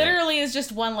accurate. literally is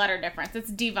just one letter difference.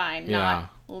 It's Divine, Yeah. not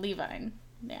Levine.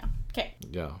 Yeah. Okay.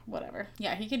 Yeah. Whatever.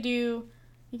 Yeah, he could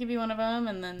be one of them,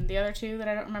 and then the other two that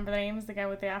I don't remember the names, the guy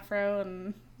with the afro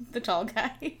and the tall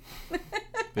guy.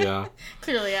 Yeah.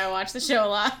 Clearly, I watch the show a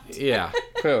lot. Yeah.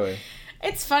 Clearly.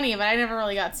 It's funny, but I never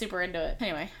really got super into it.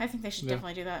 Anyway, I think they should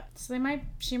definitely do that. So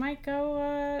she might go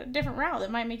a different route that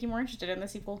might make you more interested in the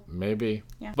sequel. Maybe.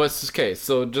 Yeah. But it's okay.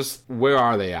 So just where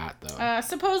are they at though?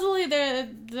 Supposedly,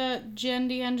 the Jen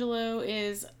D'Angelo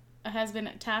has been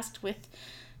tasked with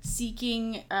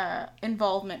seeking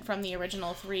involvement from the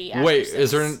original 3 actresses. Wait,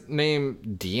 is her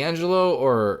name D'Angelo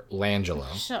or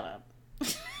Langelo? Shut up.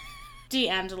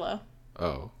 D'Angelo.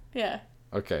 Oh. Yeah.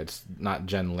 Okay, it's not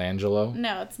Jen Langelo.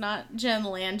 No, it's not Jen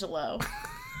Langelo.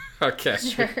 Okay.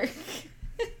 Jerk.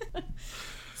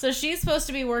 So she's supposed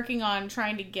to be working on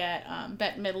trying to get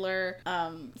Bette Midler,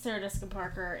 Sarah Jessica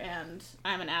Parker, and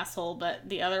I'm an asshole, but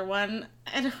the other one,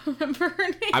 I don't remember her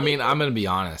name. I mean, I'm gonna be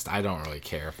honest. I don't really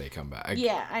care if they come back.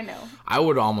 Yeah, I know. I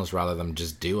would almost rather them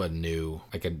just do a new,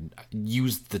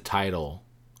 use the title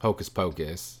Hocus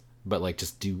Pocus, but like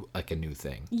just do like a new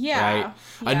thing. Yeah.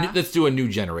 Right? Yeah. Let's do a new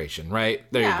generation, right?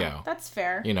 There you go. That's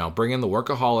fair. You know, bring in the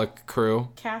Workaholic crew.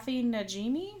 Kathy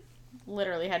Najimy?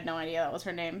 Literally had no idea that was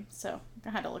her name, so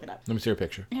I had to look it up. Let me see her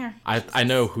picture. Here. I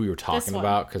know who you're talking one.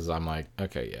 about because I'm like,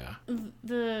 okay, yeah.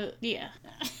 Yeah.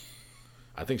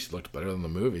 I think she looked better than the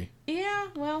movie. Yeah,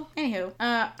 well, anywho,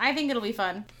 I think it'll be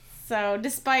fun. So,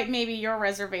 despite maybe your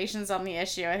reservations on the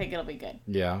issue, I think it'll be good.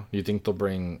 Yeah. You think they'll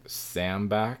bring Sam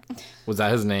back? Was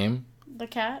that his name? The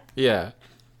cat? Yeah.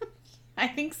 I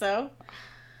think so.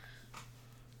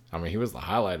 I mean, he was the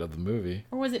highlight of the movie.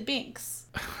 Or was it Binks?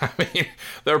 I mean,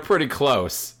 they're pretty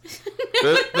close.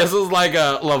 This is like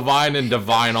a Levine and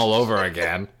Divine all over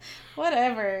again.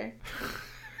 Whatever.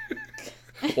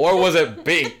 Or was it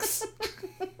Binks?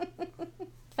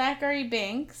 Thackeray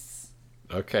Binks.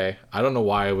 Okay. I don't know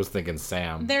why I was thinking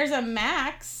Sam. There's a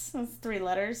Max. That's 3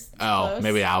 letters. It's Oh, close.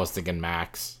 maybe I was thinking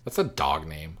Max. That's a dog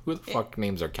name. Who the fuck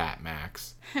names their cat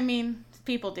Max? I mean,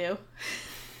 people do.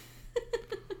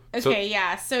 Okay,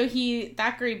 yeah. So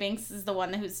Thackeray Binks is the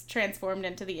one who's transformed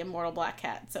into the immortal black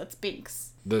cat. So it's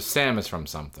Binks. The Sam is from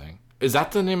something. Is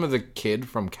that the name of the kid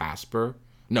from Casper?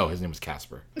 No, his name was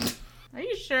Casper. Are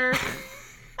you sure?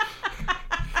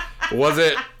 Was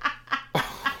it...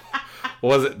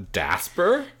 Was it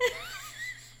Dasper?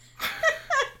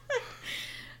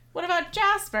 What about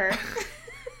Jasper?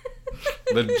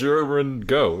 The German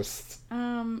ghost.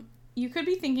 You could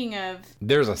be thinking of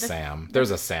There's a Sam.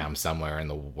 There's a Sam somewhere in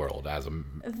the world as a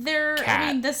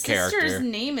cat the sister's character.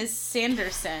 name is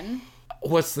Sanderson.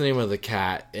 What's the name of the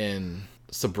cat in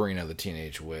Sabrina the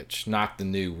Teenage Witch? Not the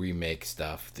new remake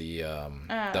stuff. The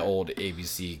old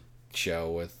ABC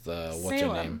show with what's her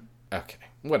Salem. name? Okay,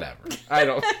 whatever. I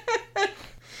don't.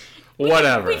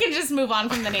 Whatever. We can just move on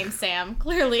from the name Sam.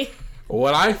 Clearly.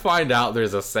 When I find out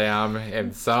there's a Sam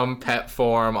in some pet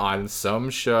form on some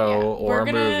show or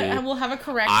movie, We'll have a I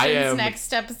corrections am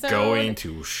next episode. going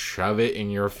to shove it in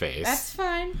your face. That's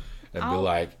fine. And be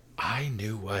like, I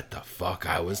knew what the fuck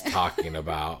I was talking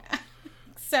about.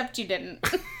 Except you didn't.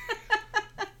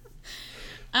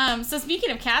 So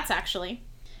speaking of cats, actually,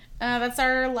 that's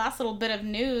our last little bit of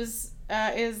news.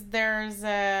 Is there's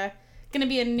going to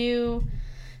be a new.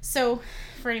 So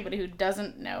for anybody who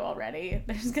doesn't know already,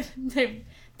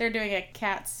 they're doing a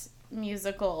Cats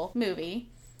musical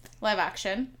movie, live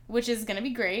action, which is going to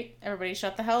be great. Everybody,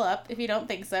 shut the hell up if you don't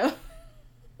think so.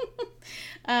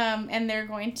 And they're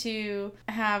going to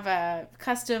have a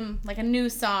custom, like a new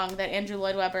song that Andrew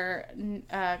Lloyd Webber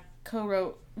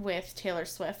co-wrote with Taylor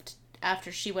Swift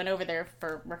after she went over there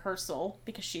for rehearsal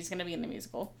because she's going to be in the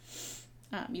musical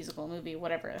movie,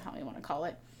 whatever the hell you want to call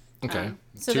it. Okay.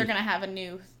 So they're going to have a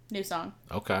new song.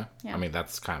 Okay. Yeah. I mean,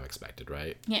 that's kind of expected,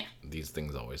 right? Yeah. These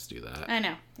things always do that. I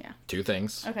know. Yeah. 2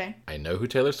 things. Okay. I know who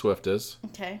Taylor Swift is.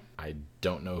 Okay. I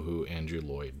don't know who Andrew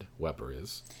Lloyd Webber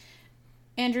is.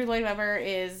 Andrew Lloyd Webber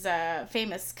is a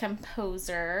famous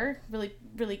composer, really,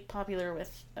 really popular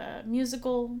with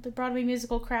the Broadway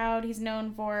musical crowd. He's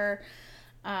known for,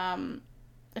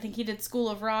 I think he did School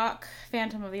of Rock,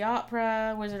 Phantom of the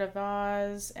Opera, Wizard of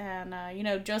Oz, and,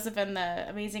 Joseph and the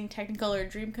Amazing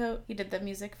Technicolor Dreamcoat. He did the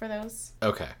music for those.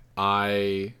 Okay.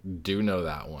 I do know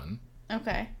that one.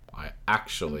 Okay. I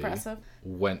actually Impressive.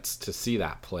 went to see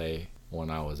that play when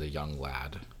I was a young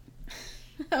lad.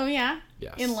 Oh, yeah?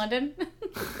 Yes. In London?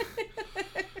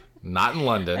 Not in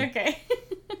London. Okay.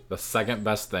 The second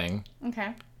best thing,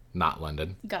 Okay. not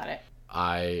London. Got it.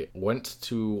 I went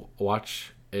to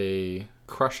watch a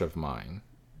crush of mine.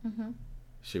 Mm-hmm.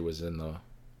 She was in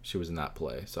that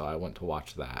play, so I went to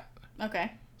watch that.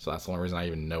 Okay. So that's the only reason I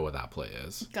even know what that play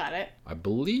is. Got it. I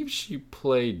believe she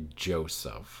played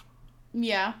Joseph,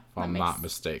 Yeah. if I'm not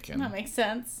mistaken. That makes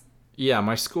sense. Yeah,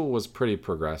 my school was pretty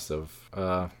progressive.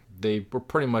 They were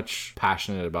pretty much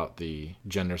passionate about the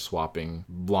gender swapping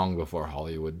long before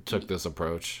Hollywood took this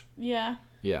approach. Yeah.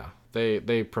 Yeah,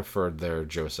 they preferred their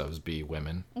Josephs be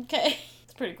women. Okay.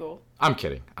 It's pretty cool. I'm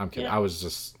kidding. Yeah. I was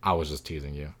just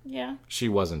teasing you. Yeah. She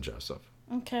wasn't Joseph.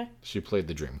 Okay. She played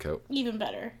the Dreamcoat. Even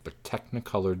better. The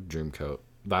Technicolored Dreamcoat.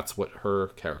 That's what her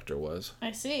character was.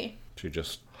 I see. She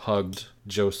just hugged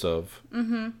Joseph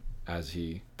as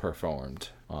he performed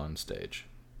on stage.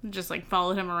 Just like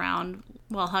followed him around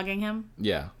while hugging him.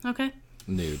 Yeah. Okay.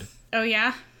 Nude. Oh,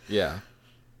 yeah? Yeah.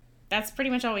 That's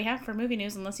pretty much all we have for movie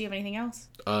news, unless you have anything else.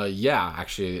 Yeah,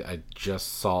 actually, I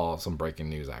just saw some breaking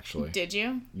news, actually. Did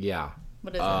you? Yeah.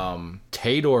 What is it?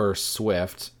 Taylor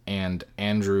Swift and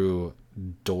Andrew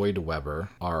Lloyd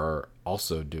Webber are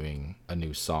also doing a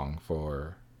new song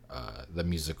for the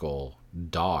musical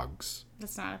Dogs.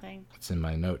 That's not a thing. It's in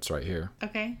my notes right here.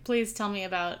 Okay. Please tell me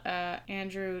about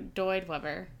Andrew Lloyd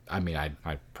Webber. I mean, I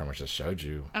pretty much just showed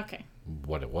you Okay.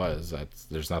 what it was.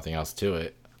 There's nothing else to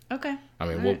it. Okay. I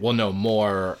mean, we'll know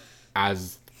more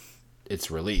as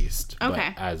it's released.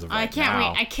 Okay. But as of I right can't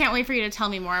now, wait. I can't wait for you to tell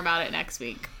me more about it next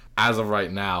week. as of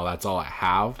right now, that's all I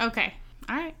have. Okay.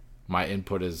 All right. My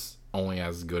input is only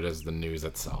as good as the news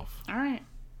itself. All right.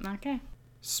 Okay.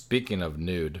 Speaking of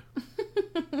nude,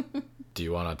 do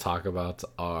you want to talk about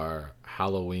our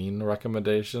Halloween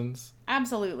recommendations?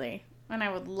 Absolutely. And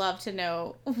I would love to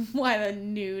know why the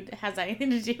nude has anything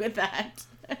to do with that.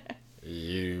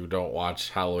 You don't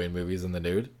watch Halloween movies in the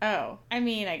nude? Oh, I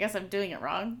mean, I guess I'm doing it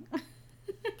wrong.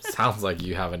 Sounds like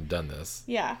you haven't done this.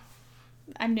 Yeah.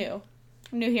 I'm new.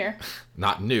 I'm new here.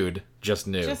 Not nude, just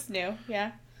new. Just new,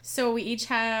 yeah. So we each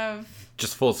have...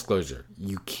 Just full disclosure,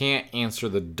 you can't answer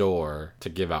the door to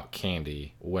give out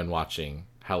candy when watching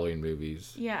Halloween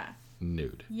movies Yeah.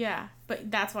 nude. Yeah. But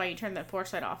that's why you turn the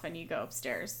porch light off and you go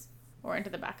upstairs or into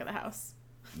the back of the house.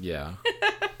 Yeah,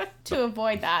 To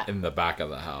avoid that. in the back of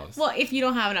the house. Well, if you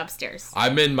don't have an upstairs.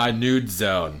 I'm in my nude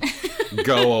zone.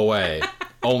 Go away.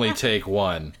 Only take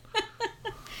one.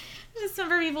 Just some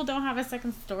people don't have a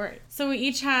second story. So we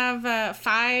each have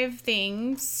 5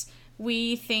 things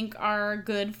we think are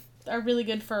really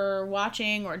good for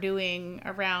watching or doing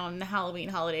around the Halloween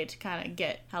holiday to kind of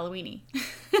get Halloweeny.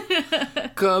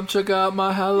 Come check out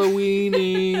my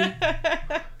Halloweeny.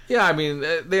 Yeah, I mean,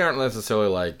 they aren't necessarily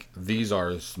like, these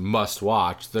are must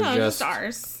watch. They're No, just just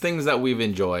ours. things that we've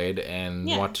enjoyed and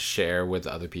Yeah. want to share with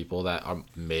other people that are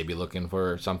maybe looking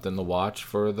for something to watch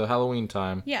for the Halloween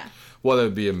time. Yeah. Whether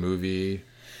it be a movie,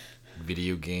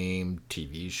 video game,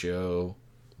 TV show,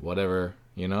 whatever,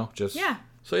 just... Yeah.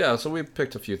 So we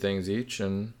picked a few things each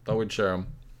and thought we'd share them.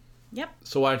 Yep.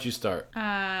 So why don't you start?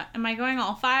 Am I going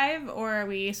all 5 or are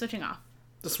we switching off?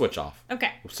 The switch off.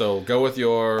 Okay. So go with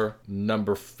your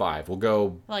number 5. We'll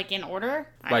go Like in order?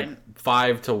 like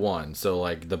 5 to 1. So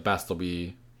like the best will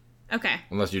be, Okay.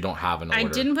 unless you don't have an order. I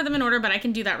didn't put them in order, but I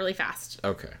can do that really fast.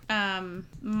 Okay.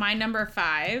 My number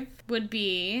 5 would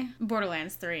be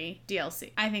Borderlands 3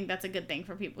 DLC. I think that's a good thing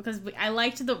for people because I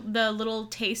liked the little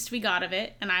taste we got of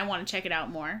it, and I want to check it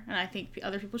out more, and I think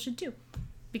other people should too.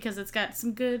 Because it's got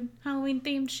some good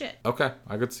Halloween-themed shit. Okay,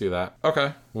 I could see that.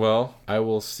 Okay, well, I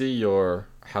will see your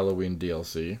Halloween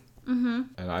DLC, and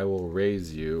I will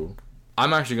raise you...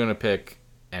 I'm actually going to pick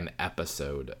an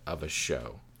episode of a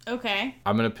show. Okay.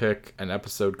 I'm going to pick an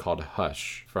episode called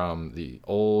Hush from the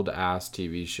old-ass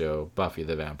TV show Buffy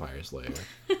the Vampire Slayer.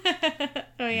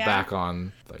 Oh, yeah? Back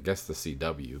on, I guess, the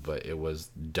CW, but it was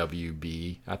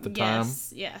WB at the time.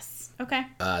 Yes. Okay.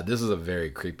 This is a very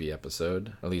creepy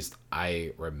episode. At least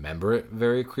I remember it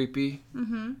very creepy.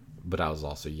 Mm-hmm. But I was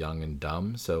also young and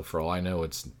dumb, so for all I know,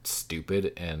 it's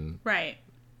stupid and Right.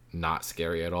 not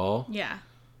scary at all. Yeah.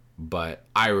 But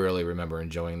I really remember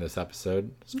enjoying this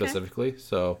episode specifically.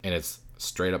 So, and it's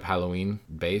straight up Halloween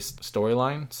based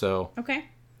storyline. So Okay.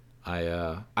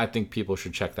 I think people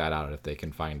should check that out if they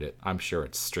can find it. I'm sure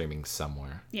it's streaming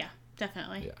somewhere. Yeah,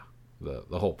 definitely. Yeah.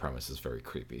 The whole premise is very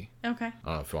creepy. Okay. I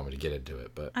don't know if you want me to get into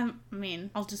it, but I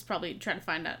mean, I'll just probably try to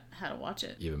find out how to watch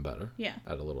it. even better. Yeah.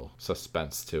 Add a little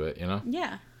suspense to it,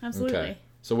 Yeah, absolutely. Okay.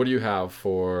 So what do you have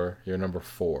for your number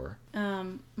 4?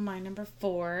 My number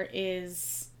 4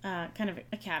 is kind of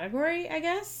a category, I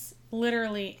guess.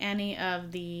 Literally any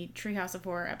of the Treehouse of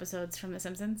Horror episodes from The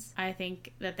Simpsons. I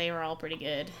think that they were all pretty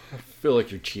good. I feel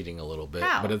like you're cheating a little bit,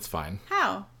 How? but it's fine.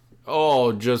 How?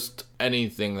 Oh, just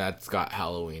anything that's got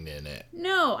Halloween in it.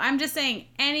 No, I'm just saying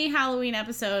any Halloween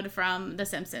episode from The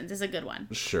Simpsons is a good one.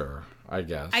 Sure, I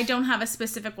guess. I don't have a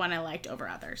specific one I liked over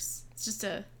others. It's just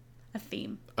a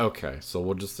theme. Okay, so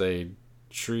we'll just say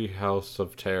Treehouse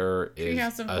of Terror is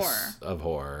Treehouse of Horror. of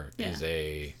horror Yeah. is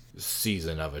a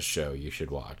season of a show you should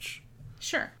watch.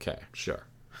 Sure. Okay, sure.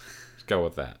 Let's go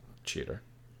with that, cheater.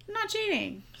 I'm not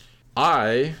cheating.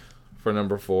 I, for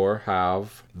number 4,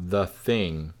 have The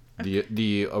Thing,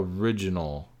 the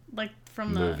original Like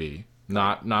from the movie,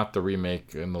 not the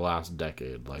remake in the last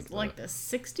decade, like the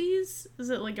 60s? Is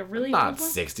it like a really not old one?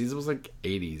 60s. It was like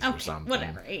 80s or Okay, something.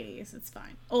 whatever. 80s. It's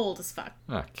fine. Old as fuck.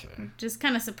 Okay, Just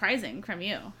kind of surprising from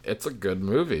you. it's a good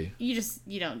movie. You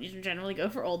don't generally go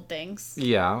for old things.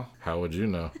 Yeah, how would you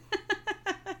know?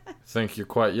 Think you're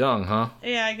quite young, huh?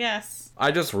 Yeah, I guess.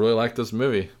 I just really like this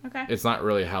movie. Okay. It's not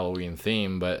really a Halloween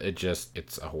theme, but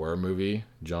it's a horror movie.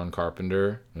 John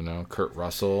Carpenter, Kurt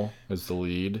Russell is the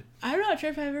lead. I'm not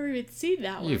sure if I've ever even seen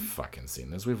that one. You've fucking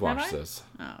seen this. We've watched I? this.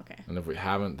 Oh, okay. And if we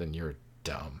haven't, then you're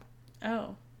dumb.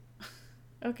 Oh.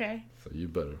 Okay. So you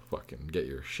better fucking get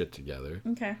your shit together.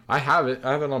 Okay. I have it.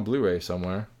 I have it on Blu-ray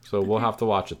somewhere. So we'll have to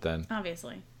watch it then.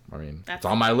 Obviously. I mean, That's it's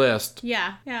on my list.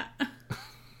 Yeah. Yeah.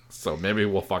 So maybe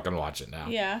we'll fucking watch it now.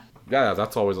 Yeah. Yeah,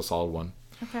 that's always a solid one.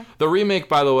 Okay. The remake,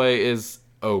 by the way, is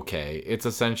okay. It's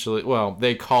essentially, well,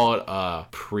 they call it a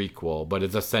prequel, but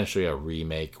it's essentially a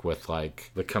remake with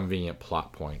like the convenient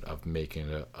plot point of making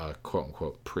it a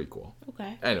quote-unquote prequel.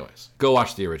 Okay. Anyways, go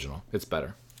watch the original. It's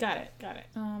better. Got it.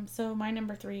 So my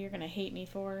number 3 you're gonna hate me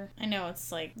for. I know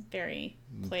it's like very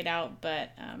played out, but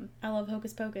I love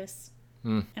Hocus Pocus.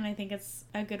 And I think it's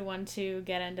a good one to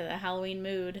get into the Halloween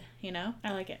mood,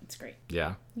 I like it. It's great.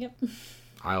 Yeah. Yep.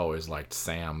 I always liked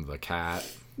Sam the cat.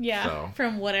 Yeah. So.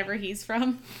 From whatever he's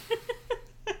from.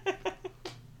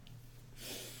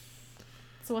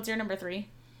 So what's your number 3?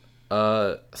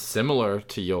 Similar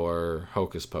to your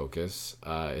Hocus Pocus,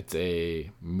 it's a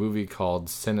movie called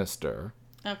Sinister.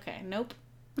 Okay. Nope.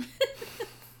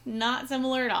 Not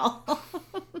similar at all.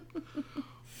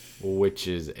 Which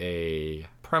is a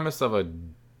premise of a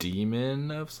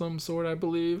demon of some sort, I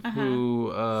believe,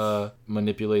 who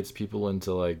manipulates people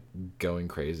into like going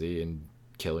crazy and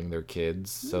killing their kids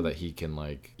so that he can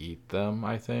like eat them,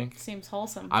 I think. Seems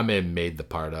wholesome. I may have made the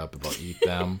part up about eat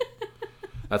them.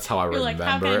 That's how I You're remember.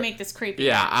 like, how can I it. make this creepy?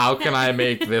 Yeah, how can I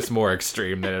make this more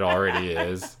extreme than it already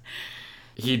is?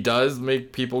 He does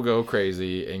make people go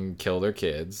crazy and kill their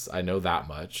kids. I know that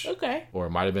much. Okay. Or it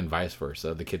might have been vice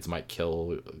versa. The kids might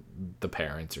kill the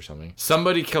parents or something.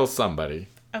 Somebody kills somebody.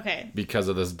 Okay. because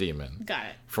of this demon. Got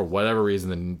it. For whatever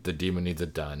reason, the demon needs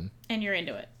it done. And you're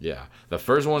into it. Yeah. The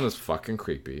first one is fucking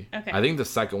creepy. Okay. I think the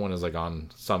second one is like on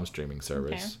some streaming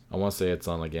service. Okay. I want to say it's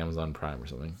on like Amazon Prime or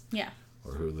something. Yeah.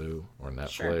 Or Hulu or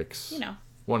Sure. Netflix. You know.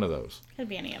 One of those. Could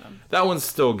be any of them. That one's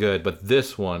still good, but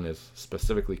this one is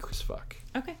specifically Chris fuck.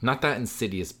 Okay. Not that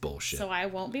Insidious bullshit. So I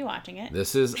won't be watching it.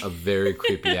 This is a very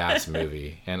creepy ass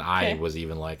movie, and I Okay. was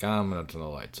even like, I'm gonna turn the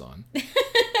lights on.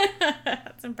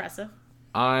 That's impressive.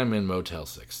 I'm in Motel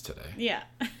 6 today. Yeah.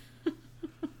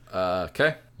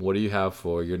 Okay, what do you have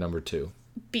for your number 2?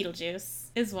 Beetlejuice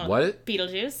is one. What?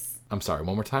 Beetlejuice. I'm sorry,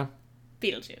 one more time.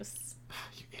 Beetlejuice.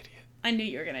 You idiot. I knew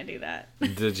you were gonna do that.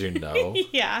 Did you know?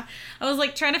 Yeah. I was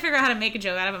like trying to figure out how to make a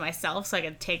joke out of it myself so I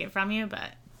could take it from you,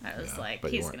 but I was Yeah, like,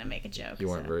 but you he's weren't- gonna make a joke. You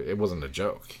weren't so. very. It wasn't a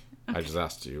joke. I just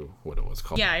asked you what it was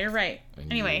called. Yeah, you're right.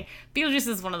 And Anyway, Beetlejuice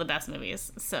is one of the best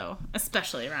movies, so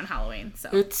especially around Halloween. So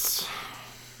It's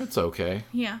okay.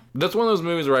 yeah. That's one of those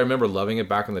movies where I remember loving it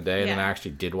back in the day, and then Yeah. I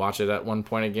actually did watch it at one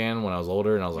point again when I was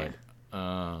older, and I was like,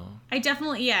 I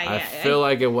definitely I feel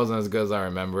like it wasn't as good as I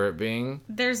remember it being.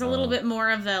 there's a little bit more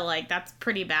of the like that's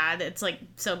pretty bad. It's like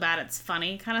so bad it's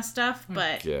funny kind of stuff,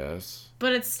 but Yes.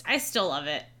 I still love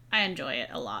it. I enjoy it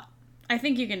a lot. I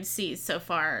think you can see so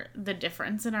far the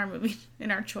difference in our movie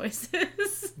in our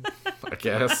choices. I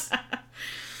guess.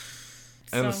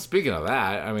 And So- speaking of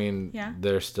that, I mean, Yeah.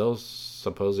 they're still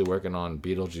supposedly working on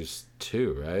Beetlejuice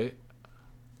 2, right?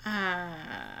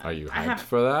 Are you hyped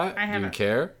for that? I Do you haven't-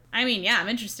 care? I mean, yeah, I'm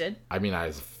interested. I mean,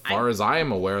 as far as I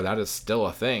am aware, that is still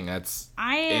a thing. That's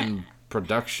in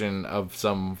production of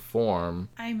some form.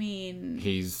 I mean,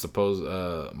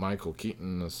 Michael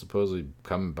Keaton is supposedly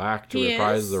coming back to He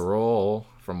reprise is? the role,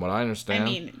 from what I understand. I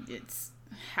mean, it's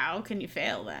how can you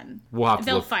fail then? we'll have to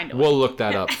they'll look, find a way. we'll look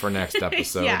that up for next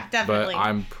episode. Yeah, definitely. But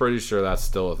I'm pretty sure that's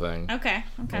still a thing. Okay.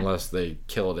 Unless they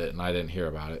killed it and I didn't hear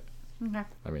about it. Okay.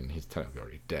 I mean, he's technically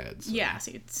already dead. So Yeah,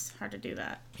 see, it's hard to do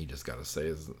that. he just got to say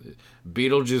his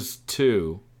Beetlejuice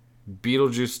 2.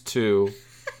 Beetlejuice 2.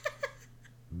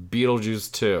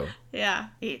 Beetlejuice 2. Yeah,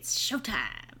 it's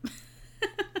showtime.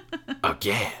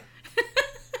 Again.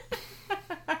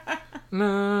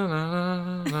 Na, na,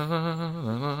 na, na, na,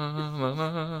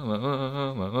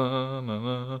 na, na, na,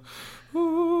 na.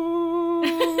 Ooh.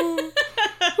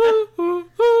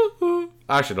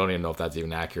 I actually don't even know if that's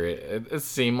even accurate. It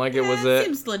seemed like it was it.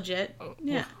 Seems legit.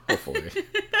 Yeah. Hopefully.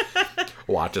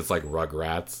 Watch, it's like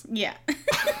Rugrats. Yeah.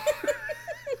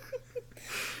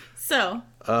 So,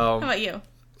 how about you?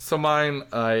 So mine,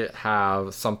 I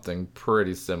have something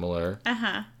pretty similar,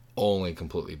 Uh-huh. only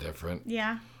completely different.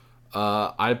 Yeah.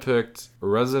 I picked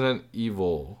Resident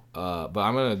Evil, but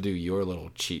I'm gonna do your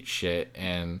little cheat shit,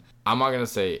 and I'm not gonna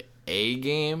say a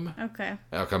game. Okay.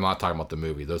 Okay, I'm not talking about the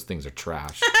movie; those things are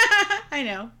trash. I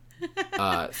know.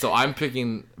 So I'm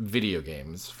picking video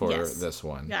games for Yes. this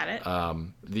one. Got it.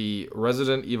 The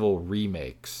Resident Evil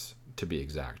remakes, to be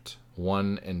exact,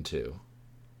 1 and 2.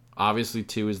 Obviously,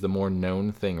 2 is the more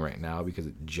known thing right now because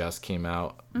it just came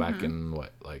out back in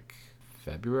like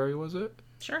February, was it?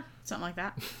 Sure. Something like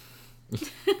that.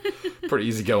 Pretty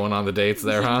easy going on the dates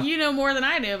there, huh? You know more than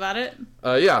I do about it.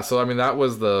 Yeah, so I mean that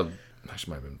was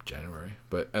actually might have been January,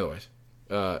 but anyways,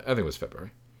 I think it was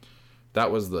February. That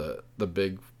was the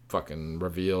big fucking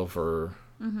reveal for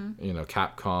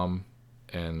Capcom,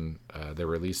 and they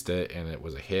released it, and it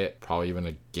was a hit, probably even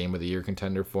a Game of the Year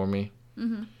contender for me.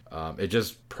 It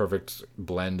just perfect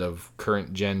blend of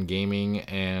current gen gaming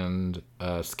and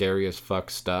scary as fuck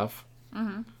stuff.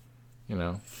 You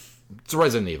know. It's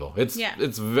Resident Evil. It's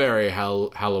very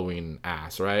Halloween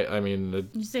ass, right? I mean, Did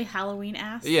you say Halloween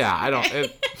ass? yeah, I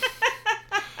don't.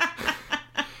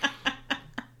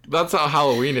 That's how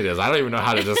Halloween it is. I don't even know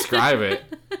how to describe it.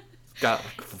 It's got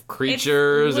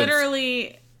creatures. It's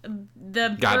literally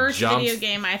the got first jumps. video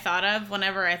game I thought of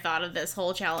whenever I thought of this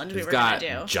whole challenge we It's were going got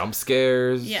to do. jump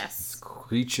scares. Yes.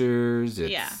 Creatures.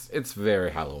 It's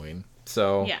very Halloween.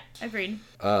 So Yeah, agreed.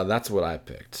 that's what I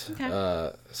picked.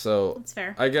 Okay. So That's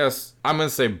fair. I guess I'm gonna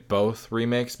say both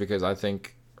remakes because I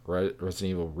think Resident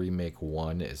Evil Remake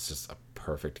 1 is just a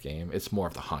perfect game. It's more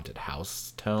of the haunted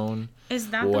house tone. Is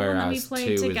that the one that we Whereas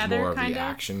played 2 together, is more of kind the of?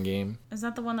 action game. Is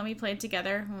that the one that we played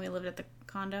together when we lived at the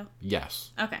condo?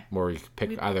 Yes. Okay. Where we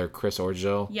pick either Chris or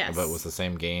Jill. Yes. But it was the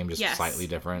same game, just Yes. slightly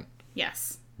different.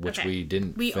 Yes. Which Okay. we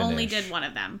didn't We finish. only did one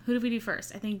of them. Who did we do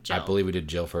first? I think Jill. I believe we did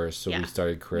Jill first, so Yeah. we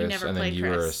started Chris, never and then played you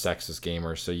were a Chris. sexist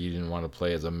gamer, so you didn't want to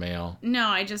play as a male. No,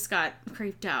 I just got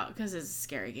creeped out because it's a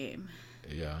scary game.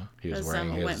 Yeah, he was As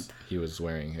wearing a his wimp. he was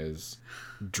wearing his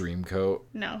dream coat.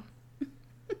 No.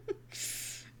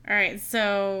 All right,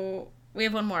 so we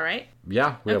have one more, right?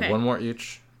 Yeah, we Okay. have one more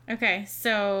each. Okay,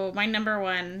 so my number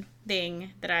one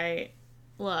thing that I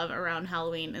love around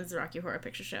Halloween is the Rocky Horror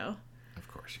Picture Show. Of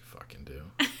course you fucking do.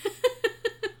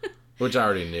 Which I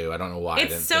already knew. I don't know why I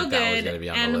didn't so think that was going to be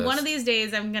on the list. And one of these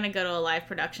days I'm going to go to a live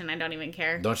production. I don't even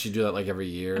care. Don't you do that like every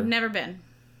year? I've never been.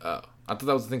 Oh. I thought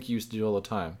that was the thing you used to do all the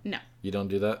time. No. You don't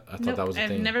do that? I thought that was a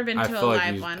thing. I've never been to a live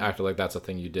like you one. acted like that's a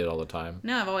thing you did all the time.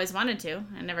 No, I've always wanted to.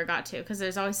 I never got to because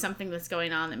there's always something that's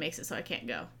going on that makes it so I can't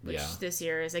go. Which this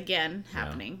year is again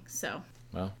happening. So.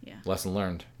 Well, lesson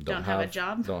learned. Don't have a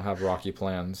job. Don't have rocky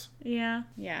plans. Yeah.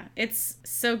 It's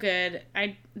so good.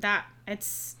 I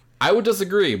would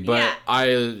disagree, but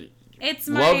I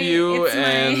love you,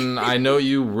 and I know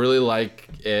you really like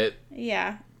it.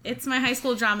 Yeah. It's my high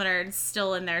school drama nerd. It's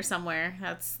still in there somewhere.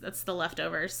 That's the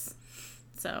leftovers.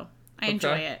 So I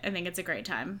enjoy it. I think it's a great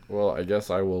time. Well, I guess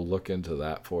I will look into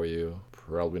that for you.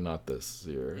 Probably not this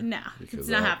year. No, it's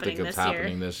not happening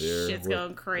this year. Shit's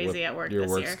going crazy at work this year. Your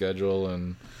work schedule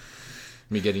and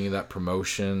me getting you that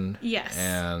promotion. Yes.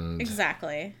 And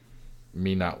exactly.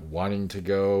 Me not wanting to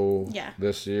go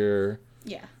this year.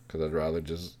 Yeah. Because I'd rather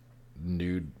just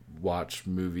nude watch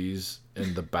movies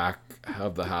in the back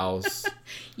of the house.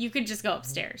 You could just go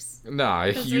upstairs. Nah,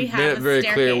 you made it very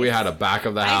clear we had a back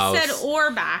of the house. I said or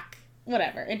back.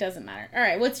 Whatever. It doesn't matter. All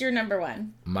right. What's your number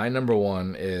one? My number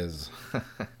one is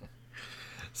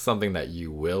something that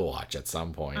you will watch at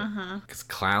some point. Because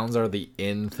clowns are the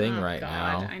in thing right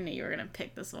now. I knew you were going to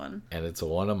pick this one. And it's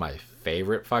one of my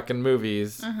favorite fucking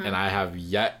movies. And I have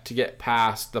yet to get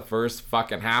past the first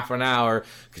fucking half an hour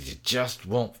because you just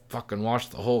won't fucking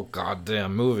watch the whole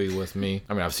goddamn movie with me.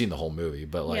 I mean, I've seen the whole movie,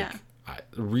 but like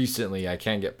recently I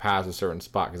can't get past a certain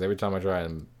spot because every time I try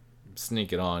and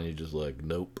sneak it on, you're just like,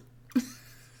 nope.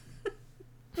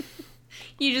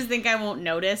 You just think I won't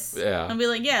notice? Yeah. I'll be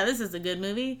like, yeah, this is a good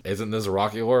movie. Isn't this a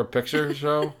Rocky Horror Picture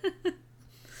Show?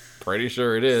 Pretty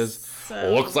sure it is.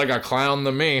 So... Looks like a clown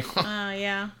to me.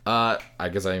 Yeah. I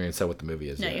guess I haven't even said what the movie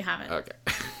is yet. You haven't. Okay.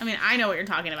 I mean, I know what you're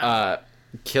talking about.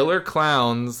 Killer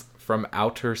Clowns from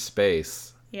Outer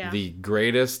Space. Yeah. The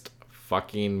greatest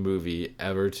fucking movie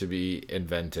ever to be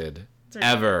invented.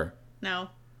 Ever. No.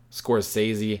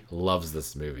 Scorsese loves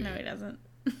this movie. No, he doesn't.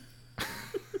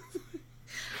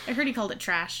 I heard he called it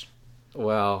trash.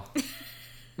 Well,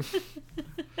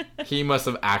 he must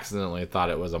have accidentally thought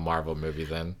it was a Marvel movie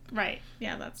then. Right.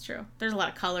 Yeah, that's true. There's a lot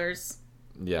of colors.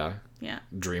 Yeah. Yeah.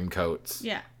 Dream coats.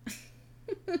 Yeah.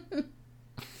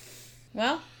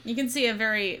 Well, you can see a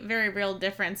very, very real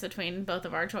difference between both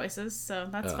of our choices, so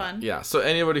that's fun. Yeah, so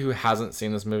anybody who hasn't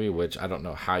seen this movie, which I don't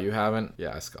know how you haven't.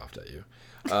 Yeah, I scoffed at you.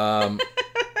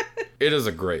 It is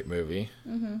a great movie.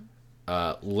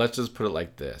 Let's just put it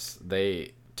like this.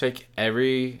 They take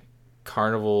every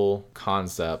carnival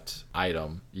concept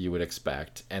item you would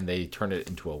expect and they turn it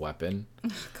into a weapon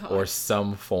or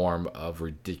some form of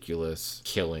ridiculous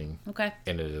killing. Okay.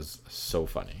 And it is so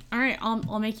funny. All right,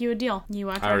 I'll make you a deal. You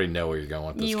watch. I already know where you're going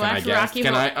with this. You Can I watch guess? Rocky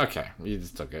Can Horror. I? Okay, you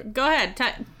just took it. Go ahead.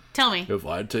 Tell me. If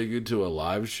I take you to a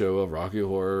live show of Rocky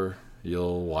Horror,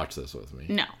 you'll watch this with me.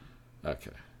 No.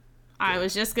 Okay. I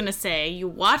was just gonna say you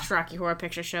watched Rocky Horror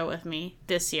Picture Show with me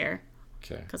this year.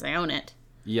 Okay. Because I own it.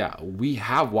 Yeah, we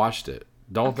have watched it.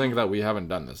 Don't think that we haven't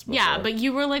done this before. Yeah, but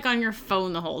you were like on your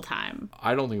phone the whole time.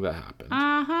 I don't think that happened.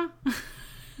 Uh-huh.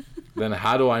 Then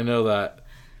how do I know that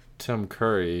Tim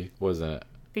Curry was in it?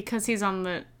 Because he's on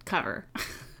the cover.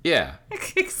 Yeah.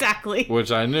 Exactly.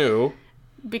 Which I knew.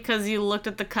 Because you looked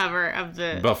at the cover of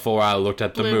the before I looked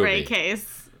at the Blu-ray movie.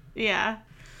 case. Yeah.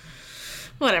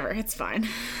 Whatever, it's fine.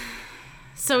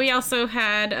 So we also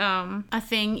had a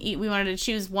thing. We wanted to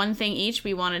choose one thing each.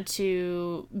 We want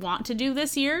to do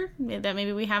this year that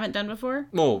maybe we haven't done before.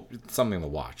 Well, it's something to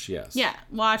watch. Yes. Yeah,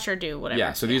 watch or do whatever.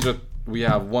 Yeah. So we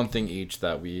have one thing each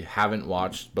that we haven't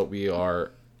watched, but we are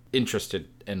interested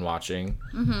in watching.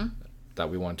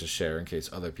 That we want to share in case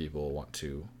other people want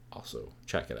to also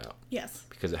check it out. Yes.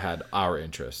 Because it had our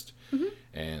interest,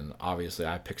 and obviously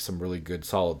I picked some really good,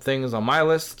 solid things on my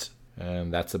list,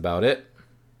 and that's about it.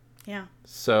 Yeah.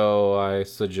 So I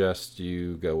suggest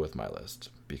you go with my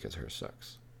list because hers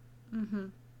sucks.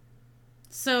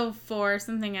 So for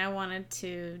something I wanted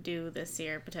to do this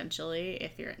year, potentially,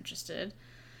 if you're interested,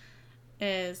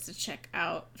 is to check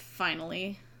out,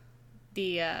 finally,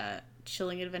 the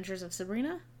Chilling Adventures of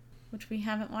Sabrina, which we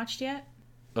haven't watched yet.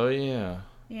 Oh, yeah.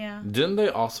 Yeah. Didn't they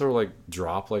also, like,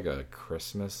 drop, like, a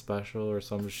Christmas special or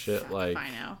some shit, like,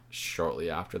 I know. shortly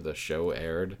after the show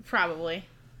aired? Probably.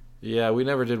 Yeah, we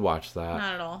never did watch that.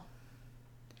 Not at all.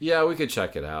 Yeah, we could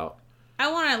check it out.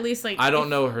 I want to at least, like... I don't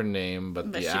know her name,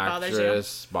 but the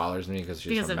actress bothers me because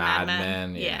she's from Mad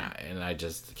Men. Yeah. And I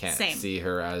just can't Same. see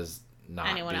her as not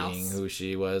Anyone being else. who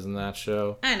she was in that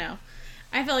show. I know.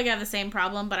 I feel like I have the same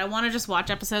problem, but I want to just watch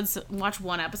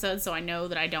one episode so I know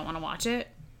that I don't want to watch it.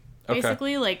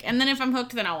 Basically, like, and then if I'm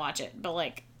hooked, then I'll watch it. But,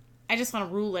 like, I just want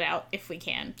to rule it out if we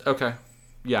can. Okay.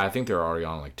 Yeah, I think they're already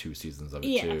on, like, 2 seasons of it, too.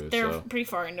 Yeah, they're pretty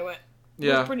far into it.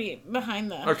 Yeah. We're pretty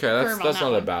behind the curve that's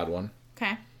not one. a bad one.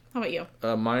 Okay. How about you?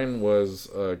 Mine was,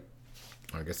 I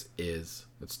guess it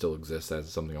still exists as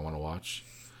something I want to watch.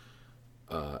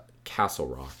 Castle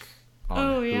Rock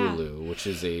on Hulu, which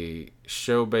is a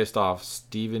show based off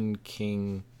Stephen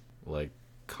King, like,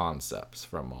 concepts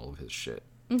from all of his shit.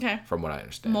 Okay. From what I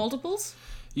understand. Multiples?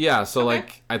 Yeah, so,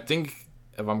 like, I think,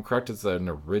 if I'm correct, it's an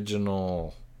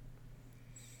original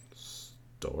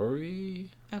story?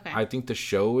 Okay. I think the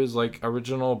show is, like,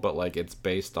 original, but, like, it's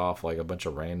based off, like, a bunch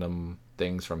of random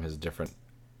things from his different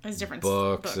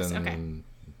books and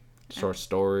short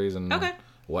stories and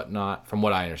whatnot, from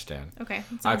what I understand. Okay.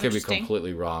 I could be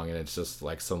completely wrong, and it's just,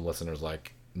 like, some listeners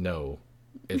like, no,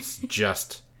 it's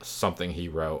just something he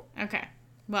wrote. Okay.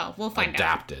 Well, we'll find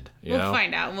adapted, out. We'll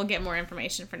find out, and we'll get more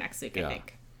information for next week, I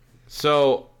think.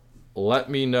 So, let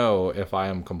me know if I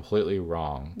am completely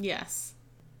wrong. Yes.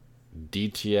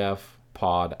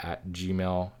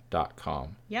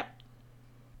 dtfpod@gmail.com. Yep.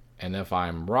 And if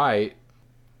I'm right,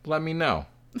 let me know.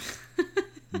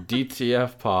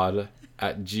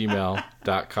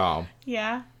 dtfpod@gmail.com.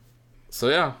 Yeah. So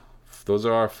yeah, those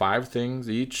are our 5 things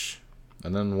each,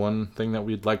 and then one thing that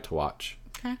we'd like to watch.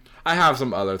 Okay. I have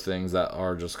some other things that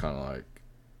are just kind of like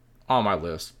on my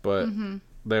list, but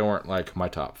they weren't like my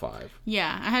top 5.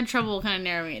 Yeah, I had trouble kind of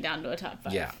narrowing it down to a top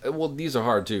 5. Yeah, well, these are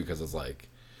hard too, because it's like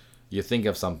you think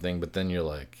of something, but then you're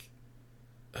like,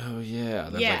 oh yeah,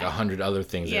 there's like 100 other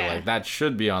things that you're like, that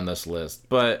should be on this list,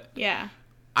 but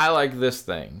I like this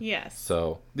thing. Yes.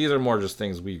 So these are more just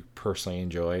things we personally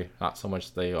enjoy, not so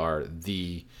much they are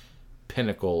the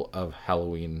pinnacle of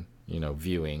Halloween,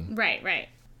 viewing. Right.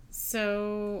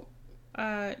 So,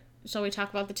 shall we talk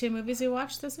about the 2 movies we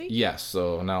watched this week? Yes,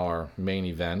 so now our main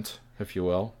event, if you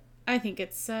will. I think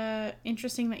it's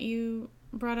interesting that you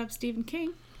brought up Stephen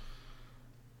King.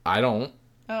 I don't.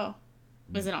 Oh.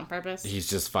 Was it on purpose? He's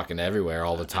just fucking everywhere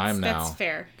all the time now. That's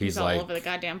fair. He's all like, over the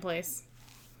goddamn place.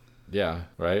 Yeah,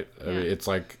 right? Yeah. I mean, it's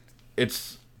like,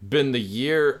 it's been the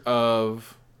year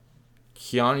of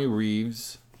Keanu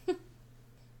Reeves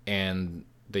and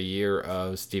the year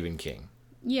of Stephen King.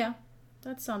 Yeah,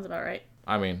 that sounds about right.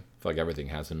 I mean, I feel like everything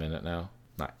has him in it now.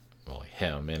 Not, well,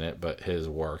 him in it, but his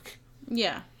work.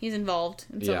 Yeah, he's involved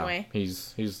in some way.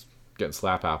 He's getting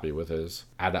slap happy with his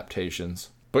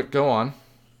adaptations. But go on.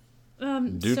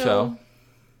 Do tell.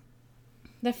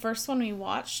 The first one we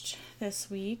watched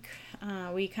this week,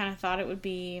 we kind of thought it would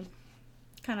be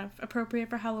kind of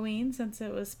appropriate for Halloween since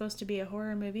it was supposed to be a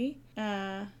horror movie.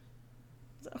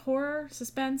 Horror,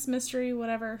 suspense, mystery,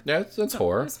 whatever. Yeah, it's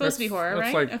horror. It's supposed to be horror, right?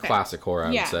 It's like classic horror, I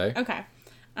would say. Okay.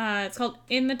 It's called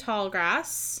In the Tall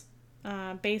Grass,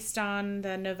 based on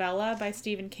the novella by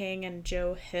Stephen King and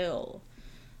Joe Hill.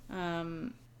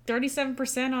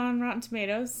 37% on Rotten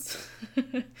Tomatoes.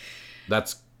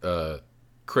 That's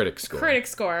critic score. Critic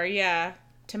score, yeah.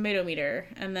 Tomato meter.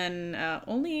 And then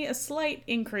only a slight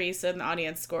increase in the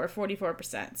audience score,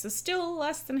 44%. So still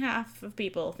less than half of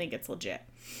people think it's legit.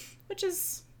 Which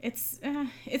is, it's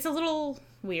a little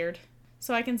weird.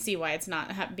 So I can see why it's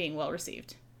not being well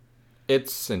received.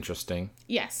 It's interesting.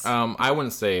 Yes. I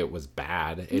wouldn't say it was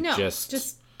bad.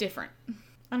 Just different.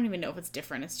 I don't even know if it's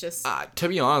different. It's just... to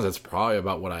be honest, it's probably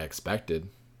about what I expected.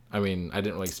 I mean, I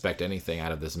didn't really expect anything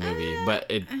out of this movie,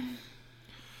 but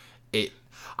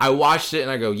I watched it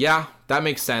and I go, yeah, that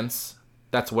makes sense.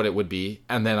 That's what it would be.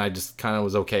 And then I just kind of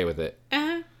was okay with it.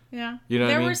 Yeah. You know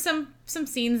what I mean? There were some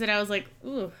scenes that I was like,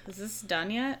 ooh, is this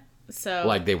done yet? So...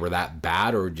 Like they were that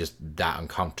bad or just that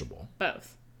uncomfortable?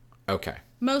 Both. Okay.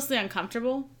 Mostly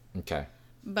uncomfortable. Okay.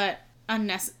 But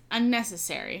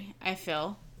unnecessary, I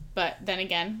feel. But then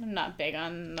again, I'm not big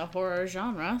on the horror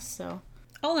genre, so...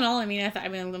 All in all, I mean,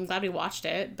 I'm glad we watched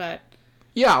it, but...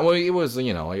 Yeah, well, it was,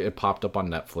 it popped up on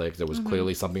Netflix. It was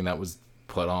clearly something that was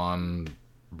put on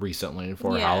recently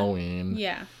for Halloween.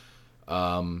 Yeah.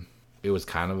 It was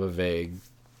kind of a vague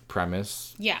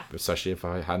premise. Yeah. Especially if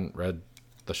I hadn't read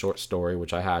the short story,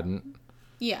 which I hadn't.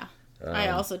 Yeah. I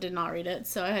also did not read it,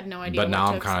 so I had no idea but what now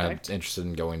to I'm kind expect. of interested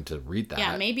in going to read that.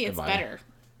 Yeah, maybe it's better.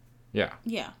 Yeah.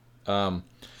 Yeah.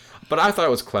 But I thought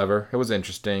it was clever. It was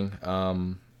interesting. I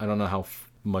don't know how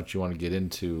much you want to get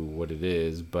into what it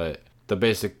is, but the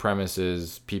basic premise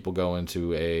is people go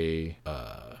into a...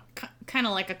 kind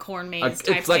of like a corn maze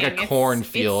type it's like thing. A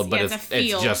cornfield, but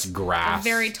it's just grass. A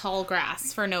very tall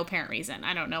grass for no apparent reason.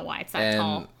 I don't know why it's that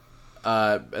tall.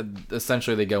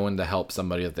 Essentially, they go in to help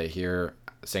somebody that they hear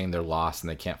saying they're lost and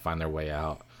they can't find their way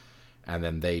out. and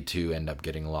then they too end up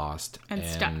getting lost And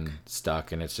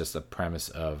stuck, and it's just a premise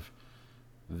of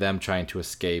them trying to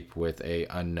escape with a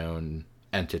unknown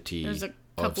entity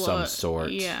of some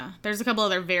sort. Yeah, there's a couple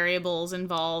other variables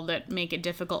involved that make it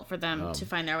difficult for them to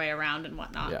find their way around and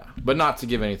whatnot. Yeah, but not to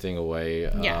give anything away.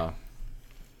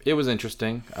 It was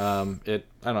interesting. I don't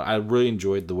know. I really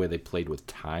enjoyed the way they played with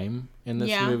time in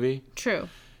this movie. True.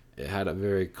 It had a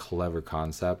very clever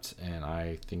concept, and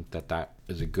I think that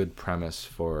is a good premise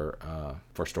for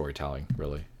storytelling.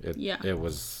 Really, it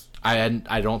was. I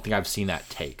don't think I've seen that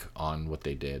take on what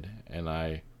they did, and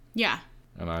I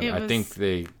think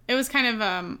it was kind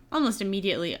of almost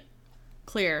immediately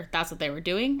clear that's what they were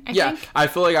doing. I think. I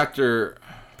feel like after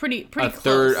pretty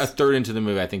close. a third into the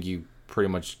movie, I think you pretty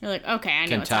much you're like, okay, I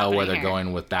know can tell where they're here.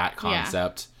 going with that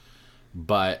concept.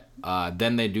 But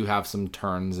then they do have some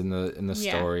turns in the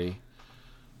story.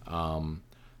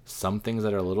 Some things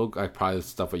that are a little like probably the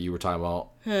stuff that you were talking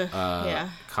about.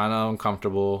 Kind of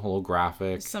uncomfortable, a little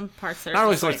graphic. Some parts that are not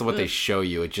really so much what they show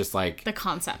you. It's just like the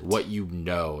concept, what you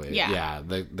know.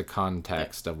 The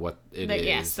context of what it is.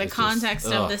 Yes, the context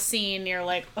of the scene. You're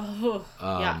like, oh,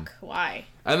 yuck, why?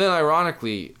 And then,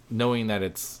 ironically, knowing that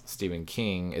it's Stephen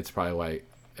King, it's probably why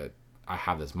I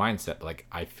have this mindset. Like,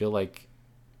 I feel like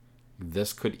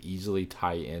this could easily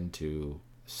tie into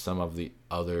some of the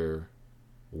other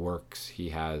works he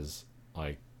has,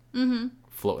 like,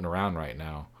 floating around right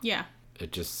now. Yeah.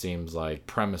 It just seems like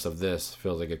premise of this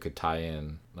feels like it could tie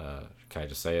in. Can I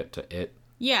just say it to it?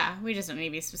 Yeah, we just don't need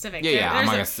to be specific. Yeah, I'm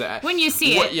not gonna say. When you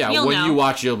see it, you'll when know. you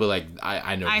watch, you'll be like,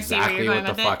 I know exactly what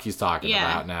the fuck he's talking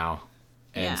Yeah. about now.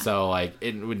 And so, like,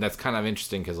 that's kind of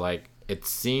interesting because, like, it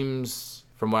seems,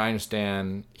 from what I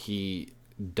understand, he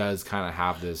does kind of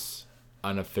have this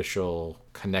unofficial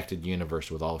connected universe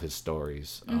with all of his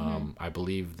stories. I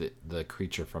believe that the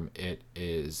creature from It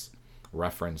is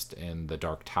referenced in The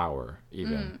Dark Tower,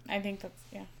 even. I think that's,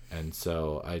 And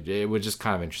so it was just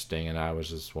kind of interesting, and I was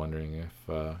just wondering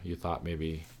if you thought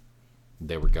maybe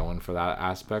they were going for that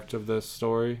aspect of the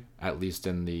story, at least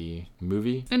in the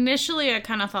movie. Initially, I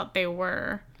kind of thought they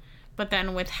were, but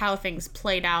then with how things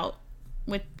played out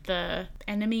with the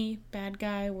enemy, bad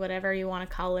guy, whatever you want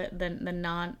to call it,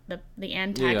 the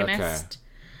antagonist.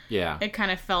 Yeah. It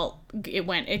kind of felt,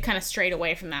 it kind of strayed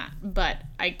away from that, but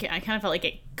I kind of felt like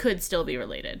it could still be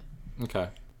related. Okay.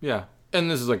 Yeah.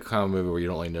 And this is like a kind of movie where you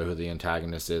don't really know who the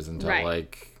antagonist is until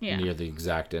near the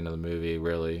exact end of the movie,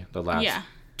 really. The last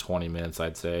 20 minutes,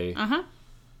 I'd say. And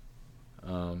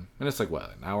it's like,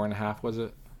 what, an hour and a half, was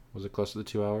it? Was it close to the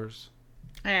 2 hours?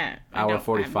 Hour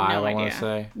 45, I want to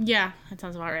say. Yeah, that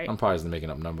sounds about right. I'm probably just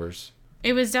making up numbers.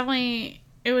 It was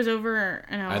over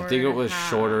an hour. I think it was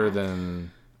shorter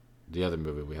than the other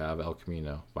movie we have, El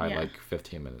Camino, by like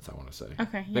 15 minutes, I want to say.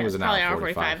 Okay, I think it was an probably hour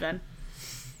 45 then.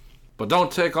 But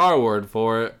don't take our word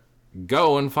for it.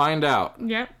 Go and find out.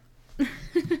 Yep.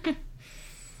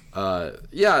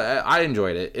 I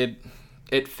enjoyed it.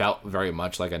 It felt very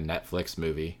much like a Netflix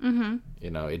movie. Mm-hmm. You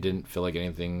know, it didn't feel like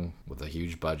anything with a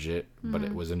huge budget, but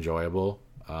it was enjoyable.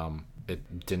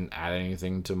 It didn't add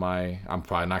anything to my... I'm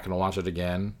probably not going to watch it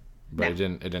again, but it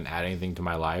didn't add anything to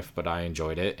my life, but I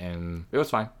enjoyed it, and it was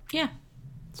fine. Yeah.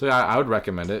 So yeah, I would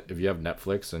recommend it if you have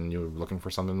Netflix and you're looking for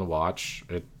something to watch.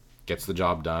 It gets the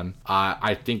job done.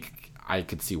 I think I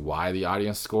could see why the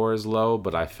audience score is low,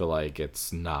 but I feel like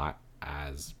it's not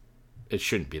as... It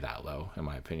shouldn't be that low, in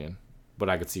my opinion. But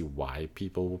I could see why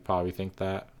people will probably think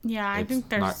that. Yeah, I think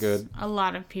there's not good. A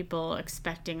lot of people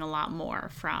expecting a lot more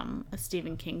from a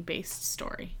Stephen King-based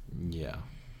story. Yeah.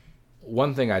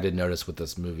 One thing I did notice with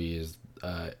this movie is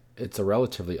it's a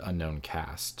relatively unknown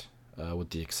cast,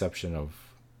 with the exception of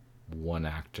one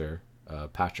actor,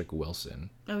 Patrick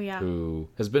Wilson. Oh, yeah. Who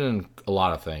has been in a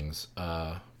lot of things,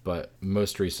 but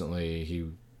most recently he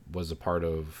was a part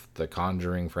of the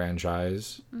Conjuring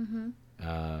franchise. Mm-hmm.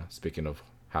 Speaking of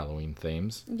Halloween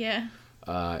themes. Yeah.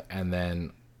 And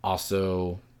then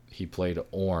also he played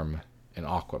Orm in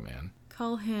Aquaman.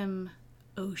 Call him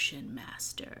Ocean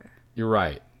Master. You're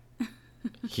right.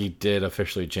 He did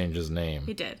officially change his name.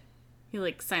 He did.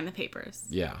 He signed the papers.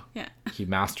 Yeah. Yeah. He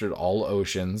mastered all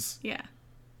oceans. Yeah.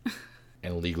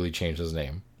 And legally changed his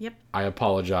name. Yep. I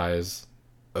apologize,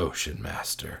 Ocean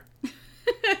Master,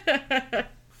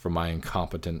 for my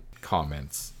incompetent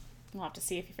comments. We'll have to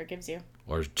see if he forgives you.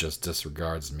 Or just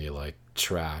disregards me like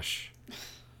trash.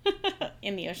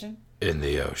 In the ocean? In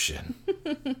the ocean.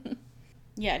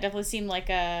 Yeah, it definitely seemed like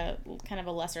a kind of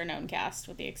a lesser known cast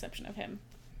with the exception of him.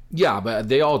 Yeah, but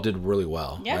they all did really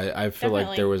well. Yeah, I feel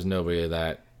like there was nobody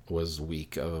that was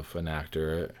weak of an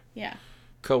actor. Yeah.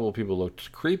 A couple of people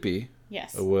looked creepy.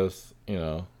 Yes. With,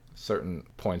 certain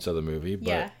points of the movie.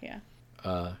 But, yeah.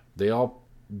 they all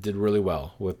did really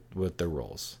well with their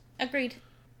roles. Agreed.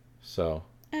 So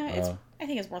I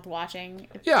think it's worth watching.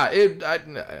 yeah,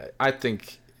 I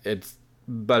think it's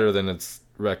better than its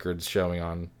records showing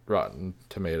on Rotten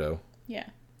Tomato. Yeah.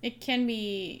 It can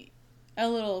be a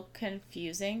little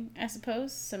confusing, I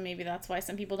suppose. So maybe that's why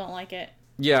some people don't like it.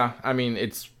 Yeah, I mean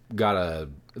it's got a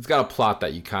plot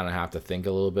that you kind of have to think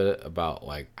a little bit about,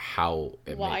 like how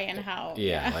how.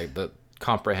 Yeah, like the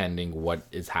comprehending what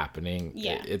is happening.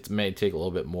 Yeah. It may take a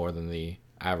little bit more than the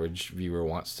average viewer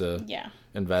wants to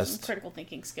invest. Some critical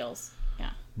thinking skills.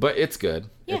 Yeah. But it's good.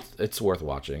 Yeah. It's worth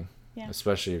watching. Yeah.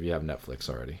 Especially if you have Netflix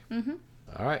already. Mm-hmm.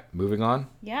 All right, moving on.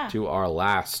 Yeah. To our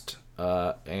last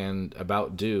and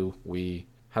About Due. We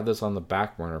had this on the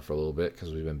back burner for a little bit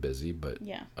because we've been busy, but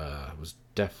was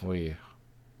definitely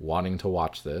wanting to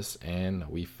watch this, and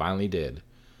we finally did.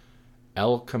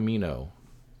 El Camino,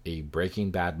 a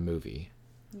Breaking Bad movie.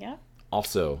 Yeah.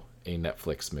 Also a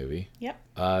Netflix movie.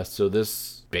 Yep. So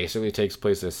this basically takes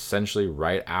place essentially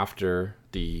right after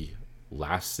the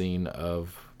last scene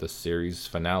of the series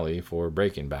finale for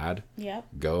Breaking Bad. Yep.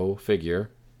 Go figure.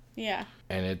 Yeah.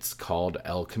 And it's called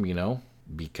El Camino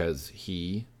because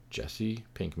Jesse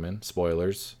Pinkman,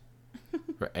 spoilers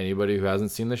for anybody who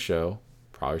hasn't seen the show,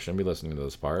 probably shouldn't be listening to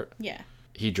this part. Yeah.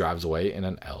 He drives away in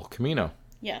an El Camino.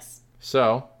 Yes.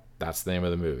 So that's the name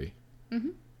of the movie.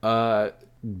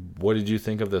 What did you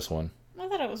think of this one? I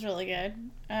thought it was really good.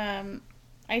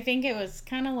 I think it was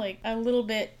kind of like a little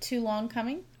bit too long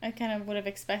coming. I kind of would have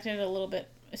expected it a little bit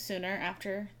sooner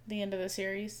after the end of the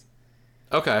series.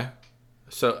 Okay.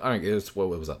 So, I mean, what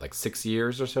was that, like 6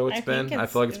 years or so I feel like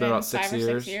it's been about 6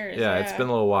 years. 6 years. Yeah, it's been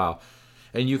a little while.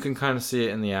 And you can kind of see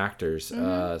it in the actors.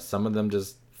 Some of them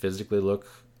just physically look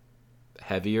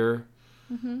heavier,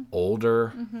 older,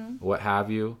 what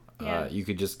have you. Yeah. You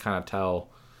could just kind of tell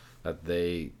that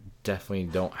they definitely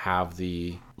don't have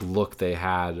the look they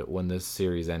had when this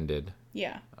series ended.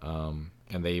 Yeah.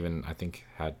 And they even, I think,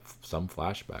 had some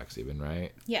flashbacks even,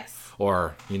 right? Yes.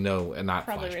 Or, and not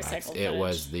Probably flashbacks. recycled It footage.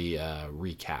 was the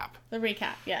recap. The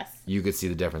recap, yes. You could see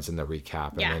the difference in the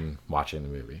recap Yeah. and then watching the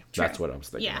movie. True. That's what I was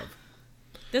thinking Yeah. of.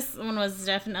 This one was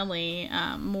definitely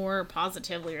more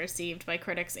positively received by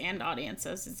critics and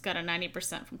audiences. It's got a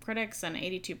 90% from critics and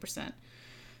 82%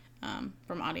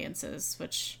 from audiences,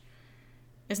 which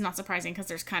is not surprising because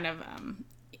there's kind of...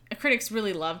 critics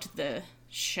really loved the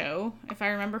show, if I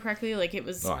remember correctly. Like, it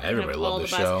was... everybody loved the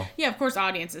show. Yeah, of course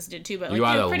audiences did too, but like, You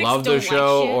either critics loved still the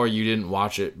show liked it. or you didn't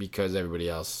watch it because everybody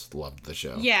else loved the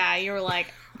show. Yeah, you were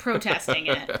like protesting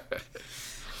it.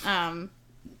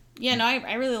 Yeah, no,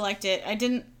 I really liked it. I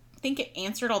didn't think it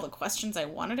answered all the questions I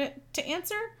wanted it to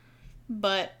answer,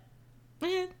 but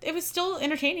it was still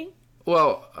entertaining.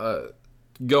 Well,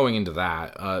 going into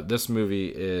that, this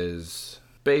movie is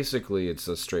basically it's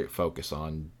a straight focus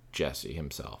on Jesse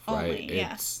himself, right? Only,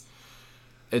 yes.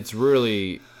 It's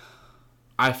really,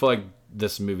 I feel like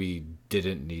this movie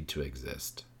didn't need to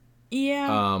exist.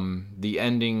 Yeah. The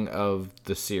ending of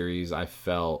the series, I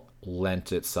felt,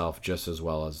 lent itself just as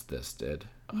well as this did.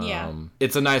 Yeah.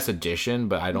 It's a nice addition,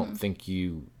 but I don't think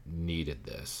you needed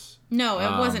this. No,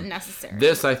 it wasn't necessary.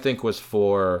 This, I think, was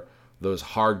for those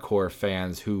hardcore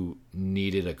fans who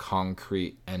needed a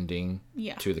concrete ending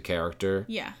to the character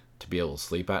to be able to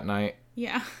sleep at night.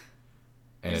 Yeah.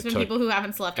 And There's been people who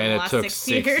haven't slept in the last 6 years.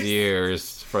 And it took 6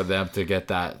 years for them to get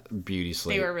that beauty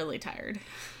sleep. They were really tired.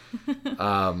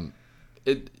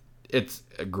 It's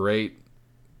a great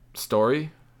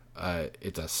story.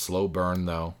 It's a slow burn,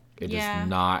 though. It is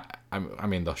not... I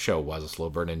mean, the show was a slow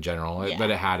burn in general, but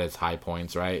it had its high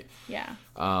points, right? Yeah.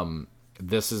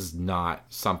 This is not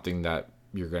something that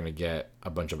you're going to get a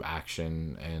bunch of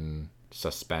action and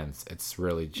suspense. It's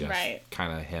really just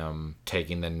kind of him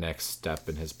taking the next step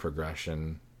in his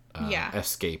progression,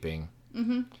 escaping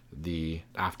the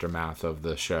aftermath of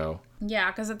the show.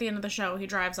 Yeah, because at the end of the show, he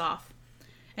drives off.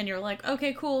 And you're like,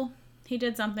 okay, cool. He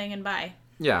did something and bye.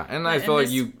 Yeah, and I feel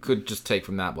like you could just take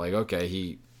from that, like, okay,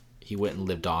 he went and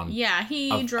lived on. Yeah,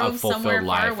 he drove somewhere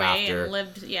far away and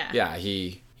lived. Yeah,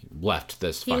 he left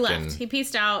this. He left. He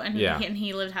peaced out and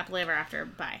he lived happily ever after.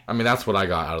 Bye. I mean, that's what I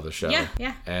got out of the show.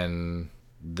 Yeah. And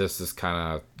this is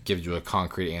kind of gives you a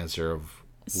concrete answer of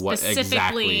what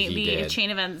exactly he did. The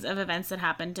chain of events that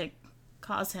happened to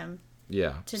cause him.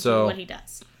 To do what he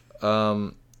does.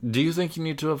 Do you think you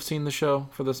need to have seen the show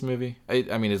for this movie?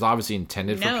 I mean, it's obviously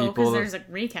intended for people. No, because there's a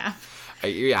recap.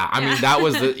 I mean, that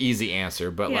was the easy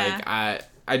answer. But, I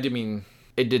did mean,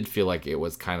 it did feel like it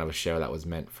was kind of a show that was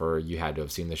meant for you had to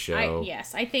have seen the show.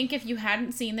 Yes, I think if you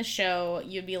hadn't seen the show,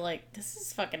 you'd be like, this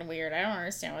is fucking weird. I don't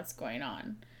understand what's going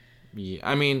on. Yeah,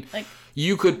 I mean,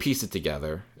 you could piece it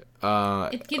together.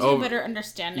 It gives you a better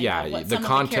understanding of what the some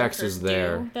context of the characters is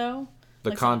there. do, though. The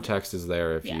Like context is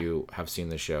there if Yeah. you have seen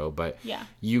the show, but Yeah.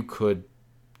 you could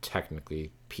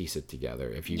technically piece it together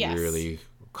if you Yes. really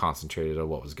concentrated on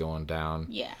what was going down.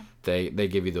 Yeah. They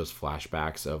give you those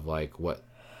flashbacks of like what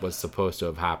was supposed to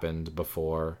have happened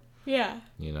before, Yeah.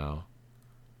 you know,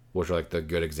 which are like the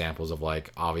good examples of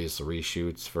like obvious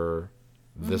reshoots for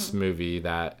this movie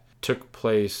that took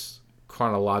place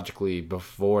chronologically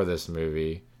before this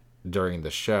movie during the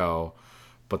show,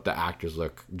 but the actors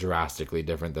look drastically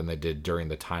different than they did during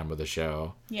the time of the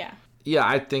show. Yeah. Yeah,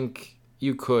 I think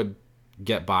you could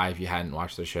get by if you hadn't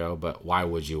watched the show, but why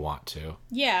would you want to?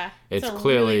 Yeah. It's a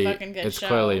clearly really fucking good show.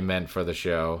 clearly meant for the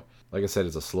show. Like I said,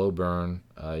 it's a slow burn.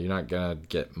 You're not gonna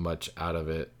get much out of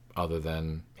it other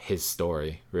than his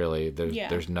story. Really,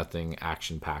 there's nothing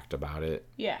action packed about it.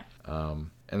 Yeah.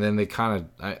 And then they kind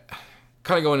of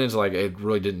going into like it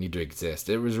really didn't need to exist.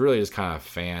 It was really just kind of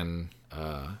fan.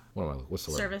 What's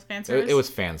the word? Fan service. It was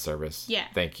fan service. Yeah.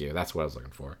 Thank you. That's what I was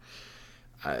looking for.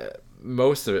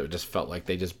 Most of it just felt like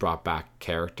they just brought back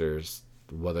characters,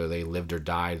 whether they lived or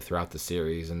died throughout the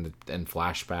series and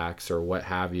flashbacks or what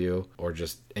have you, or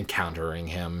just encountering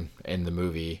him in the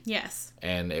movie. Yes.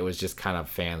 And it was just kind of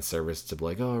fan service to be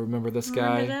like, oh, remember this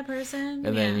guy? Remember that person?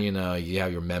 And then, you know, you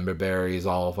have your member berries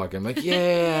all fucking like,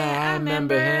 yeah, I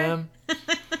remember him.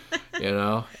 You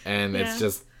know? And it's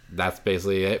just, that's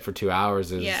basically it for 2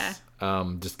 hours is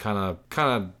just kind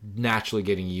of naturally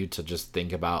getting you to just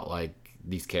think about like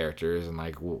these characters and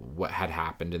like what had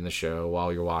happened in the show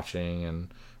while you're watching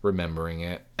and remembering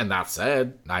it. And that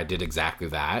said, I did exactly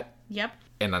that. Yep.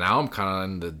 And now I'm kind of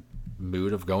in the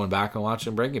mood of going back and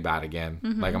watching Breaking Bad again.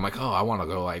 Like I'm like, oh, I want to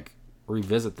go like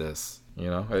revisit this. You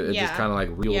know, it just kind of like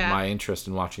reeled my interest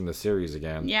in watching the series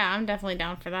again. Yeah, I'm definitely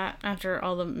down for that after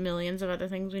all the millions of other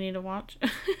things we need to watch.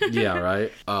 Yeah,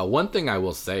 right. One thing I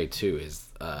will say too is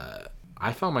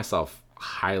I found myself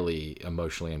highly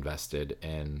emotionally invested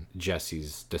in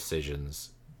Jesse's decisions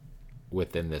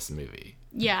within this movie.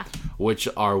 Yeah. Which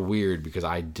are weird because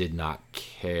I did not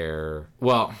care.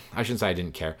 Well, I shouldn't say I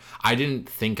didn't care. I didn't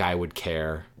think I would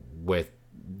care with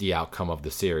the outcome of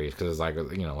the series because it's like,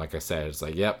 you know, like I said, it's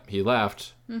like, yep, he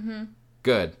left. Mm-hmm.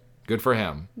 Good for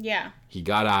him. Yeah. He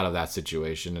got out of that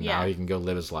situation and now he can go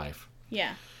live his life.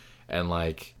 Yeah. And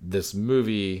like this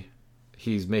movie,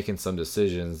 he's making some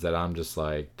decisions that I'm just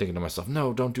like thinking to myself,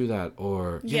 no, don't do that,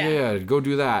 or yeah, go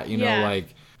do that. You know,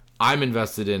 like I'm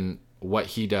invested in what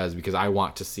he does because I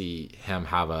want to see him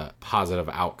have a positive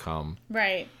outcome.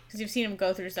 Right. Because you've seen him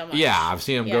go through so much. Yeah, I've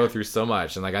seen him go through so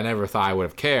much, and like I never thought I would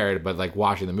have cared, but like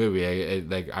watching the movie,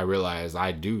 I realized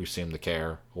I do seem to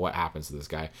care what happens to this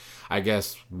guy. I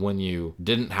guess when you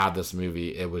didn't have this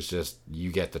movie, it was just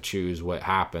you get to choose what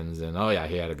happens, and oh yeah,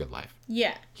 he had a good life.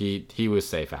 Yeah. He was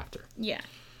safe after. Yeah.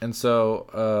 And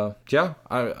so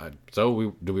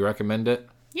do we recommend it?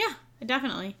 Yeah,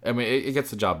 definitely. I mean, it gets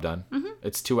the job done. Mm-hmm.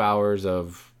 It's 2 hours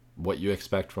of what you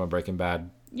expect from a Breaking Bad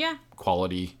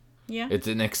quality. Yeah. It's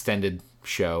an extended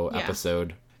show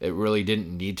episode. It really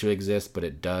didn't need to exist, but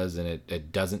it does, and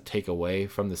it doesn't take away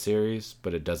from the series,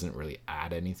 but it doesn't really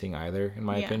add anything either, in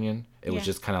my opinion. It was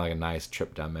just kind of like a nice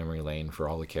trip down memory lane for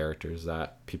all the characters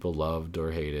that people loved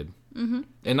or hated. Mm-hmm.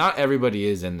 And not everybody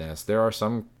is in this. There are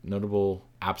some notable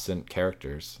absent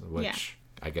characters, which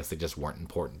I guess they just weren't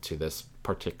important to this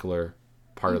particular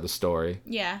part of the story.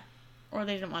 Yeah. Or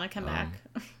they didn't want to come back.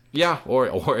 Yeah, or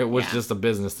it was just a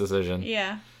business decision.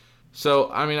 Yeah.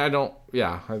 So, I mean,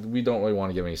 we don't really want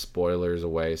to give any spoilers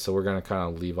away, so we're going to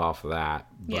kind of leave off of that.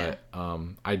 But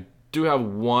I do have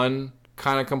one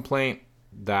kind of complaint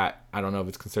that I don't know if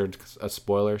it's considered a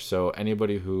spoiler, so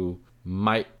anybody who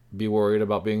might be worried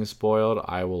about being spoiled,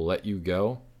 I will let you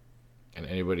go. And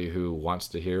anybody who wants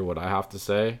to hear what I have to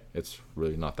say, it's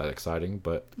really not that exciting,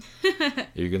 but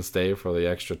you can stay for the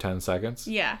extra 10 seconds.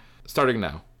 Yeah. Starting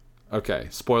now. Okay,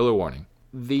 spoiler warning.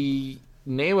 The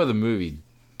name of the movie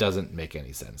doesn't make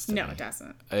any sense to me. No, it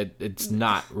doesn't. It's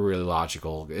not really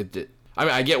logical. I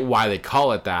mean, I get why they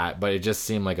call it that, but it just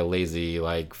seemed like a lazy,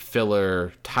 like,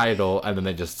 filler title, and then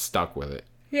they just stuck with it.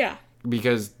 Yeah.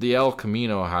 Because the El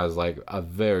Camino has, like, a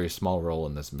very small role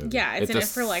in this movie. Yeah, it's in it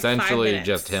for, like, 5 minutes. Essentially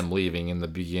just him leaving in the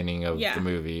beginning of the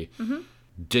movie,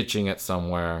 ditching it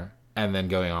somewhere, and then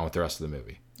going on with the rest of the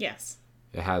movie. Yes.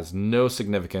 It has no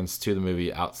significance to the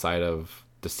movie outside of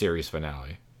the series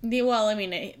finale. Well, I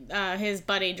mean, his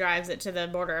buddy drives it to the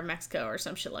border of Mexico or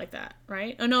some shit like that,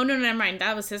 right? Oh, no, never mind.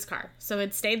 That was his car. So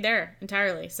it stayed there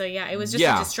entirely. So, yeah, it was just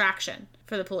a distraction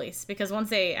for the police. Because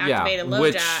once they activated LoJack...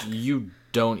 Which you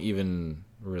don't even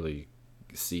really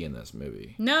see in this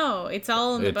movie. No, it's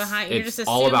all in the behind. You're just It's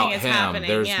assuming all about it's him. happening.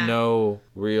 There's yeah. no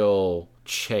real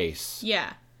chase.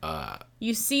 Yeah.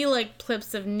 You see like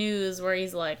clips of news where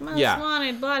he's like, most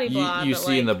wanted, blah blah. You but,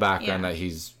 see in like, the background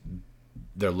that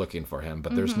they're looking for him,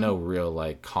 but there's no real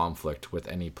like conflict with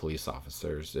any police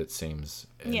officers, it seems,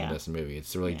 in this movie.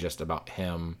 It's really just about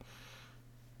him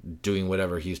doing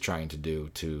whatever he's trying to do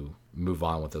to move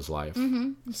on with his life.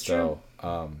 It's true.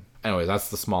 Anyways, that's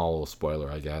the small little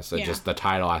spoiler, I guess. It just, the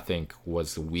title, I think,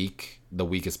 was the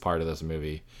weakest part of this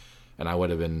movie, and I would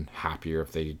have been happier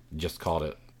if they just called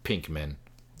it Pinkman.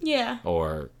 Yeah.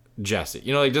 Or Jesse.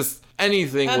 You know, like, just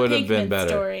anything would have been better.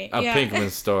 Story. A Pinkman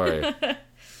story.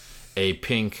 A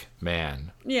pink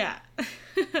man. Yeah.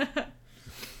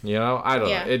 You know? I don't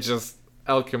Yeah. know. It just...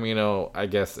 El Camino, I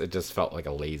guess it just felt like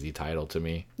a lazy title to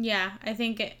me. Yeah, I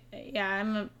think it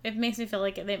makes me feel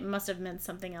like it must have meant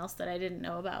something else that I didn't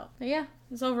know about. But yeah,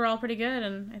 it's overall pretty good,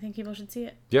 and I think people should see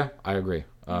it. Yeah, I agree.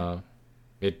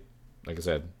 It, like I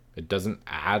said, it doesn't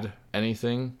add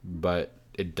anything, but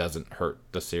it doesn't hurt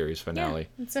the series finale.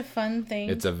 Yeah, it's a fun thing.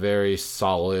 It's a very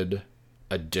solid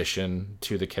addition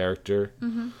to the character.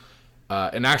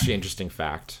 An actually interesting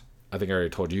fact. I think I already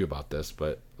told you about this,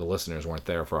 but the listeners weren't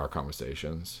there for our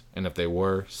conversations. And if they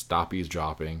were, stop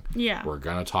eavesdropping. Yeah. We're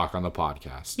going to talk on the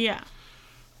podcast. Yeah.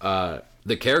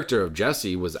 The character of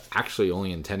Jesse was actually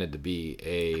only intended to be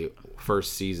a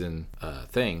first season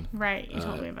thing. Right. You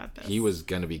told me about this. He was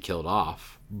going to be killed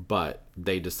off, but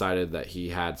they decided that he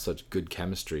had such good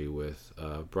chemistry with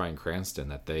Bryan Cranston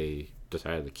that they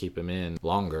decided to keep him in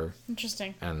longer.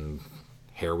 Interesting. And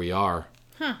here we are.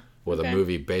 Huh. With a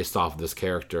movie based off this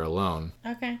character alone.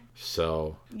 Okay.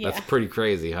 So, that's pretty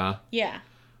crazy, huh? Yeah,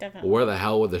 definitely. Where the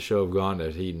hell would the show have gone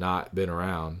had he not been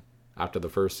around after the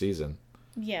first season?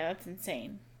 Yeah, that's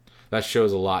insane. That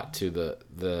shows a lot to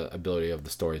the ability of the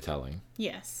storytelling.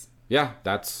 Yes. Yeah,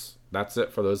 that's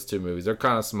it for those two movies. They're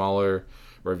kind of smaller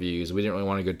reviews. We didn't really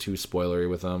want to go too spoilery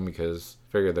with them because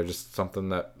I figured they're just something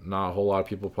that not a whole lot of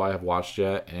people probably have watched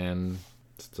yet, and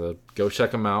just to go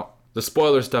check them out. The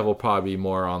spoiler stuff will probably be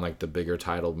more on like the bigger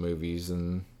titled movies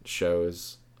and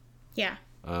shows. Yeah.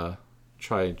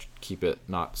 Try and keep it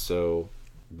not so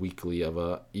weekly of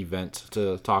a event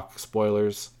to talk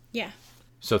spoilers. Yeah.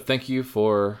 So thank you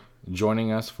for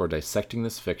joining us for Dissecting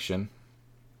This Fiction,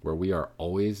 where we are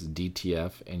always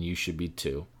DTF and you should be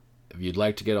too. If you'd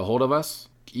like to get a hold of us,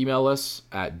 email us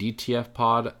at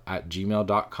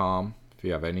dtfpod@gmail.com. If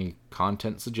you have any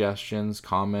content suggestions,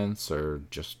 comments, or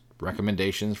just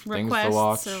recommendations for things to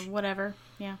watch or whatever.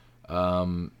 Yeah.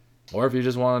 Or if you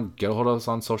just want to get a hold of us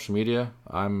on social media,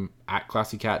 I'm at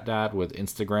ClassyCatDad with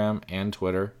Instagram and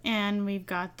Twitter. And we've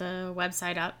got the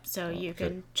website up, so you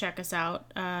can check us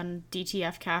out on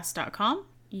dtfcast.com.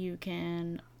 You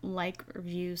can like,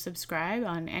 review, subscribe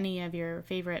on any of your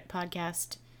favorite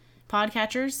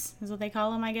podcatchers, is what they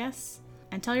call them, I guess.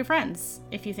 And tell your friends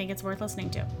if you think it's worth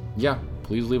listening to. Yeah,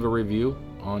 please leave a review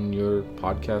on your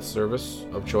podcast service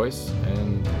of choice,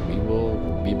 and we will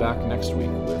be back next week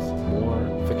with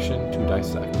more fiction to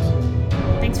dissect.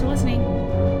 Thanks for listening.